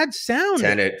had bad sound.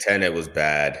 Tenet was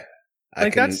bad.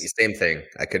 Like, Same thing.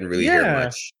 I couldn't really hear Yeah.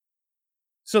 much.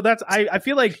 So that's, I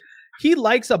feel like he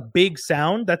likes a big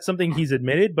sound. That's something he's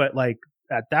admitted. But like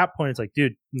at that point, it's like,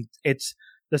 dude,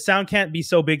 the sound can't be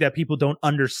so big that people don't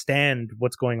understand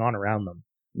what's going on around them.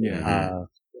 Yeah.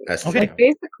 That's Okay. true.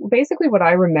 Like basically, what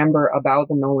I remember about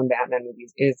the Nolan Batman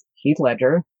movies is Heath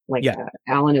Ledger. Like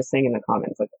Alan is saying in the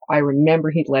comments, like I remember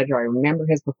Heath Ledger, I remember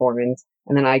his performance,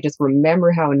 and then I just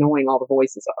remember how annoying all the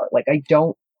voices are. Like I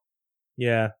don't.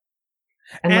 Yeah.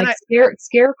 And like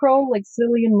Scarecrow, like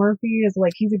Cillian Murphy is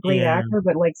like he's a great actor,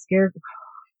 but like Scarecrow,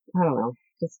 I don't know.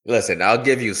 Listen, I'll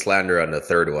give you slander on the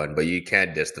third one, but you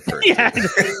can't diss the first. Yeah.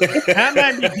 two.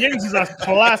 Batman Begins is a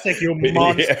classic, you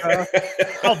monster.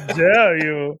 How dare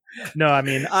you? No, I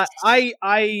mean, I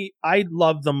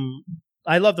love them.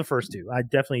 I love the first two. I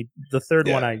definitely the third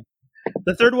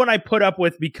one I put up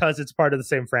with because it's part of the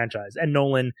same franchise, and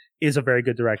Nolan is a very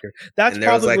good director. That's and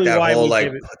there was probably like that why whole we like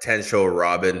gave it. potential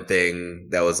Robin thing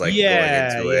that was like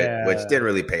Yeah, going into yeah. it, which didn't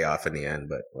really pay off in the end,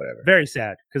 but whatever. Very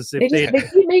sad because They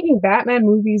if keep making Batman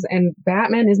movies, and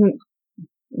Batman isn't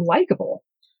likable.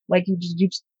 Like you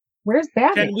just Where's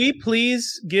Batman? Can we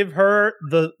please give her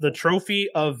the trophy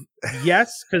of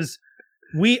yes? Because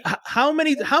how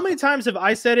many times have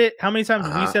I said it? How many times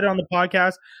have we said it on the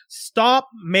podcast? Stop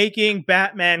making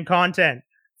Batman content.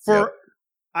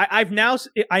 I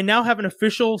now have an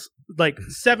official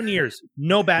 7 years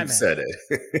no Batman. You said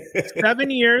it. 7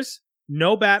 years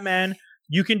no Batman.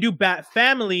 You can do Bat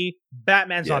Family.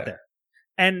 Batman's not there,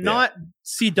 and not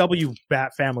CW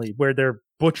Bat Family where they're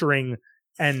butchering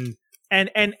and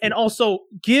also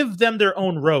give them their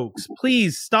own rogues.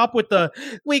 Please stop with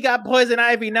we got Poison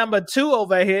Ivy #2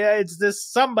 over here. It's this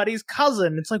somebody's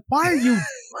cousin. It's like, why are you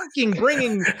fucking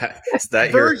bringing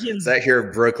versions? Is that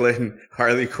your Brooklyn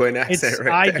Harley Quinn accent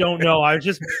I don't know. I was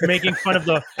just making fun of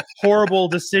the horrible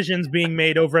decisions being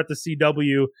made over at the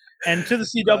CW. And to the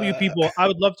CW people, I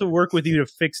would love to work with you to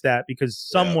fix that because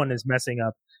someone is messing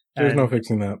up. There's no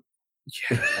fixing that.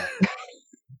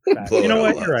 You know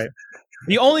what? You're right.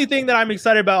 The only thing that I'm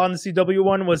excited about on the CW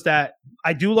one was that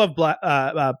I do love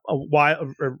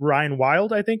Ryan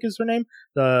Wild, I think is her name,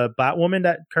 the Batwoman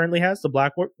that currently has the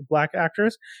black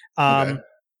actress. And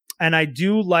I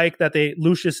do like that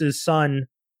Lucius's son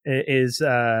is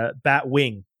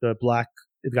Batwing, the black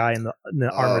guy in the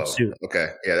armored suit. Okay,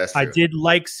 yeah, that's true. I did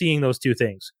like seeing those two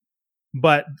things,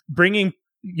 but bringing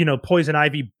Poison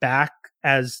Ivy back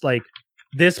as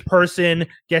this person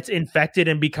gets infected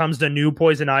and becomes the new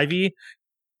Poison Ivy.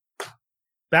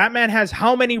 Batman has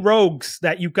how many rogues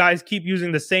that you guys keep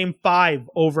using the same 5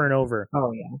 over and over?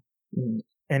 Oh, yeah.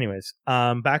 Anyways,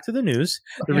 back to the news.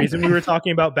 The reason we were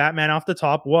talking about Batman off the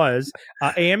top was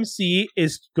AMC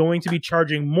is going to be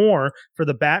charging more for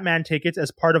the Batman tickets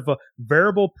as part of a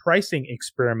variable pricing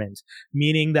experiment,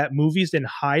 meaning that movies in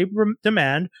high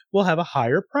demand will have a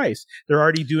higher price. They're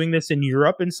already doing this in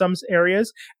Europe in some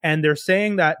areas, and they're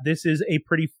saying that this is a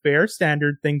pretty fair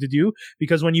standard thing to do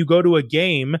because when you go to a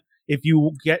game, if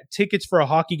you get tickets for a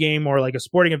hockey game or a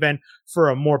sporting event for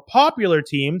a more popular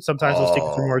team, sometimes those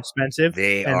tickets are more expensive.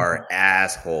 They are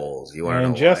assholes. You want to know?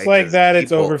 And just why? like that,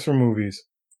 it's over for movies.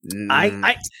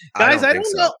 I don't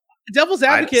know. Devil's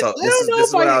advocate. This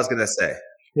is what I was gonna say.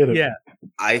 Yeah,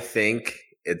 I think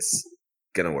it's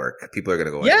gonna work. People are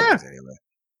gonna go. Yeah.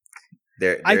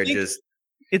 Anyway. I think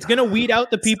it's gonna weed out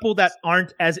the people that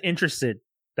aren't as interested.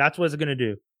 That's what it's gonna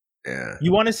do. Yeah.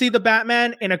 You want to see the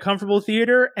Batman in a comfortable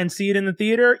theater and see it in the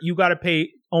theater, you got to pay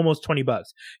almost $20.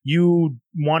 You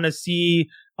want to see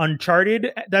Uncharted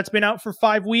that's been out for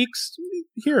 5 weeks?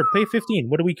 Here, pay $15.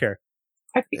 What do we care?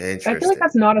 I feel like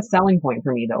that's not a selling point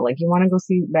for me though. You want to go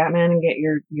see Batman and get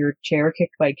your chair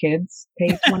kicked by kids?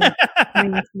 Pay $20.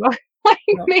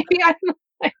 Maybe I'm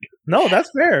No, that's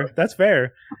fair. That's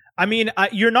fair. I mean,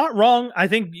 you're not wrong. I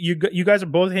think you guys are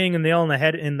both hitting a nail on the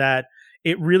head in that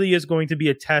it really is going to be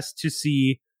a test to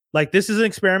see, this is an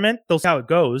experiment. They'll see how it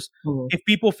goes. Mm-hmm. If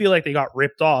people feel like they got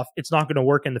ripped off, it's not going to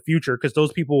work in the future because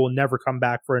those people will never come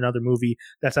back for another movie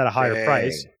that's at a higher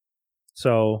price.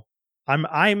 So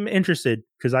I'm interested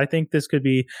because I think this could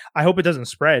be, I hope it doesn't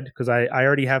spread because I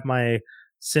already have my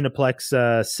Cineplex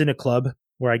Cine Club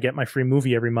where I get my free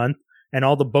movie every month. And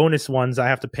all the bonus ones I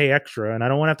have to pay extra. And I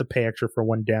don't want to have to pay extra for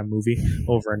one damn movie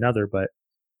over another, but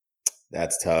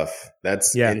that's tough.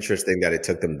 That's interesting that it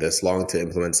took them this long to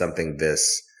implement something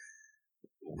this,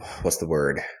 what's the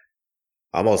word?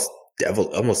 Almost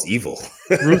evil.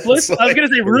 Ruthless? I was going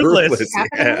to say ruthless.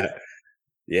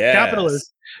 Yeah.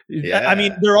 Capitalist. Yeah. I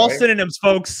mean, they're all synonyms,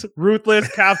 folks. Ruthless,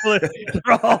 capitalist,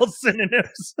 they're all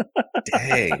synonyms.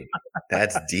 Dang.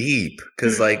 That's deep.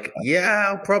 Because,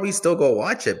 I'll probably still go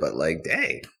watch it, but,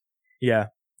 dang. Yeah.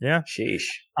 Yeah. Sheesh.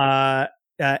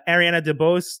 Ariana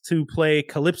DeBose to play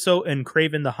Calypso and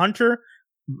Kraven the Hunter,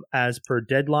 as per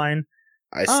Deadline.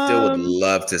 I still would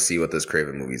love to see what this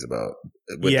Kraven movie's about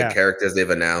with the characters they've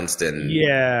announced and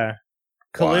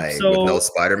Calypso with no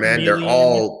Spider-Man. They're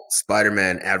all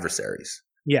Spider-Man adversaries.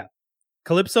 Yeah,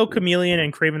 Calypso, Chameleon,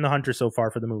 and Kraven the Hunter so far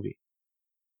for the movie.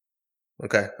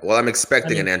 Okay, well, I'm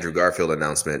expecting an Andrew Garfield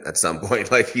announcement at some point.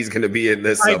 He's going to be in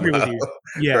this somehow. I agree with you.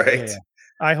 Yeah, right? Yeah.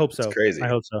 I hope so. It's crazy. I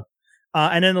hope so.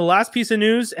 And then the last piece of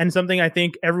news, and something I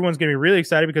think everyone's going to be really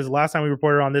excited because the last time we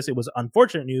reported on this, it was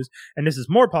unfortunate news, and this is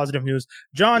more positive news.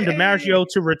 John DiMaggio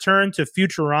to return to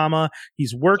Futurama.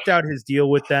 He's worked out his deal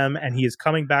with them, and he is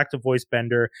coming back to voice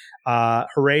Bender.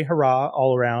 Hooray, hurrah,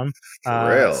 all around.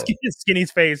 For real.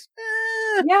 Skinny's face.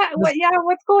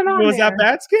 What's going on Was that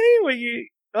bad, Skinny?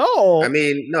 I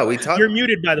mean, no, we talked. You're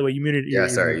muted, by the way. You muted. Yeah,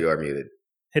 sorry, you are muted.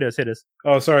 Hit us.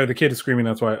 Oh, sorry, the kid is screaming,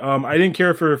 that's why. I didn't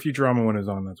care for Futurama when it was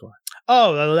on, that's why.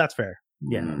 Oh, that's fair.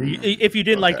 Yeah. If you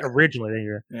didn't like originally, then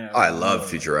you're. Yeah. I love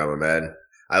Futurama, man.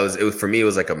 For me, it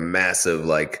was a massive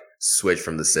switch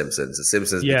from The Simpsons. The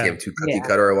Simpsons became too cookie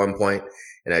cutter at one point,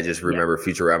 And I just remember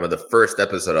Futurama, the first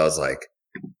episode, I was like,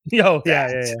 Yo,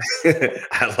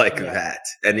 I like that.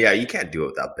 And yeah, you can't do it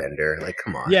without Bender. Like,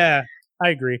 come on. Yeah, I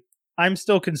agree. I'm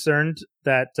still concerned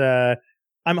that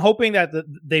I'm hoping that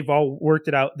they've all worked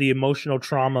it out, the emotional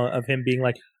trauma of him being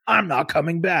like, I'm not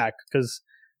coming back. Because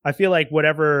I feel like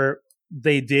whatever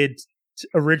they did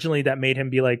originally that made him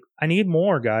be like, I need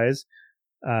more, guys.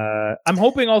 I'm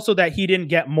hoping also that he didn't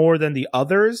get more than the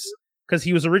others, because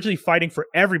he was originally fighting for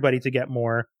everybody to get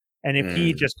more. And if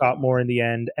he just got more in the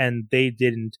end and they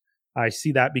didn't, I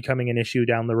see that becoming an issue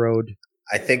down the road.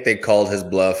 I think they called his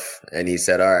bluff and he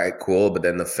said, all right, cool. But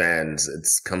then the fans, it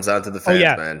comes down to the fans,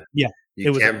 man. Yeah.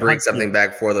 You can't bring something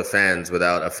back for the fans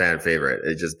without a fan favorite.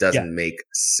 It just doesn't make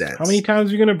sense. How many times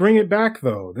are you going to bring it back,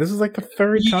 though? This is like the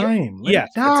third time. Let it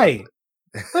die.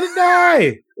 Let it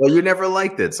die. Well, you never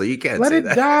liked it, so you can't say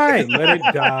that. Die. Let it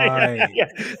die. Yeah,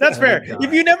 that's fair.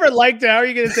 If you never liked it, how are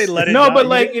you going to say let it die? No, but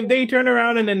like if they turn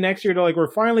around and then next year they're like,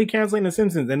 we're finally canceling The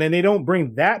Simpsons, and then they don't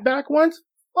bring that back once,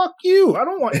 fuck you. I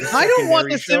don't want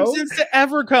The Simpsons to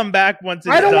ever come back once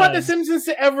it's I don't done. want The Simpsons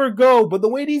to ever go, but the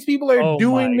way these people are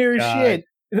doing their shit,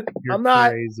 I'm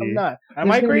not. Crazy. Am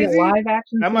I crazy? Live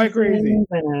action. Am I crazy?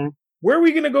 Where are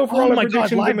we going to go for all the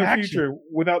predictions in the future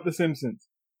without The Simpsons?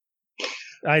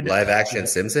 Live action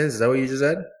Simpsons? Is that what you just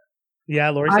said? Yeah,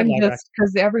 Lori said I'm live just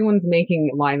because everyone's making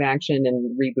live action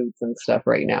and reboots and stuff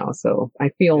right now, so I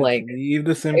feel like leave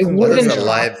The Simpsons. What does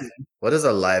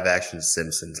a live action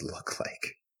Simpsons look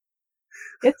like?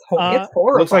 It's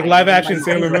horrible. Looks like live action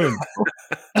Sailor Moon.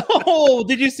 Oh,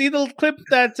 did you see the clip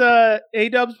that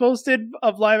A-Dubs posted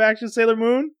of live action Sailor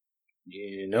Moon?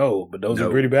 Yeah, no, but those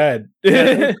are pretty bad.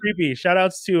 Yeah, creepy. Shout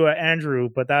outs to Andrew,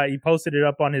 but he posted it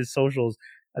up on his socials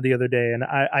the other day, and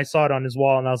I saw it on his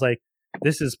wall, and I was like,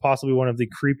 this is possibly one of the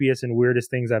creepiest and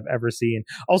weirdest things I've ever seen.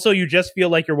 Also, you just feel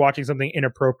like you're watching something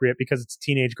inappropriate because it's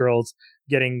teenage girls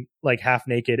getting like half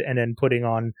naked and then putting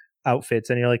on outfits,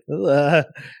 and you're like, ugh.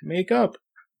 Makeup.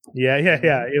 Yeah.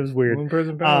 It was weird. One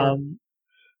person power.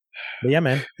 But yeah,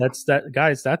 man, that's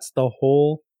guys. That's the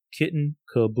whole kitten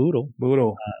caboodle.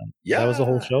 That was the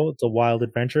whole show. It's a wild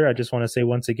adventure. I just want to say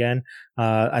once again,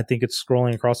 I think it's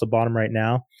scrolling across the bottom right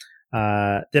now.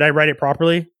 Did I write it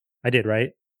properly? I did, right?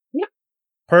 Yeah.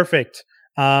 Perfect.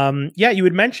 You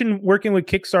had mentioned working with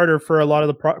Kickstarter for a lot of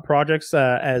the projects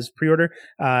as pre-order.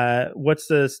 What's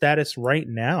the status right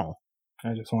now?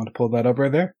 I just wanted to pull that up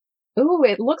right there. Ooh,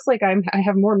 it looks like I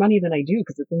have more money than I do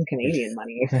because it's in Canadian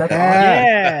money. That's awesome.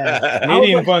 Yeah.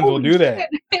 Canadian funds will do that.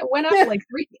 It went up like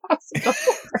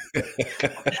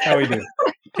 $3,000. How we do?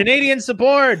 Canadian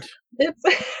support.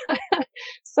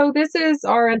 So this is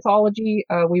our anthology.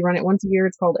 We run it once a year.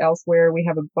 It's called Elsewhere. We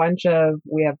have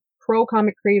pro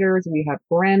comic creators. We have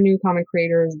brand new comic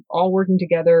creators all working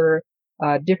together.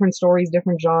 Different stories,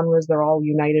 different genres. They're all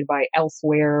united by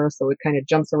Elsewhere. So it kind of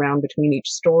jumps around between each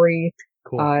story.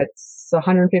 Cool. It's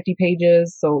 150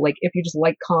 pages. So like if you just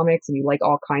like comics and you like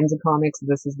all kinds of comics,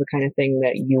 this is the kind of thing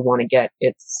that you want to get.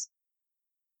 It's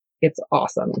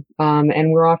awesome.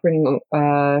 And we're offering,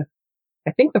 I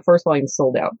think the first volume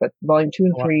sold out, but volume 2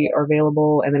 and 3 are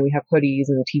available. And then we have hoodies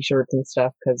and t-shirts and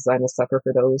stuff because I'm a sucker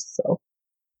for those. So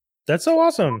that's so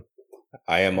awesome.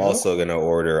 I am also going to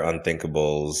order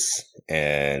Unthinkables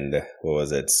and what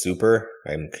was it? Super.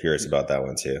 I'm curious about that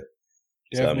one too.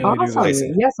 So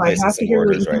awesome. Yes, I have to hear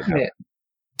what you think of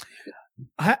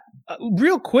it.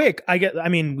 Real quick,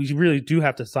 we really do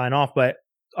have to sign off, but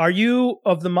are you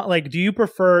do you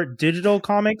prefer digital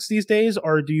comics these days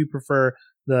or do you prefer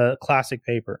the classic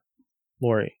paper,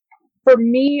 Lori? For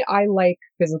me, I like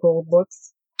physical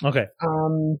books. Okay.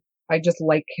 I just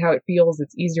like how it feels.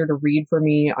 It's easier to read for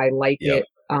me. I like it.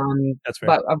 That's fair.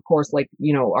 But of course,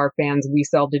 our fans, we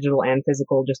sell digital and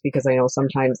physical just because I know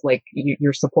sometimes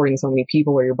you're supporting so many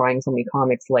people or you're buying so many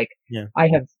comics. I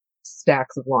have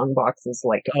stacks of long boxes.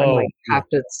 I might have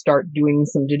to start doing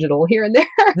some digital here and there.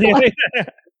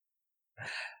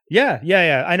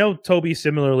 Yeah. I know Toby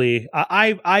similarly.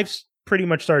 I've pretty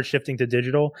much started shifting to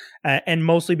digital and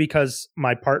mostly because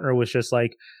my partner was just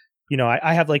like,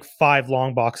 I have 5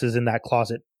 long boxes in that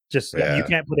closet. Just you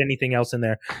can't put anything else in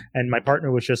there. And my partner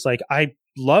was just like, I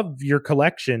love your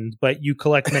collection, but you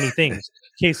collect many things.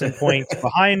 Case in point,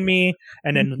 behind me,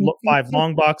 and then 5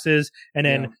 long boxes, and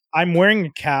then I'm wearing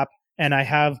a cap, and I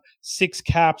have 6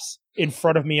 caps in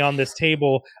front of me on this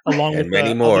table, along with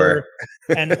many more,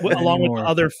 along with the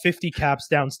other 50 caps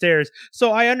downstairs.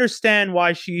 So I understand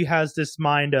why she has this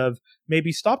mind of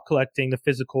maybe stop collecting the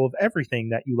physical of everything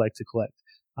that you like to collect.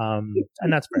 And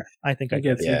that's fair. I think it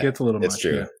gets a little much. It's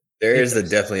true. Yeah. There is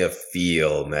definitely a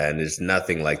feel, man. There's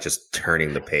nothing like just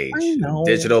turning the page.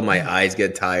 Digital, my eyes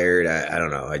get tired. I don't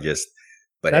know.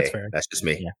 But That's hey, fair. that's just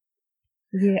me. Yeah.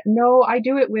 Yeah, no, I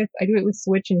do it with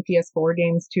Switch and PS4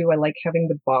 games too. I like having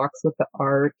the box with the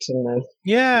art and the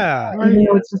Yeah. even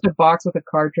though it's just a box with a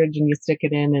cartridge and you stick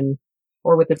it in, and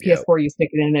or with the Yep. PS4 you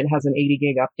stick it in and it has an 80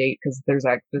 gig update because there's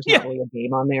not really a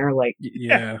game on there. Like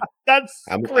Yeah. That's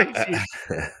I'm crazy.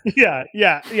 Yeah.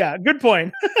 Good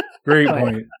point. Great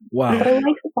point. but Wow. I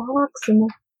like the box and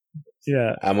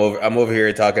Yeah. I'm over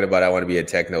here talking about I want to be a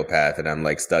technopath, and I'm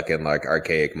like stuck in like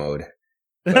archaic mode.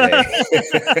 But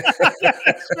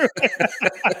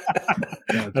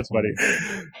That's funny.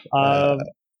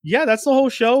 Yeah, that's the whole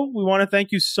show. We want to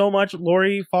thank you so much,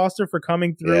 Lori Foster, for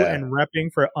coming through Yeah. and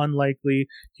repping for Unlikely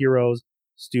Heroes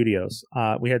Studios.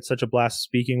 We had such a blast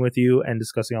speaking with you and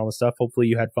discussing all the stuff. Hopefully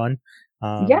you had fun.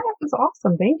 yeah, it was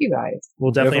awesome. Thank you guys. We'll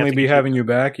Definitely definitely be having you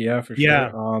back. Yeah, for sure.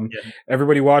 Yeah.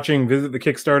 Everybody watching, visit the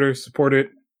Kickstarter, support it.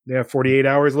 They have 48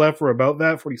 hours left. We're about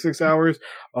that, 46 hours.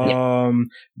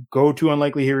 Go to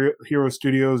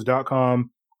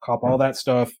unlikelyherostudios.com, cop all that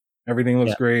stuff. Everything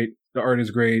looks great. The art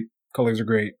is great. Colors are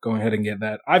great. Go ahead and get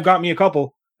that. I've got me a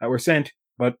couple that were sent,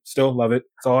 but still love it.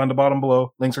 It's all on the bottom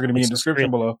below. Links are going to be in the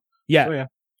description below. Yeah. So yeah,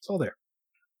 it's all there.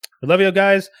 We love you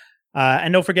guys.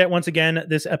 And don't forget, once again,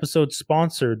 this episode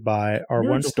sponsored by our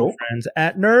wonderful friends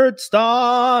at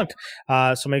Nerdstock.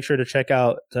 So make sure to check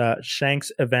out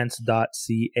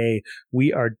shanksevents.ca.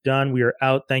 We are done. We are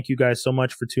out. Thank you guys so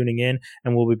much for tuning in,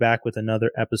 and we'll be back with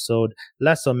another episode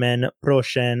la semaine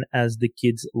prochaine, as the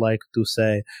kids like to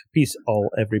say. Peace all,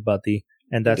 everybody.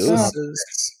 And that's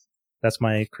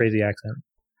my crazy accent.